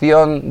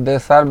canción de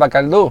Salva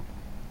Caldú?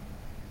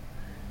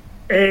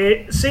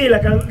 Sí, la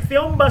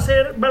canción va a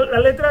ser,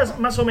 las letras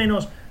más o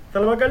menos.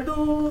 Salva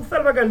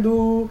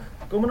Caldú,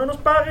 como no nos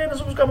paguen,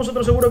 nos buscamos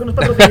otro seguro que nos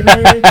patrocine.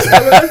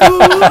 Salva Caldú.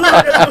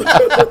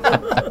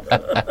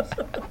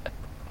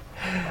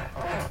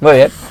 Muy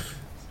bien.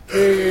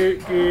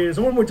 Que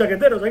somos muy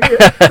chaqueteros aquí,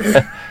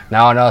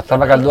 No,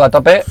 Salva Caldú a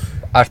tope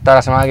hasta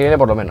la semana que viene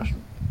por lo menos.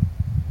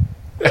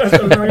 Hasta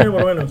la semana que viene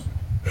por lo menos.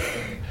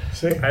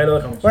 Sí. Ahí lo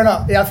dejamos.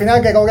 Bueno, y al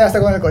final, ¿cómo quedaste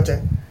con el coche?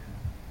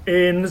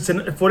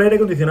 Fue el aire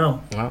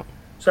acondicionado. No.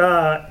 O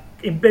sea,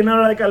 en plena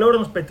hora de calor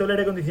nos petó el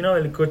aire acondicionado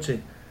del coche.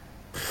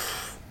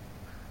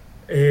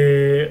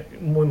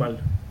 Muy mal.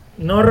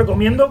 No os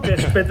recomiendo que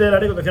os pete el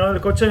aire acondicionado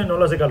del coche en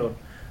olas de calor.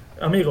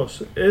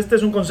 Amigos, este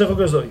es un consejo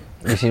que os doy.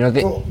 ¿Y si no ¿Tu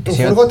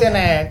furgo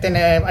tiene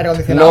aire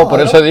acondicionado? No, por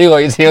eso digo,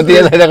 y si no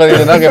tienes aire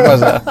acondicionado, ¿qué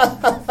pasa?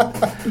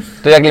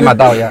 Estoy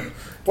aclimatado ya.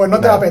 Pues no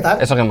te va a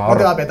petar. Eso que me No ahorro.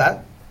 te va a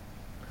petar.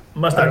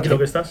 Más tranquilo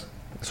que estás.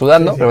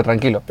 Sudando, Sí. pero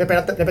tranquilo. Te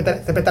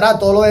petará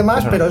todo lo demás,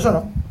 Eso no. pero eso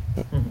no.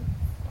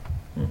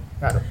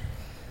 Claro.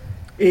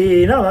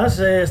 Y nada más,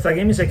 hasta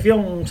aquí mi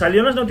sección. Salió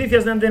en las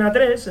noticias de Antena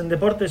 3, en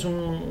Deportes,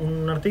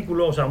 un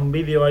artículo, o sea, un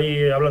vídeo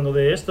ahí hablando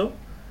de esto,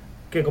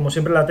 que como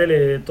siempre la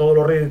tele todo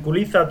lo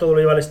ridiculiza, todo lo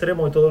lleva al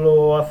extremo y todo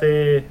lo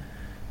hace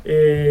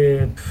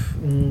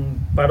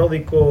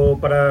paródico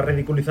para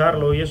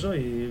ridiculizarlo y eso.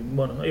 Y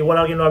bueno, igual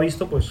alguien lo ha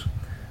visto, pues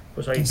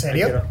ahí. ¿En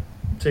serio? Ahí queda.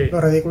 Sí.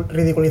 Lo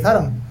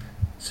ridiculizaron.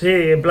 Sí,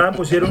 en plan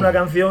pusieron una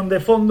canción de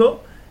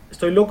fondo,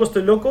 estoy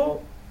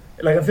loco.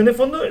 La canción de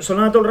fondo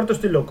sonaba todo el rato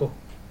estoy loco.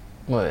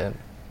 Muy bien.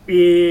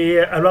 Y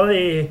hablaba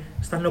de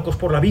están locos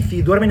por la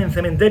bici, duermen en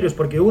cementerios,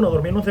 porque uno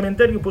dormía en un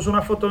cementerio, puso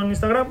una foto en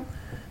Instagram,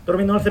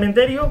 durmiendo en el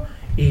cementerio,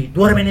 y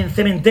duermen en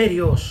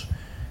cementerios,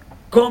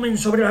 comen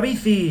sobre la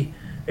bici,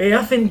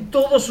 hacen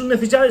todas sus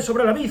necesidades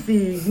sobre la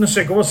bici, no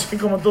sé,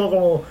 como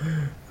todo,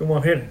 como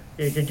a ver,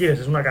 ¿qué quieres?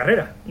 Es una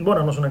carrera.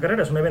 Bueno, no es una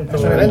carrera, es un evento.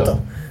 Es un evento.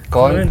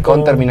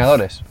 Con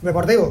terminadores.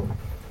 Deportivo.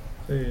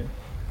 Sí.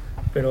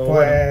 Pero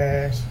bueno,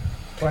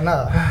 Pues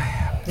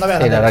nada. No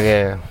veas Sí, la la verdad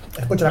tele.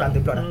 que... Escucha la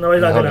Cantimplora. no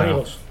veis la Mejor tele, que no.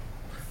 amigos.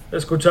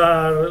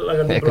 Escuchar la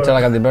Cantimplora. Escucha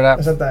la Cantimplora.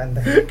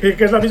 Exactamente.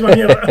 que es la misma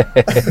mierda.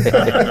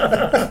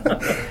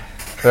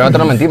 Pero nosotros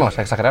no mentimos,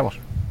 exageramos.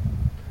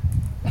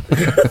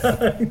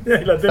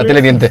 Y la La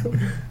tele miente.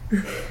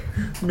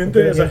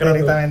 miente exagerando.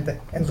 Directamente,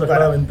 en tu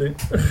cara. Exageradamente.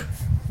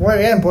 Muy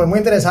bien, pues muy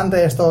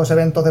interesante estos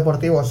eventos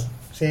deportivos.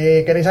 Si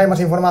queréis saber más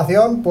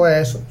información,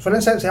 pues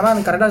se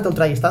llaman carreras de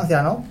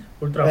ultradistancia, ¿no?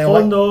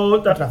 Ultrafondo,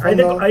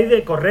 ultrafondo. hay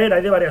de correr,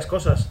 hay de varias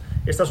cosas.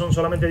 Estas son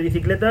solamente de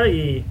bicicleta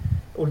y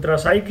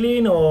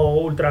ultracycling o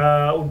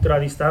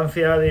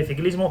ultradistancia de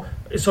ciclismo.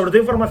 Sobre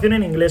todo información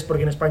en inglés,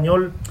 porque en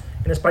español,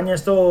 en España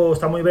esto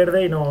está muy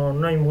verde y no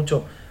hay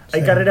mucho.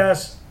 Hay Sí.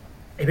 carreras,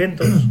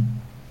 eventos.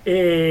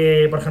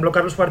 Por ejemplo,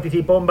 Carlos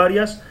participó en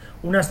varias.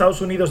 Una a Estados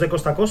Unidos de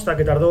costa a costa,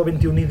 que tardó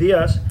 21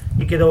 días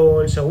y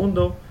quedó el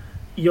segundo.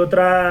 Y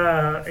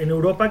otra en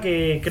Europa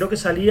que creo que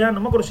salía,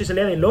 no me acuerdo si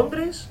salía de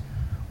Londres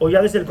o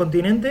ya desde el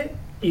continente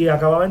y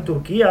acababa en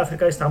Turquía,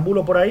 cerca de Estambul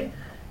o por ahí.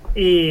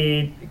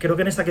 Y creo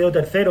que en esta quedó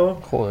tercero.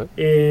 Joder.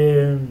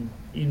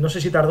 Y no sé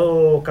si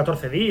tardó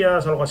 14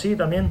 días, algo así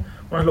también.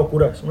 Unas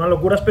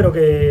locuras, pero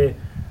que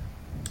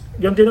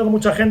yo entiendo que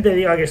mucha gente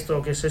diga que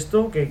esto, ¿qué es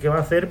esto? ¿Qué va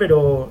a hacer?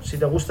 Pero si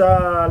te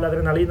gusta la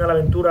adrenalina, la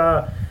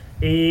aventura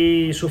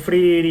y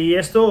sufrir y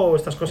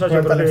estas cosas, yo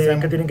Vuelta al creo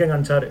extremo. que tienen que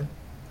enganchar.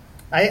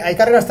 Hay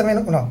carreras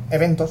también, no,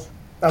 eventos,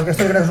 aunque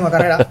esto creo que es una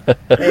carrera,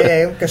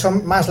 que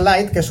son más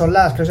light, que son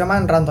las que se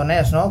llaman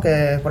randonnées, ¿no?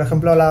 Que, por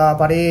ejemplo, la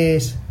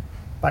París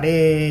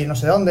no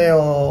sé dónde,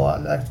 o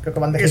creo que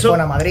van de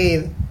Gijón a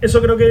Madrid.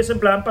 Eso creo que es en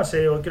plan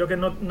paseo, creo que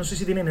no sé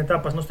si tienen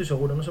etapas, no estoy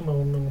seguro, no sé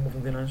cómo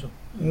funciona eso.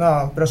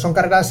 No, pero son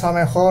carreras a lo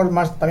mejor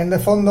más también de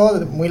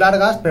fondo, muy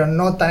largas, pero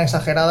no tan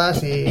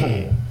exageradas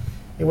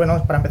y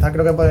bueno, para empezar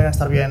creo que podrían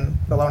estar bien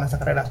probadas en estas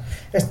carreras.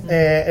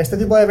 Este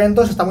tipo de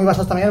eventos está muy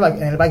basado también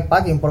en el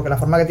bikepacking, porque la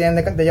forma que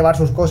tienen de llevar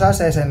sus cosas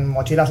es en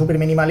mochilas súper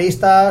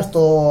minimalistas,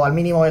 todo al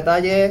mínimo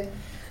detalle.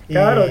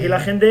 Claro, aquí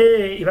la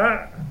gente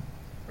iba,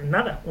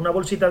 nada, una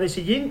bolsita de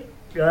sillín,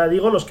 ya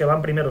digo, los que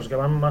van primeros, que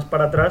van más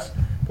para atrás,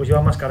 pues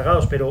llevan más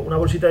cargados, pero una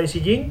bolsita de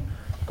sillín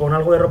con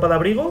algo de ropa de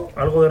abrigo,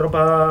 algo de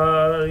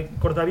ropa de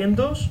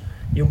cortavientos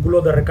y un culo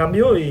de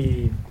recambio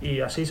y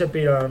así se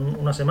piran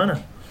una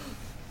semana.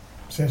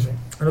 Sí, sí.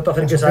 No te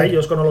acerques a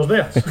ellos cuando los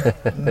veas.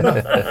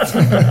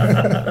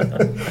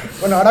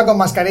 Bueno, ahora con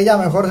mascarilla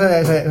mejor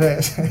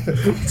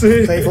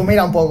se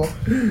difumina un poco.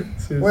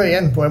 Sí, muy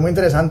bien, pues muy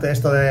interesante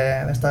esto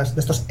de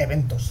estos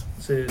eventos.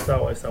 Sí, está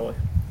guay, está guay.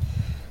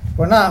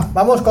 Pues nada,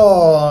 vamos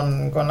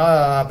con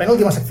la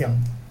penúltima sección.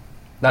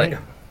 Dale.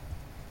 Venga.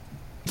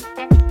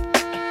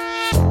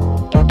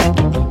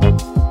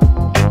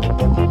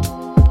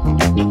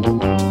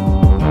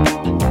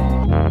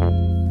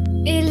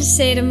 El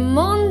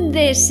sermón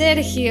de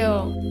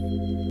Sergio.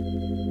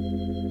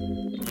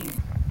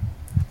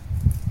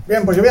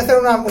 Bien, pues yo voy a hacer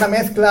una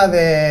mezcla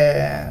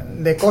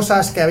de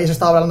cosas que habéis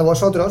estado hablando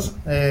vosotros.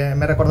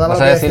 Me recordaba lo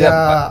que decía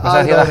 ¿Vas a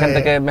decir a la Adro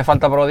gente que me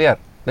falta por odiar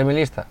de mi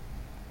lista?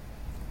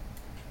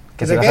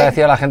 Que si ¿De vas qué? a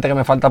decir a la gente que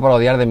me falta por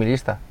odiar de mi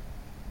lista.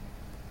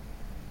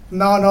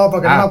 No,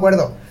 porque no me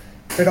acuerdo.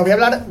 Pero voy a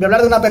hablar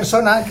de una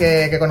persona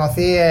que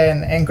conocí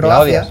en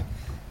Croacia. odias?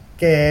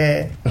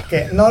 Que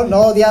no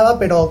odiaba,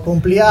 pero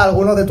cumplía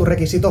algunos de tus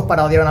requisitos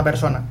para odiar a una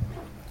persona.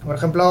 Por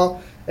ejemplo,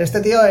 este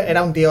tío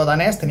era un tío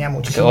danés, tenía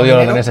muchísimo Que odio a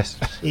los dinero, daneses.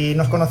 y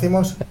nos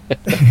conocimos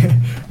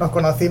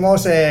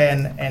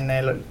en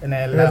el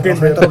Tinder.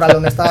 alojamiento rural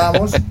donde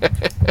estábamos.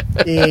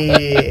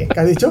 ¿Qué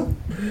has dicho?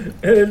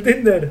 En el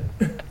Tinder.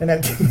 En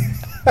el Tinder.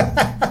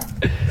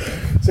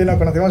 Sí, nos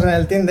conocimos en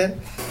el Tinder.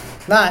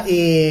 Nada,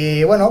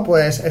 y bueno,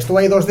 pues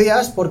estuve ahí 2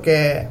 días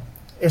porque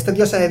este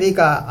tío se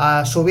dedica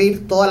a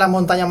subir todas las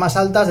montañas más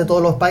altas de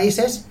todos los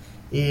países,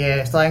 y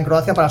estaba en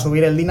Croacia para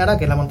subir el Dinara,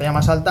 que es la montaña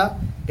más alta,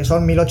 que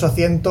son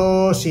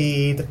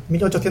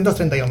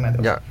 1831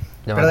 metros. Ya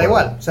Pero da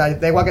igual, o sea,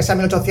 da igual que sean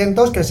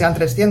 1800, que sean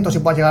 300 y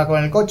puedas llegar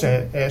con el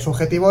coche. Su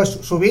objetivo es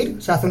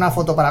subir, se hace una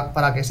foto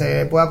para que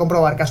se pueda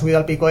comprobar que ha subido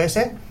al pico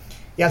ese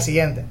y al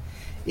siguiente.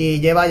 Y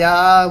lleva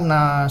ya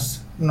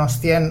unos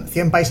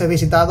 100 países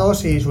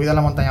visitados y subido a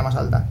la montaña más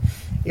alta.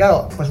 Y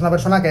claro, pues es una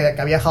persona que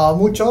ha viajado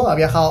mucho, ha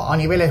viajado a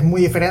niveles muy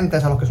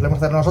diferentes a los que solemos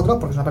hacer nosotros,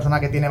 porque es una persona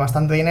que tiene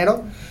bastante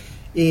dinero.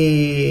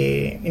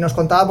 Y nos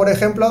contaba, por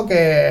ejemplo,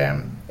 que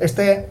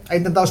ha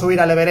intentado subir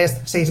al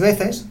Everest 6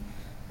 veces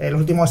en los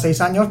últimos 6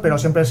 años, pero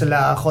siempre se le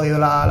ha jodido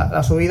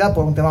la subida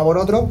por un tema o por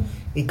otro,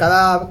 y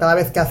cada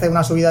vez que hace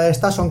una subida de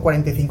estas son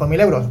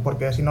 45.000 euros,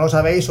 porque si no lo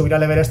sabéis, subir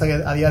al Everest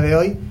a día de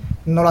hoy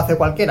no lo hace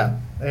cualquiera.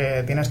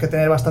 Tienes que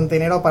tener bastante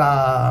dinero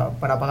para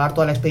pagar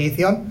toda la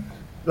expedición.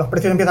 Los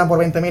precios empiezan por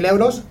 20.000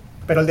 euros,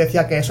 pero él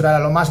decía que eso era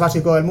lo más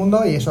básico del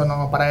mundo, y eso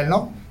no, para él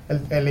no.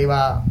 Él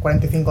iba a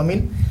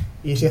 45.000.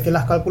 Y si hacéis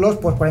los cálculos,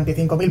 pues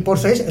 45.000 por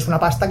 6 es una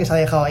pasta que se ha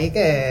dejado ahí,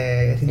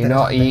 que es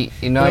interesante.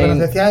 Y no hay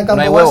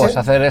base, huevos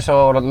hacer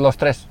eso los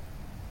 3.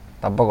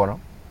 Tampoco,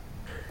 ¿no?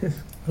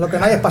 Lo que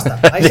no hay es pasta.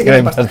 Ahí sí que no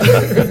hay pasta.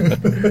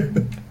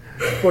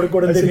 Por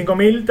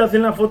 45.000 te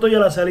hacen la foto, y a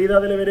la salida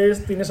del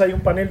Everest tienes ahí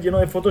un panel lleno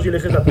de fotos y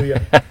eliges la tuya.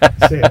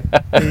 Sí,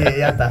 y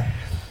ya está.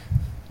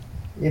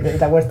 Y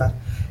te acuestas.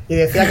 Y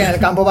decía que en el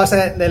campo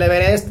base del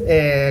Everest,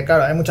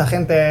 claro, hay mucha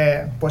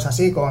gente pues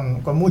así,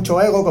 con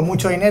mucho ego, con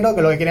mucho dinero,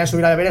 que lo que quieren es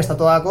subir al Everest a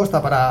toda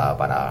costa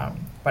para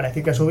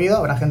decir que he subido.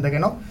 Habrá gente que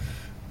no,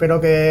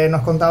 pero que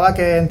nos contaba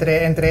que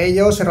entre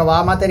ellos se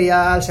robaba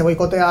material, se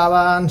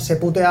boicoteaban, se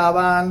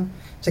puteaban,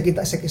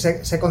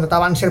 se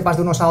contrataban sherpas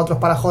de unos a otros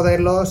para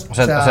joderlos. O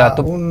sea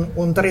tú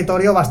un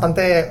territorio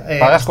bastante...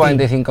 pagas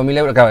 45.000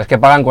 euros, claro, es que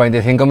pagan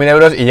 45.000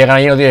 euros y llegan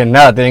ahí y no tienen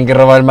nada, tienen que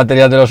robar el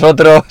material de los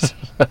otros.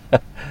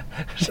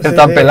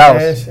 Están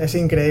pelados. Es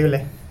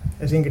increíble,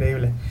 es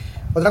increíble.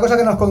 Otra cosa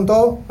que nos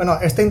contó, bueno,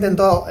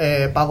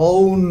 pagó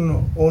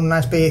una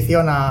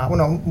expedición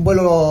un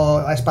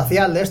vuelo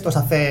espacial de estos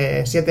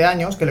hace 7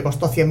 años, que le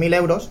costó 100.000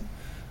 euros,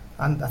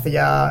 hace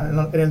ya,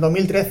 en el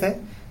 2013,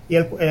 y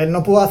él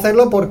no pudo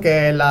hacerlo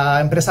porque la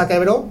empresa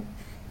quebró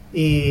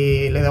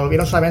y le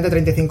devolvieron solamente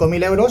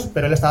 35.000 euros,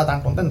 pero él estaba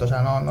tan contento, o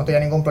sea, no tenía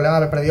ningún problema,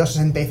 haber perdido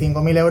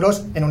 65.000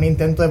 euros en un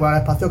intento de volar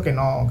al espacio que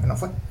no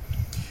fue.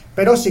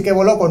 Pero sí que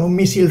voló con un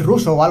misil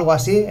ruso o algo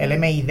así, el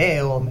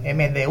MID o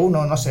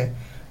MD-1, no sé.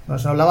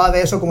 Nos hablaba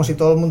de eso como si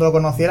todo el mundo lo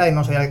conociera y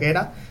no sabía qué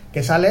era.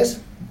 Que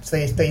sales,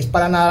 te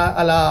disparan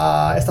a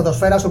la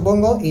estratosfera,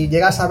 supongo, y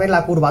llegas a ver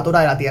la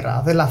curvatura de la Tierra.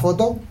 Haces la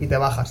foto y te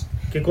bajas.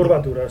 ¿Qué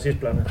curvatura? Si es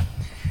plana.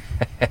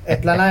 Es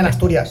plana en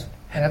Asturias.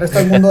 En el resto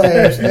del mundo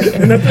es...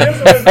 En Asturias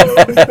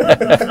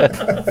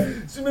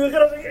si me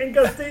dejaras en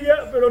Castilla,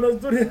 pero en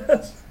Asturias...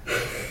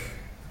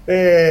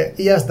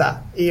 y ya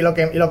está. Y lo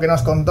que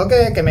nos contó,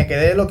 que me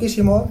quedé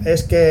loquísimo,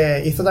 es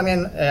que hizo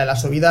también la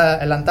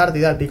subida en la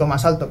Antártida, el pico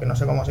más alto, que no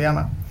sé cómo se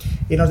llama,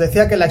 y nos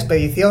decía que la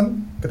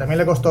expedición, que también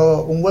le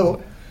costó un huevo,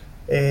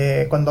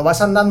 cuando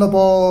vas andando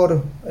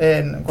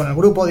con el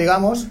grupo,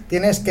 digamos,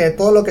 tienes que,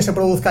 todo lo que se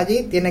produzca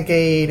allí tiene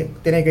que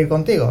ir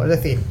contigo. Es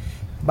decir,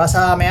 vas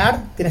a mear,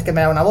 tienes que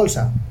mear una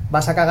bolsa,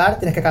 vas a cagar,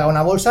 tienes que cagar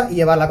una bolsa y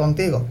llevarla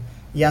contigo,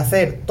 y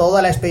hacer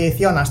toda la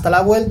expedición hasta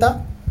la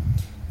vuelta.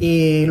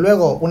 Y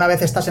luego, una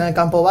vez estás en el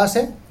campo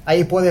base,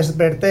 ahí puedes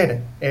verter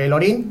el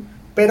orín,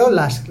 pero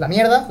la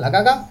mierda, la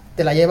caca,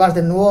 te la llevas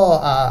de nuevo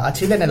a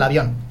Chile en el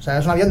avión. O sea,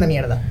 es un avión de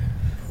mierda.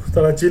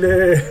 Estará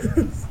Chile...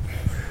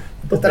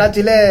 Estará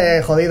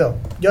Chile jodido.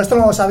 Yo esto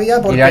no lo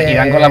sabía porque...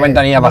 Irán con la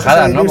ventanilla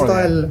bajada, ¿no?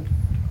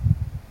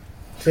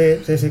 Sí,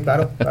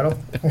 claro.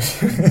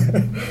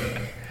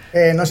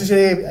 No sé si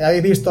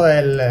habéis visto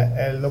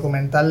el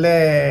documental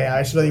de... A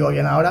ver si lo digo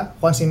bien ahora.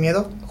 Juan Sin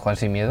Miedo. Juan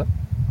Sin Miedo.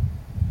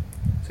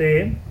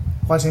 Sí.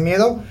 Juan Sin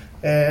Miedo.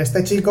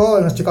 Este chico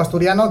es un chico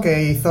asturiano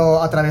que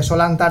atravesó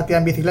la Antártida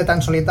en bicicleta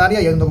en solitario,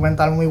 y hay un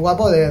documental muy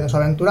guapo de su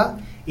aventura,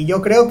 y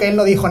yo creo que él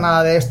no dijo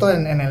nada de esto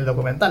en el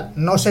documental.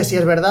 No sé si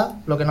es verdad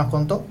lo que nos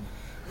contó,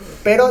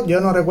 pero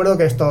yo no recuerdo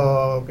que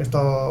esto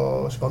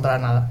se contara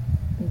nada.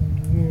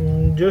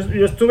 Yo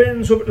estuve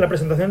en la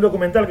presentación del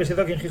documental que se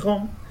hizo aquí en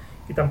Gijón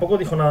y tampoco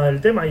dijo nada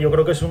del tema. Y yo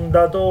creo que es un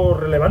dato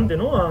relevante,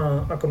 ¿no?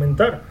 A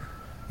comentar.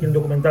 Y el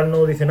documental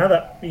no dice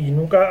nada. Y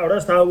nunca, ahora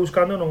estaba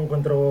buscando, no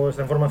encuentro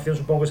esta información,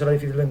 supongo que será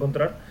difícil de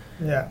encontrar.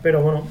 Yeah.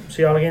 Pero bueno,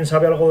 si alguien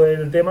sabe algo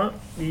del tema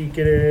y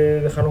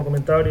quiere dejar un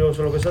comentario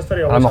o lo que sea,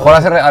 estaría A lo mejor,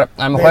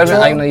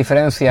 hay una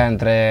diferencia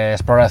entre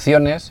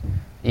exploraciones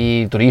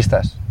y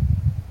turistas.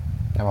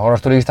 A lo mejor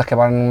los turistas que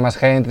van más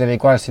gente, de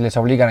igual, si les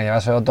obligan a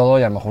llevárselo todo,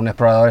 y a lo mejor un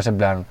explorador es en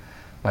plan,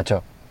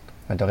 macho,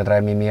 me tengo que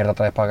traer mi mierda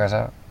otra vez para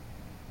casa.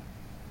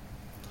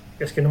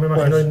 Es que no me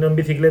imagino ir en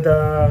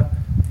bicicleta.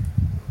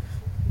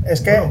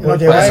 Es que bueno,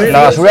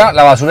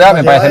 la basura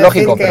me parece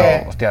lógico,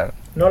 pero hostia.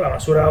 No, la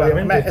basura,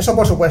 obviamente. Eso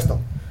por supuesto.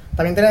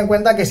 También ten en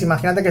cuenta que si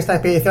imagínate que estas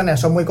expediciones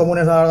son muy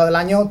comunes a lo largo del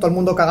año, todo el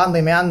mundo cagando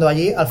y meando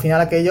allí, al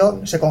final aquello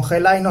se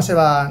congela y no se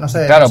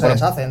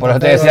deshace. Por eso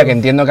te decía que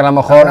entiendo que a lo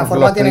mejor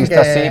los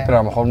turistas sí, pero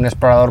a lo mejor un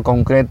explorador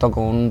concreto,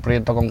 con un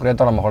proyecto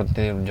concreto, a lo mejor,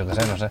 yo qué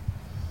sé, no sé.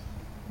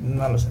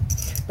 No lo sé.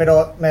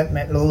 Pero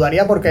lo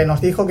dudaría porque nos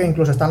dijo que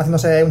incluso estaban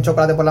haciéndose un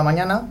chocolate por la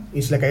mañana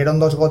y se le cayeron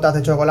 2 gotas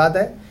de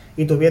chocolate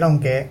y tuvieron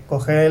que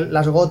coger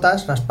las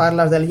gotas,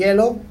 rasparlas del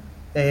hielo,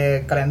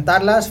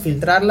 calentarlas,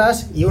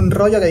 filtrarlas y un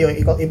rollo que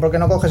digo, ¿y por qué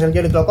no coges el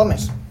hielo y te lo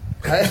comes?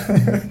 ¿Sabes?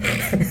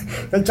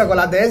 El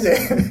chocolate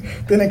ese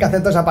tiene que hacer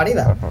toda esa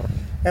parida.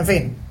 En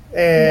fin,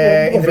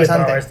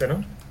 interesante.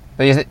 ¿No?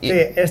 Sí,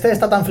 este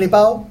está tan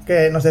flipado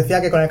que nos decía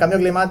que con el cambio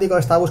climático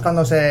está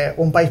buscándose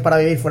un país para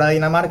vivir fuera de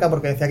Dinamarca,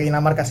 porque decía que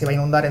Dinamarca se iba a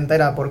inundar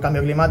entera por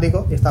cambio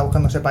climático y está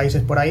buscándose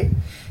países por ahí.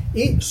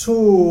 Y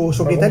su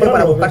criterio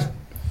para buscar...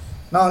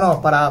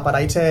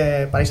 para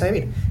irse a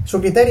vivir.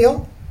 Su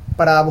criterio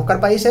para buscar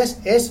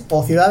países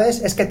o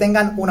ciudades es que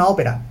tengan una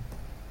ópera.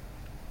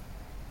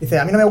 Dice,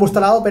 a mí no me gusta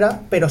la ópera,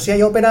 pero si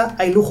hay ópera,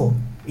 hay lujo.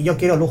 Y yo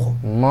quiero lujo.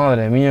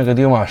 Madre mía, qué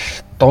tío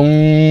más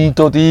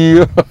tonto,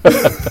 tío.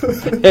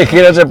 Es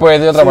que no se puede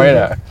decir de otra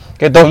manera.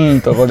 Qué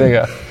tonto,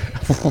 colega.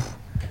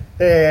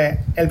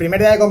 El primer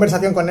día de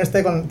conversación con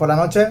por la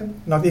noche,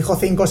 nos dijo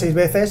 5 o 6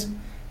 veces,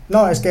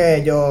 no, es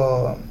que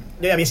yo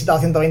ya he visitado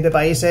 120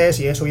 países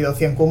y he subido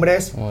 100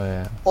 cumbres.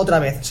 Otra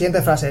vez,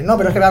 siguiente frase, no,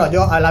 pero es que claro,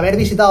 yo al haber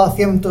visitado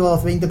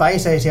 120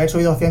 países y haber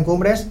subido 100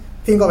 cumbres,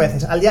 5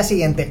 veces. Al día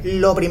siguiente,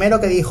 lo primero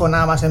que dijo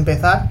nada más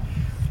empezar,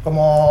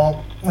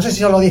 como, no sé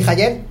si os lo dije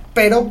ayer,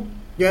 pero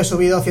yo he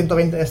subido 100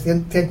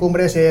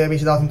 cumbres y he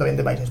visitado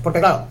 120 países. Porque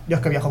claro, yo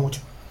es que viajo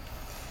mucho.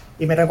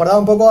 Y me recordaba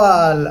un poco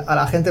a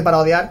la gente para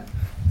odiar.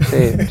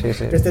 Sí.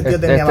 Este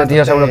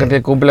tío seguro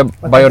que cumple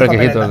varios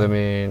requisitos de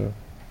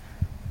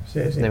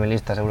mi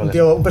lista, seguro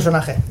que un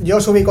personaje.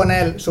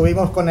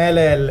 Subimos con él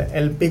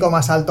el pico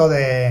más alto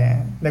de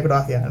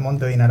Croacia, el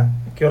Monte Dinara.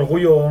 Qué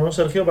orgullo, ¿no,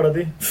 Sergio, para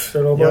ti? ¿Se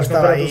lo puedes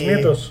contar a tus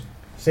nietos?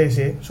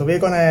 Sí, subí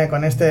con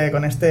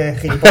este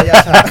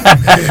gilipollas.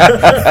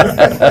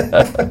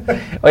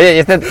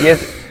 Oye,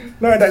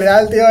 No, en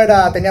realidad el tío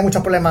tenía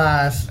muchos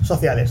problemas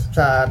sociales, o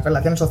sea,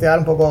 relación social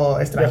un poco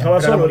extraña. ¿Viajaba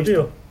solo el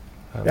tío?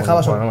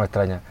 Viajaba solo. No me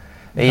extraña.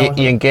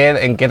 ¿Y en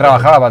qué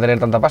trabajaba para tener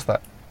tanta pasta?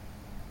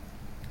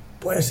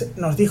 Pues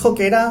nos dijo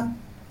que era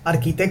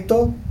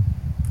arquitecto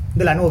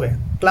de la nube,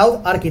 Cloud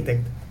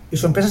Architect, y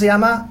su empresa se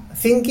llama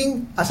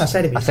Thinking as a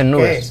Service. Hacen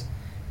nubes.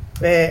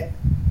 Que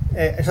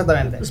es,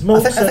 exactamente.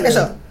 Hace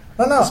eso.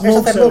 No, es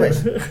hacer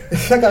nubes.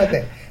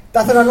 Exactamente. Te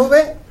hace una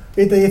nube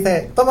y te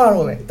dice, toma la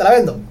nube, te la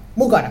vendo,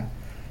 muy cara.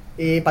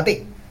 Y para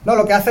ti. No,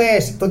 lo que hace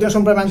es, tú tienes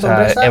un problema en tu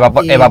empresa.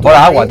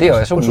 Evapora agua, tío,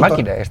 es una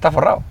máquina, está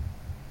forrado.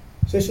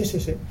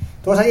 Sí.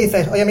 Tú vas allí y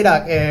dices, oye,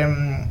 mira,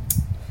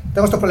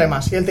 tengo estos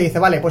problemas. Y él te dice,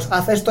 vale, pues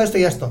haz esto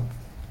y esto.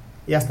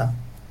 Y ya está.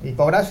 Y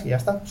cobras y ya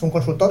está. Es un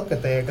consultor que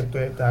te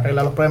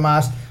arregla los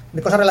problemas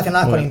de cosas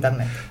relacionadas con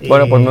internet.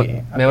 Bueno, pues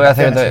me voy a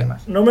hacer entonces.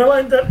 No me va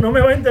a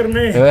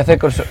internet. Me voy a hacer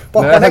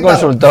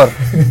consultor.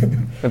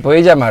 ¿Me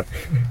podéis llamar?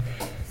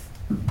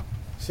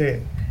 Sí.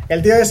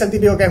 El tío es el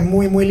típico que es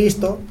muy, muy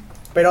listo,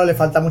 pero le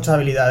faltan muchas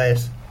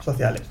habilidades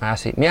sociales. Ah,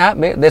 sí. Mira,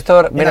 de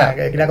esto, me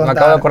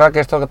acabo de acordar que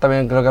esto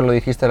también creo que lo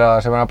dijiste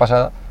la semana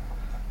pasada.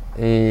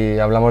 Y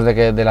hablamos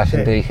de las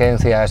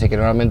inteligencias y que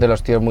normalmente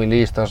los tíos muy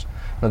listos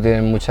no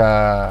tienen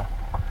mucha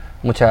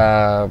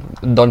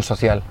don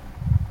social.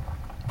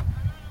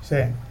 Sí,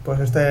 pues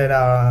este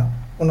era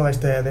uno de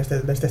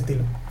este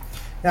estilo.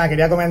 Nada,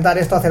 quería comentar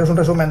esto, haceros un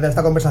resumen de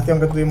esta conversación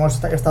que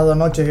tuvimos esta 2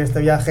 noches y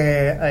este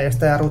viaje,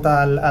 esta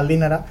ruta al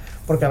Dinara,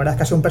 porque la verdad es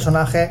que ha sido un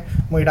personaje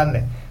muy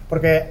grande.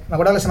 Porque me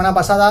acuerdo que la semana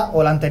pasada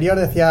o la anterior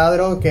decía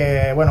Adro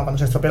que, bueno, cuando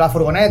se estropeó la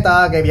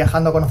furgoneta, que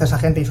viajando conoces a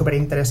gente súper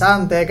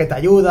interesante, que te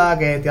ayuda,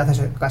 que te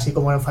haces casi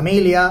como en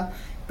familia,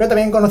 pero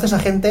también conoces a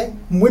gente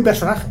muy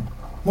personaje,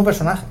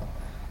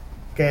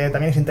 que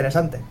también es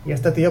interesante. Y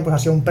este tío pues ha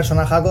sido un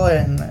personajaco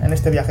en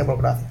este viaje por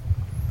Croacia.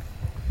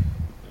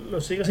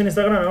 ¿Lo sigues en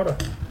Instagram ahora?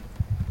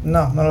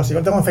 No lo sigo,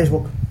 lo tengo en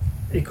Facebook.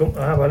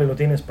 Vale, lo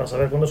tienes, para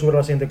saber cuándo sube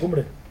la siguiente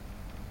cumbre.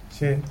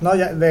 Sí, no,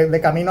 ya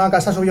de camino a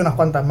casa subí unas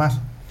cuantas más.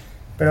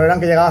 Pero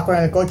eran que llegabas con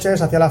el coche,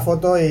 se hacía la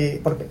foto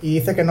y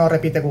dice que no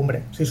repite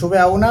cumbre. Si sube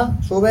a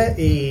una, sube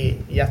y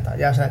ya está,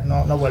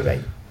 no vuelve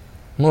ahí.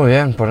 Muy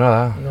bien, pues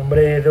nada.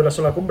 Nombre de una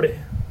sola cumbre.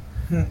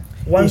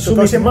 One Y su Summit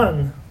próximo-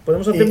 Man.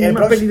 Podemos hacer y el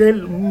una peli de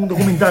él, un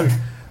documental.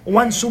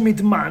 One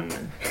Summit Man.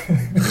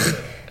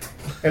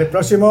 El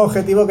próximo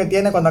objetivo que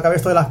tiene cuando acabe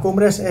esto de las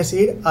cumbres es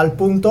ir al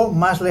punto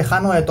más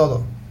lejano de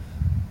todo.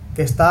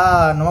 Que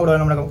está, no me acuerdo el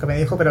nombre que me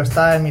dijo, pero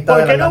está en mitad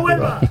 ¿Por del qué no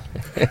Atlántico.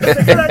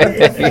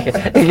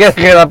 vuelva? Y que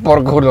queda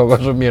por culo con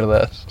sus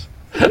mierdas.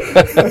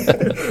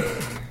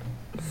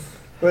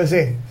 Pues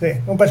sí,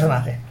 un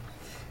personaje.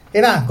 Y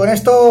nada, con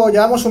esto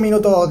llevamos 1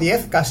 minuto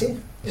 10 casi.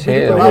 Sí,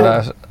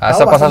 Vamos has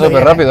pasado bastante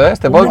súper bien, rápido,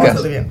 este Vamos podcast.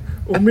 bastante bien.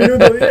 1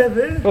 minuto 10,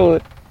 ¿eh?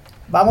 Joder.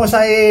 Vamos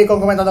a ir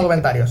comentando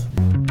comentarios.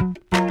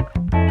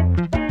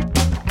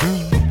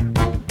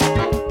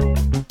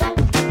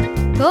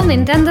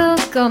 Comentando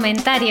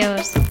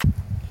comentarios.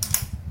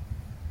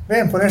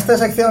 Bien, pues en esta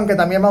sección que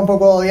también va un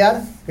poco a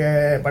odiar,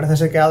 que parece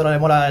ser que a Adro le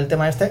mola el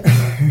tema este,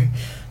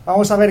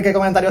 vamos a ver qué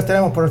comentarios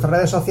tenemos por nuestras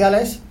redes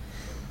sociales,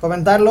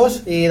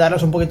 comentarlos y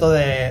darles un poquito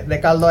de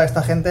caldo a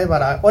esta gente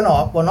para...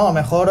 Bueno, o no, a lo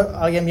mejor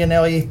alguien viene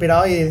hoy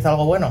inspirado y dice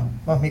algo bueno,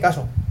 no es mi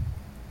caso.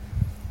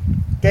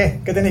 ¿Qué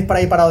tenéis para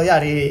ahí para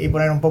odiar y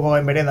poner un poco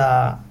en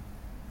vereda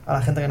a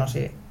la gente que nos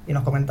sigue y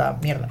nos comenta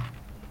mierda?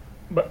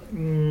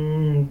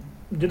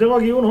 Yo tengo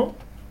aquí uno.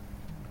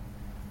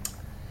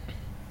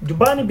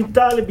 Giovanni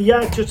Vitale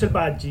Biagio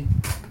Selvaggi,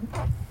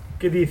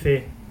 che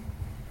dice: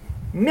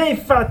 mi hai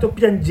fatto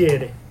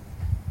piangere.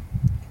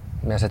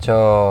 Me has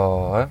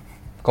hecho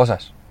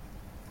cosas.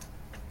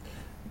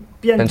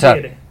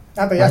 Piangere.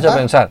 Ah, pero Me ya has hecho está.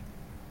 pensar.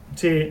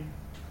 Sí,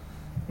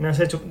 me has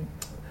hecho.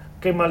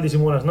 Qué mal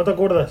disimulas, ¿no te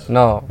acuerdas?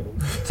 No.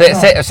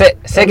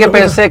 Sé que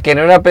pensé que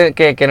no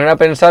era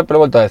pensar, pero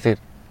he vuelto a decir.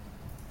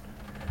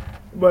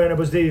 Bueno,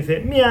 pues te dice: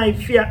 mi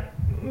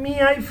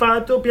hai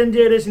fatto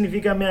piangere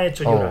significa me ha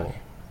hecho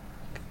llorar.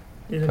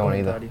 Y es el qué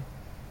bonito. comentario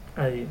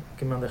ahí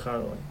que me han dejado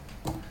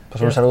ahí.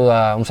 Pues un saludo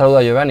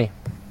a Giovanni.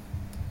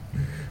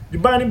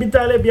 Giovanni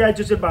Vitale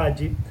Biagio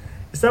Selvaggi.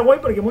 Está guay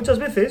porque muchas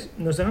veces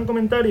nos dejan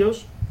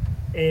comentarios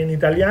en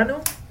italiano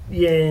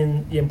y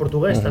en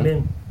portugués Ujú.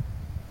 también.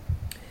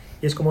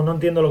 Y es como no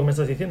entiendo lo que me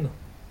estás diciendo.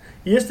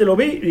 Y este lo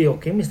vi y digo,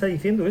 ¿qué me está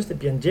diciendo este?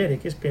 Piangere,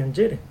 ¿qué es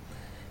piangere?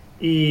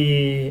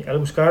 Y al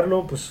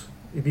buscarlo, pues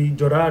vi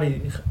llorar y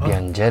dije, ah,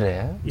 Piangere,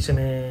 ¿eh? y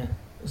lloré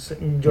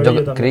yo Yo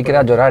también. creí que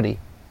era llorari.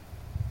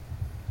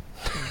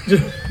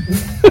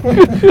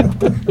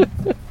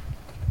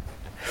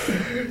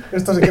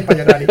 Esto sí que es para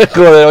llorar.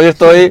 Joder, hoy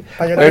estoy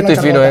Pa' llorar en la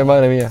fino, charlota.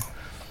 madre mía.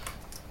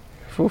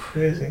 Uf.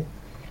 Sí.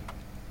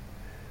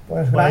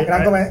 Pues Guay,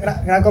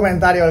 gran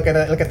comentario el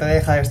que te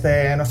deja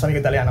nuestro amigo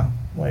italiano.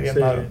 Muy bien,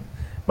 Sí. Pablo.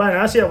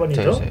 Bueno, ha sido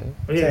bonito. Sí, sí.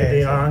 Oye, Sí, que te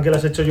digan sí. que lo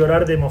has hecho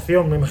llorar de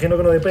emoción, me imagino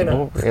que no de pena.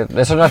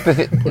 Eso no es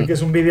Porque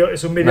es un vídeo No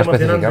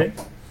emocionante.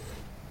 especificado.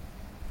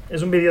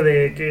 Es un vídeo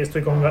de que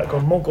estoy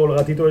con Moco, el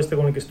gatito este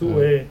con el que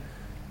estuve.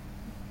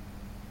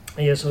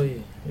 Y eso,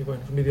 y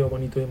bueno, es un vídeo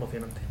bonito y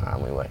emocionante. Ah,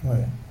 muy guay. Muy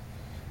bien.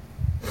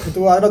 ¿Y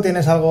tú, Adro,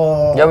 tienes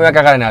algo...? Yo me voy a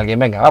cagar en alguien,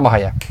 venga, vamos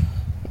allá.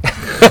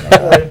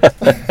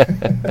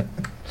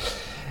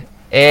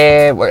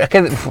 Es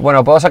que,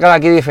 bueno, puedo sacar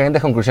aquí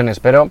diferentes conclusiones,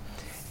 pero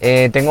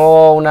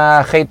tengo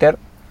una hater,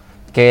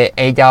 que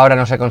ella ahora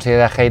no se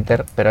considera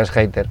hater, pero es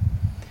hater,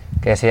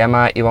 que se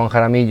llama Ivonne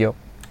Jaramillo,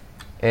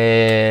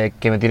 que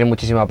me tiene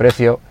muchísimo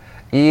aprecio.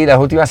 Y las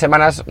últimas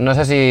semanas, no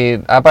sé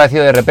si ha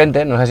aparecido de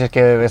repente, no sé si es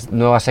que es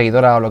nueva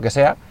seguidora o lo que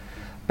sea,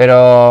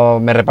 pero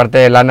me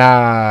reparte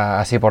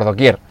lana así por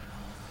doquier.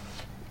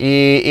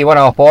 Y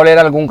bueno, os puedo leer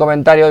algún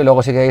comentario y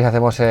luego si queréis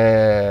hacemos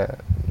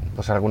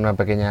pues alguna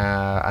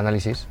pequeña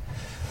análisis.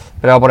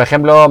 Pero por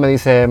ejemplo me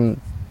dice,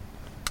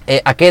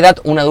 ¿a qué edad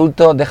un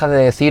adulto deja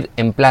de decir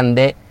en plan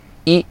de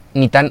y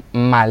ni tan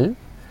mal?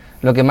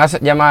 Lo que más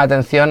llama la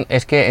atención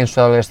es que en su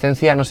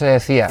adolescencia no se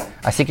decía,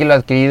 así que lo ha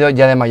adquirido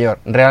ya de mayor.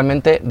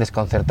 Realmente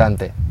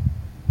desconcertante.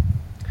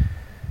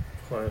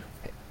 Joder.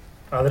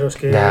 Adro, es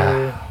que. Ya.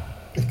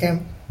 Es que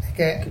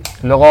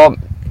Luego,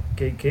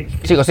 ¿Qué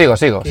sigo.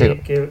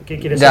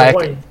 quieres Ya, ser es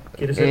guay?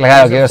 ¿Quieres ser-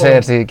 Claro,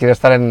 quieres quiero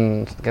estar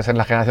en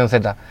la generación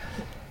Z.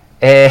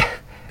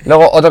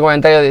 Luego otro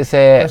comentario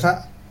dice... pues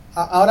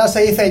ahora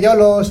se dice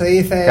YOLO, se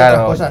dice otras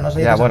cosas, no se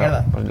dice ya, esa bueno,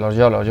 mierda. pues los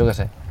YOLOs, yo qué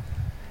sé.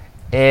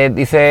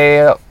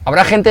 Dice,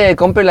 habrá gente que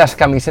compre las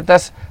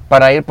camisetas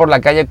para ir por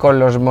la calle con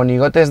los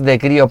monigotes de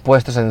crío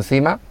puestos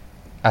encima,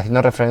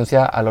 haciendo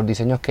referencia a los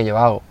diseños que yo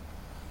hago.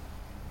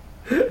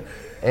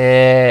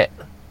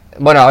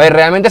 Bueno, a ver,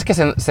 realmente es que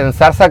se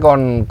enzarza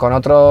con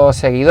otro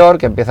seguidor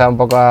que empieza un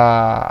poco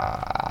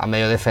a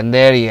medio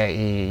defender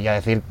y a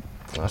decir,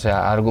 o sea,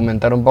 a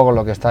argumentar un poco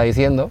lo que está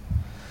diciendo.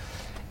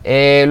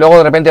 Luego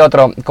de repente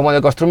otro, como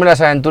de costumbre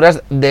las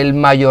aventuras del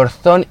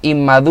mayorzón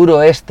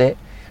inmaduro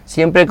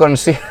siempre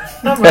consisten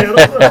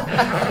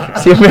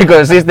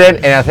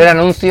en hacer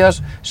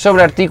anuncios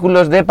sobre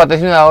artículos de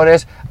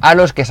patrocinadores a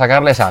los que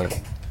sacarles algo.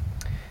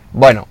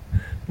 Bueno,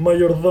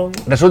 Mayordón.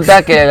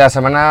 resulta que la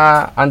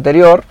semana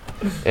anterior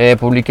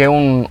publiqué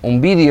un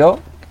vídeo,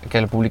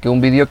 que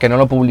no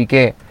lo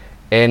publiqué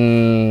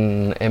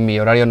en mi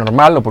horario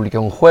normal, lo publiqué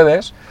un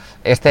jueves.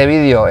 Este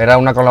vídeo era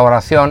una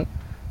colaboración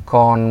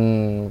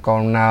con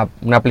una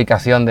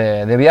aplicación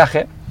de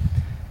viaje,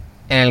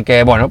 en el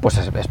que, bueno, pues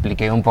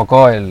expliqué un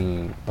poco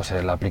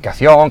la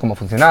aplicación, cómo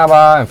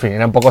funcionaba, en fin,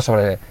 era un poco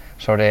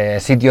sobre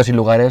sitios y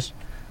lugares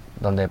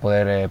donde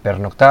poder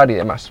pernoctar y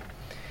demás.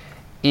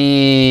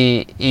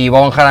 Y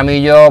Ivonne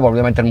Jaramillo volvió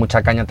a meter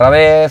mucha caña otra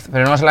vez,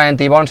 pero no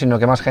solamente Ivonne, sino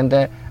que más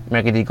gente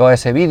me criticó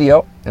ese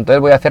vídeo.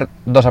 Entonces voy a hacer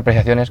dos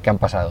apreciaciones que han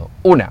pasado.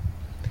 Una,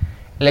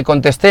 le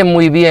contesté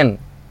muy bien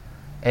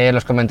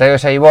los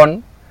comentarios a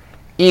Ivonne,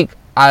 y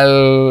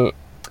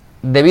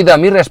debido a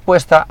mi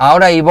respuesta,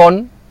 ahora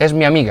Ivonne es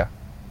mi amiga.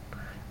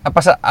 Ha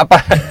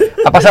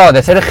pasado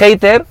de ser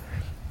hater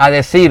a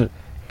decir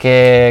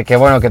que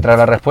bueno, que tras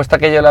la respuesta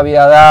que yo le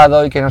había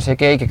dado y que no sé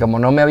qué, y que como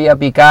no me había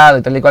picado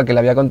y tal y cual, que le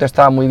había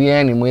contestado muy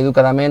bien y muy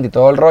educadamente y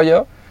todo el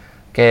rollo,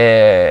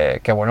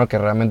 que bueno, que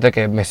realmente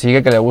que me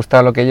sigue, que le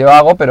gusta lo que yo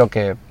hago, pero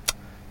que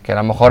a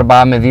lo mejor va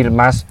a medir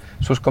más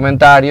sus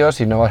comentarios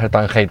y no va a ser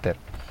tan hater.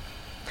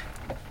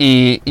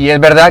 Y es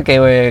verdad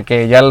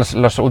que ya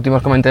los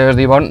últimos comentarios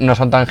de Ivonne no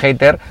son tan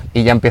hater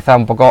y ya empieza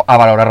un poco a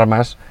valorar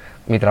más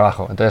mi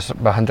trabajo. Entonces,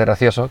 bastante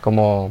gracioso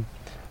como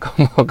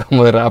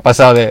ha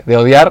pasado de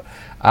odiar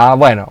a,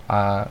 bueno,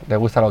 le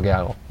gusta lo que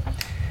hago.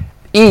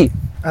 Y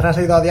ahora has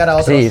ido a odiar a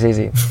otros.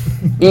 Sí.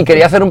 Y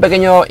quería hacer un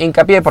pequeño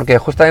hincapié porque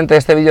justamente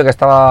este vídeo que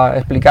estaba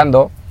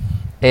explicando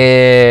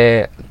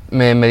me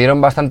dieron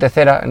bastante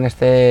cera en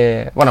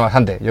este... Bueno,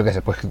 bastante, yo qué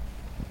sé, pues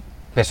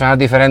personas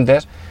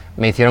diferentes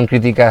me hicieron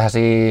críticas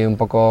así un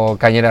poco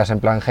cañeras en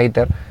plan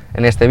hater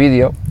en este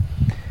vídeo.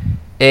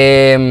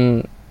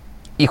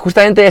 Y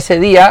justamente ese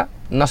día,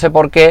 no sé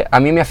por qué, a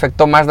mí me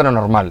afectó más de lo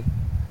normal.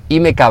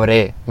 Y me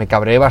cabreé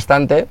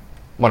bastante.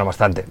 Bueno,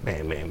 bastante.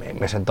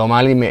 Me sentó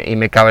mal y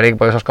me cabreé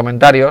por esos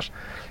comentarios.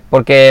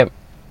 Porque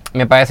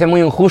me parece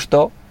muy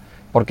injusto.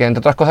 Porque entre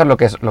otras cosas lo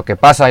que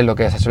pasa y lo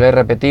que se suele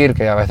repetir,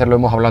 que a veces lo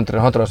hemos hablado entre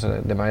nosotros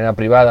de manera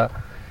privada,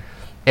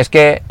 es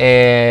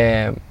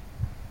que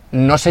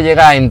no se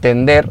llega a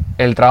entender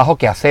el trabajo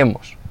que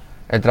hacemos.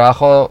 El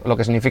trabajo, lo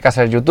que significa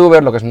ser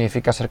youtuber, lo que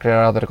significa ser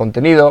creador de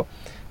contenido,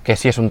 que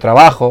sí es un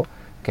trabajo,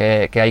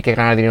 que hay que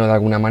ganar dinero de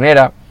alguna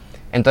manera.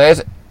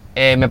 Entonces,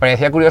 me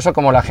parecía curioso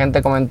como la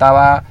gente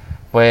comentaba,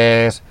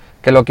 pues,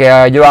 que lo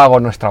que yo hago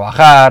no es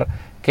trabajar,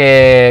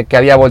 que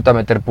había vuelto a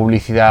meter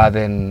publicidad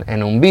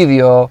en un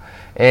vídeo,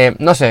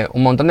 no sé,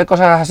 un montón de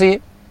cosas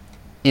así.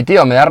 Y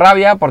tío, me da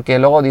rabia porque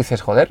luego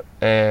dices, joder,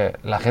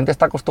 la gente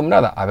está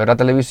acostumbrada a ver la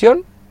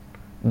televisión,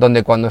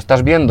 donde cuando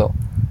estás viendo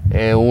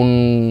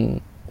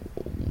un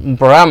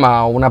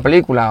programa o una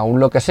película o un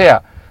lo que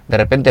sea, de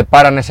repente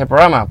paran ese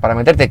programa para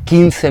meterte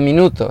 15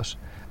 minutos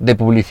de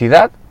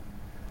publicidad,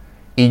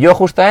 y yo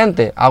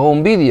justamente hago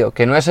un vídeo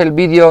que no es el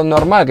vídeo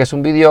normal, que es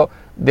un vídeo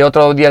de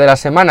otro día de la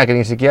semana, que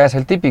ni siquiera es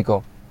el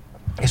típico,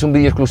 es un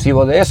vídeo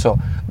exclusivo de eso,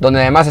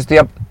 donde además estoy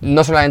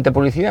no solamente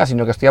publicidad,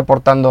 sino que estoy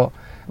aportando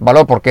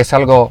valor porque es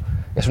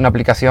una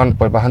aplicación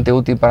pues bastante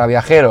útil para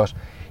viajeros,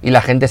 y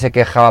la gente se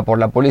quejaba por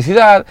la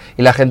publicidad,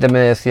 y la gente me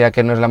decía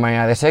que no es la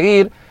manera de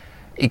seguir,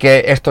 y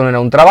que esto no era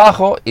un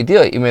trabajo, y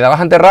tío, y me da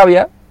bastante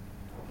rabia,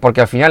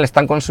 porque al final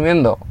están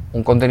consumiendo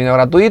un contenido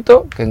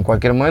gratuito, que en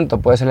cualquier momento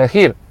puedes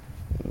elegir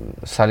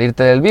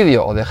salirte del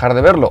vídeo, o dejar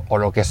de verlo, o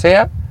lo que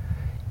sea,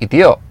 y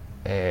tío,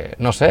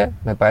 no sé,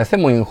 me parece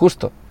muy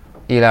injusto,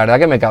 y la verdad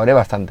que me cabré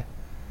bastante.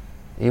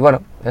 Y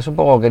bueno, es un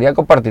poco, quería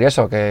compartir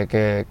eso,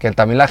 que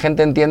también la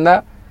gente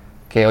entienda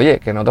que, oye,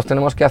 que nosotros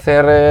tenemos que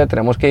hacer,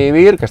 tenemos que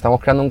vivir, que estamos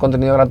creando un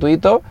contenido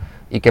gratuito,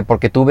 y que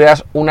porque tú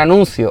veas un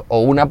anuncio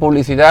o una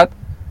publicidad,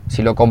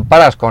 si lo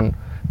comparas con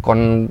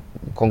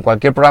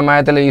cualquier programa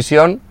de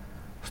televisión,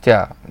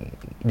 hostia,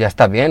 ya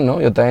está bien,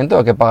 ¿no? Yo también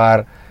tengo que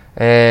pagar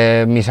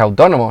mis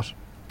autónomos,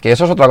 que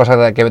eso es otra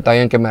cosa que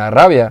también que me da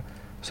rabia.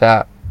 O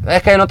sea,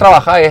 es que no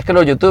trabajáis, es que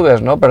los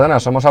youtubers, ¿no? Perdona,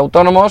 somos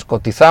autónomos,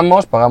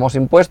 cotizamos, pagamos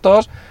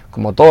impuestos,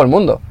 como todo el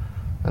mundo.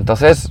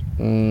 Entonces,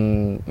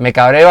 me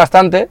cabré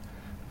bastante,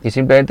 y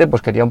simplemente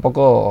pues quería un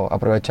poco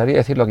aprovechar y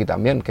decirlo aquí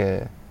también,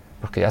 que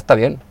pues que ya está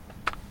bien,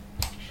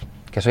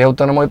 que soy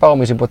autónomo y pago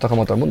mis impuestos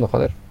como todo el mundo,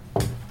 joder.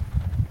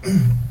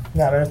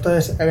 Ya, pero esto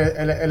es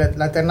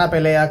la eterna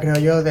pelea, creo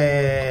yo,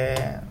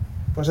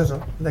 pues eso,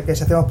 de que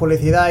si hacemos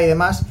publicidad y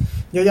demás.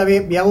 Yo ya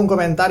vi algún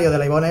comentario de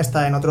la Ivonne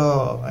esta en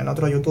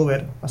otro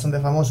youtuber bastante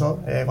famoso,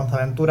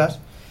 Gonzaventuras,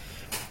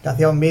 que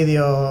hacía un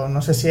vídeo,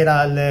 no sé si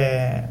era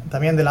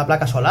también de la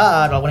placa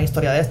solar o alguna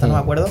historia de esta, no me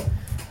acuerdo.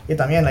 Y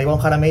también la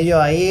Ivonne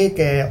Jaramillo ahí,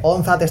 que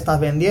onza te estás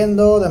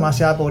vendiendo,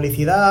 demasiada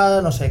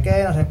publicidad, no sé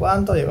qué, no sé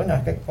cuánto. Digo, coño,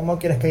 es que ¿cómo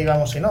quieres que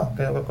vivamos si no?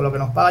 Que con lo que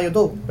nos paga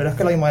YouTube. Pero es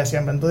que lo mismo de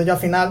siempre. Entonces yo al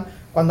final,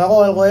 cuando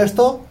hago algo de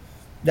esto,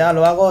 ya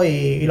lo hago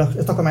y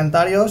estos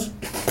comentarios,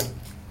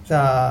 o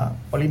sea,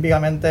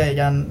 olímpicamente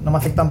ya no me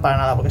afectan para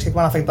nada. Porque sí que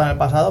me han afectado en el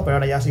pasado, pero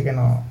ahora ya sí que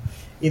no.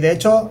 Y de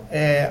hecho,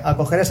 al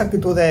coger esa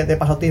actitud de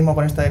pasotismo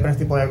con este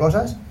tipo de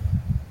cosas,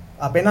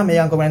 apenas me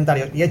llegan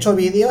comentarios. Y he hecho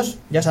vídeos,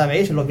 ya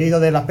sabéis, los vídeos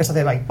de las pesas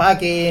de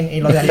Bikepacking y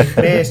los de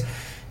AliExpress,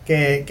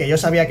 que yo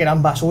sabía que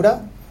eran basura.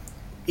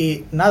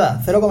 Y nada,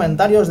 0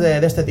 comentarios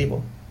de este tipo,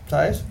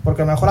 ¿sabes?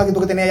 Porque a lo mejor la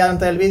actitud que tenía ya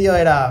antes del vídeo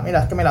era,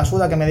 mira, es que me la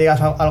suda que me digas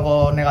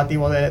algo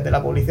negativo de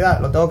la publicidad.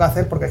 Lo tengo que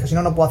hacer porque es que si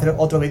no, no puedo hacer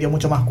otro vídeo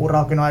mucho más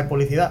currado que no hay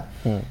publicidad.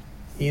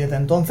 Y desde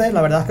entonces,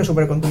 la verdad es que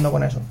súper contento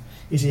con eso.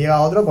 Y si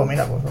llega otro, pues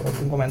mira, pues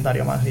un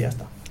comentario más y ya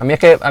está. A mí es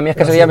que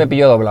ese día me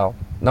pilló doblado.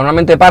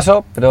 Normalmente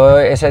paso, pero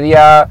ese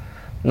día,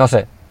 no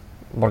sé,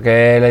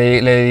 porque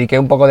le dediqué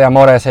un poco de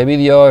amor a ese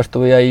vídeo,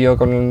 estuve ahí yo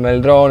con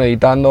el dron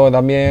editando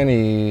también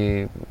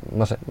y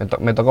no sé,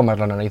 me tocó más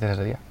las narices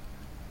ese día.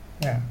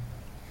 Yeah.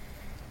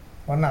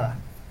 Pues nada,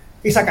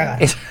 y a cagar.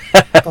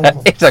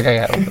 Y a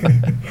cagar.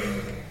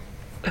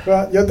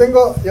 Yo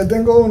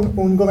tengo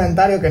un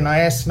comentario que no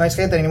es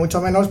hater ni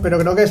mucho menos, pero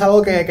creo que es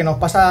algo que nos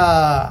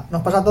pasa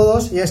a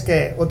todos, y es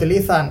que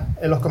utilizan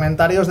los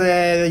comentarios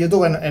de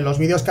YouTube en los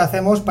vídeos que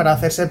hacemos para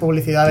hacerse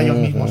publicidad de ellos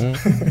mismos.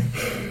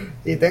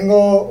 Y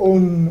tengo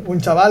un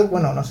chaval,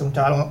 bueno, no sé,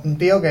 un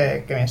tío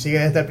que me sigue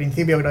desde el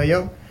principio, creo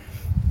yo,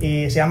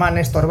 y se llama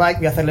Néstor Bike,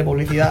 voy a hacerle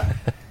publicidad.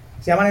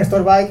 Se llama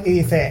Néstor Bike y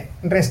dice: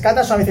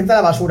 rescatas una bicicleta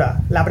de la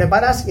basura, la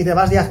preparas y te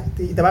vas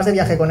de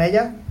viaje con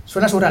ella.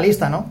 Suena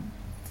surrealista, ¿no?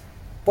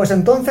 Pues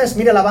entonces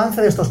mira el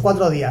avance de estos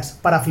 4 días,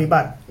 para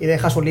flipar, y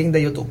deja su link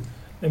de YouTube.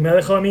 Me ha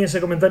dejado a mí ese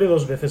comentario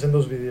 2 veces en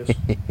 2 vídeos.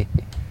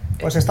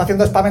 Pues está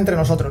haciendo spam entre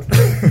nosotros.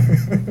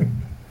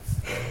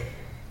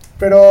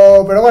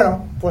 Pero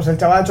bueno, pues el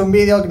chaval ha hecho un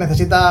vídeo que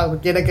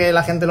quiere que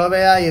la gente lo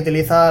vea y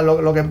utiliza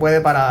lo que puede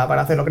para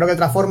hacerlo. Creo que hay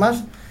otras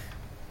formas,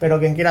 pero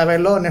quien quiera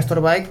verlo,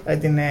 Néstor Bike, ahí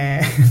tiene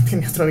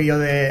otro vídeo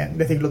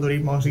de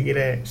cicloturismo si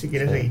quiere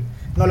seguir.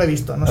 No lo he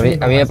visto. No sé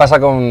a mí me pasa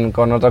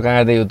con otro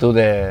canal de YouTube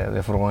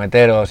de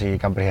furgoneteros y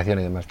camperización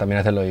y demás.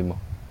 También hacen lo mismo.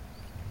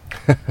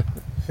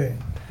 Sí.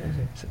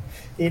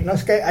 Y no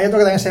es que hay otro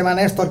que también se llama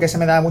Néstor, que se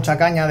me da mucha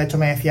caña. De hecho,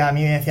 a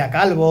mí me decía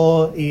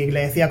calvo y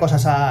le decía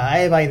cosas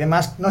a Eva y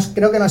demás. No,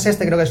 creo que no es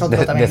este, creo que es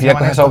otro también. Decía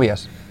cosas Néstor.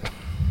 obvias.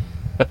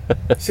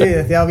 Sí,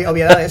 decía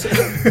obviedades.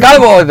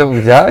 ¡Calvo!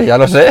 Ya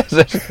lo sé.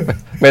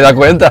 Me da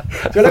cuenta.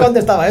 Yo le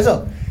contestaba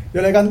eso.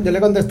 Yo le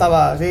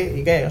contestaba, sí,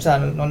 ¿y qué? O sea,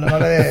 no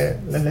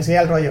le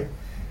seguía el rollo.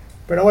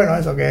 Pero bueno,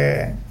 eso,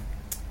 que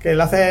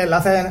la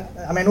hacen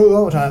a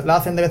menudo, o sea, la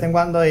hacen de vez en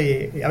cuando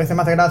y a veces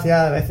me hace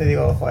gracia, a veces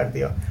digo, joder,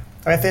 tío.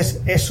 A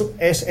veces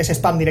es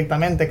spam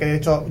directamente, que de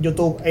hecho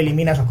YouTube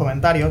elimina esos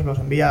comentarios, los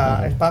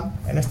envía spam.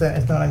 En este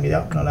no lo he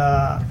enviado, no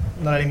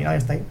lo he eliminado,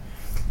 está ahí.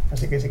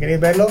 Así que si queréis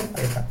verlo,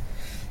 ahí está.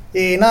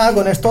 Y nada,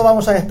 con esto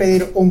vamos a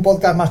despedir un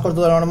podcast más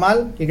corto de lo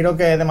normal, y creo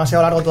que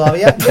demasiado largo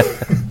todavía.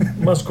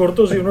 Más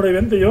corto, sí, 1 hora y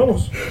 20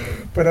 llevamos.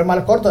 Pero es más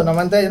corto,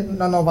 normalmente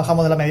no nos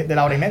bajamos de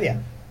la hora y media.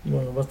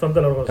 Bueno,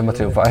 bastante largo. Hemos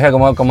triunfado. Es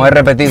que como he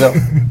repetido.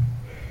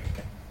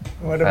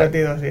 Como he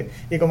repetido, sí.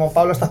 Y como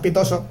Pablo está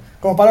pitoso,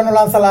 como Pablo no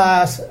lanza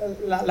las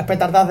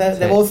petardas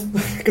de voz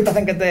que te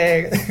hacen que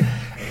te...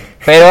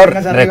 Pero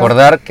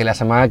recordar que la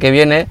semana que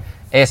viene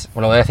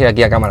lo voy a decir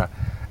aquí a cámara,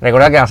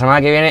 recordad que la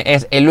semana que viene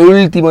es el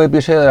último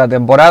episodio de la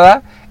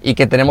temporada y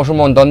que tenemos un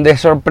montón de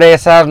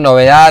sorpresas,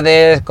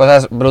 novedades,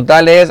 cosas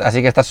brutales,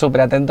 así que estad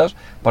súper atentos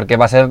porque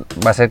va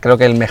a ser creo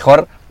que el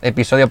mejor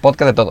episodio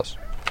podcast de todos.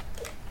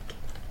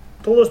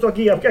 Todo esto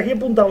aquí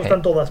apuntado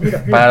están todas,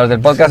 mira. Para los del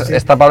podcast Sí.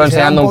 está Pablo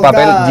enseñando un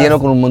podcast papel lleno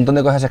con un montón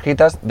de cosas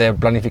escritas de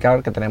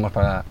planificar que tenemos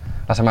para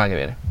la semana que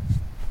viene.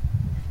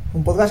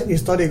 Un podcast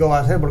histórico va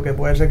a ser, porque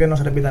puede ser que no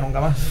se repita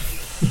nunca más.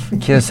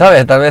 Quién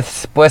sabe, tal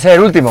vez puede ser el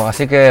último,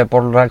 así que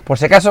por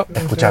si acaso,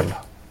 escucharlo.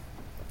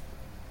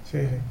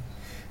 Sí.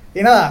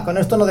 Y nada, con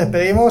esto nos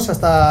despedimos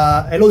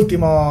hasta el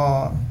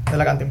último de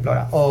la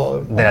Cantimplora.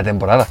 De la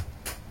temporada.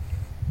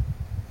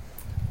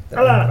 De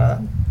la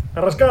temporada.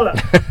 ¡Arrascala!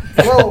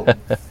 ¡Wow!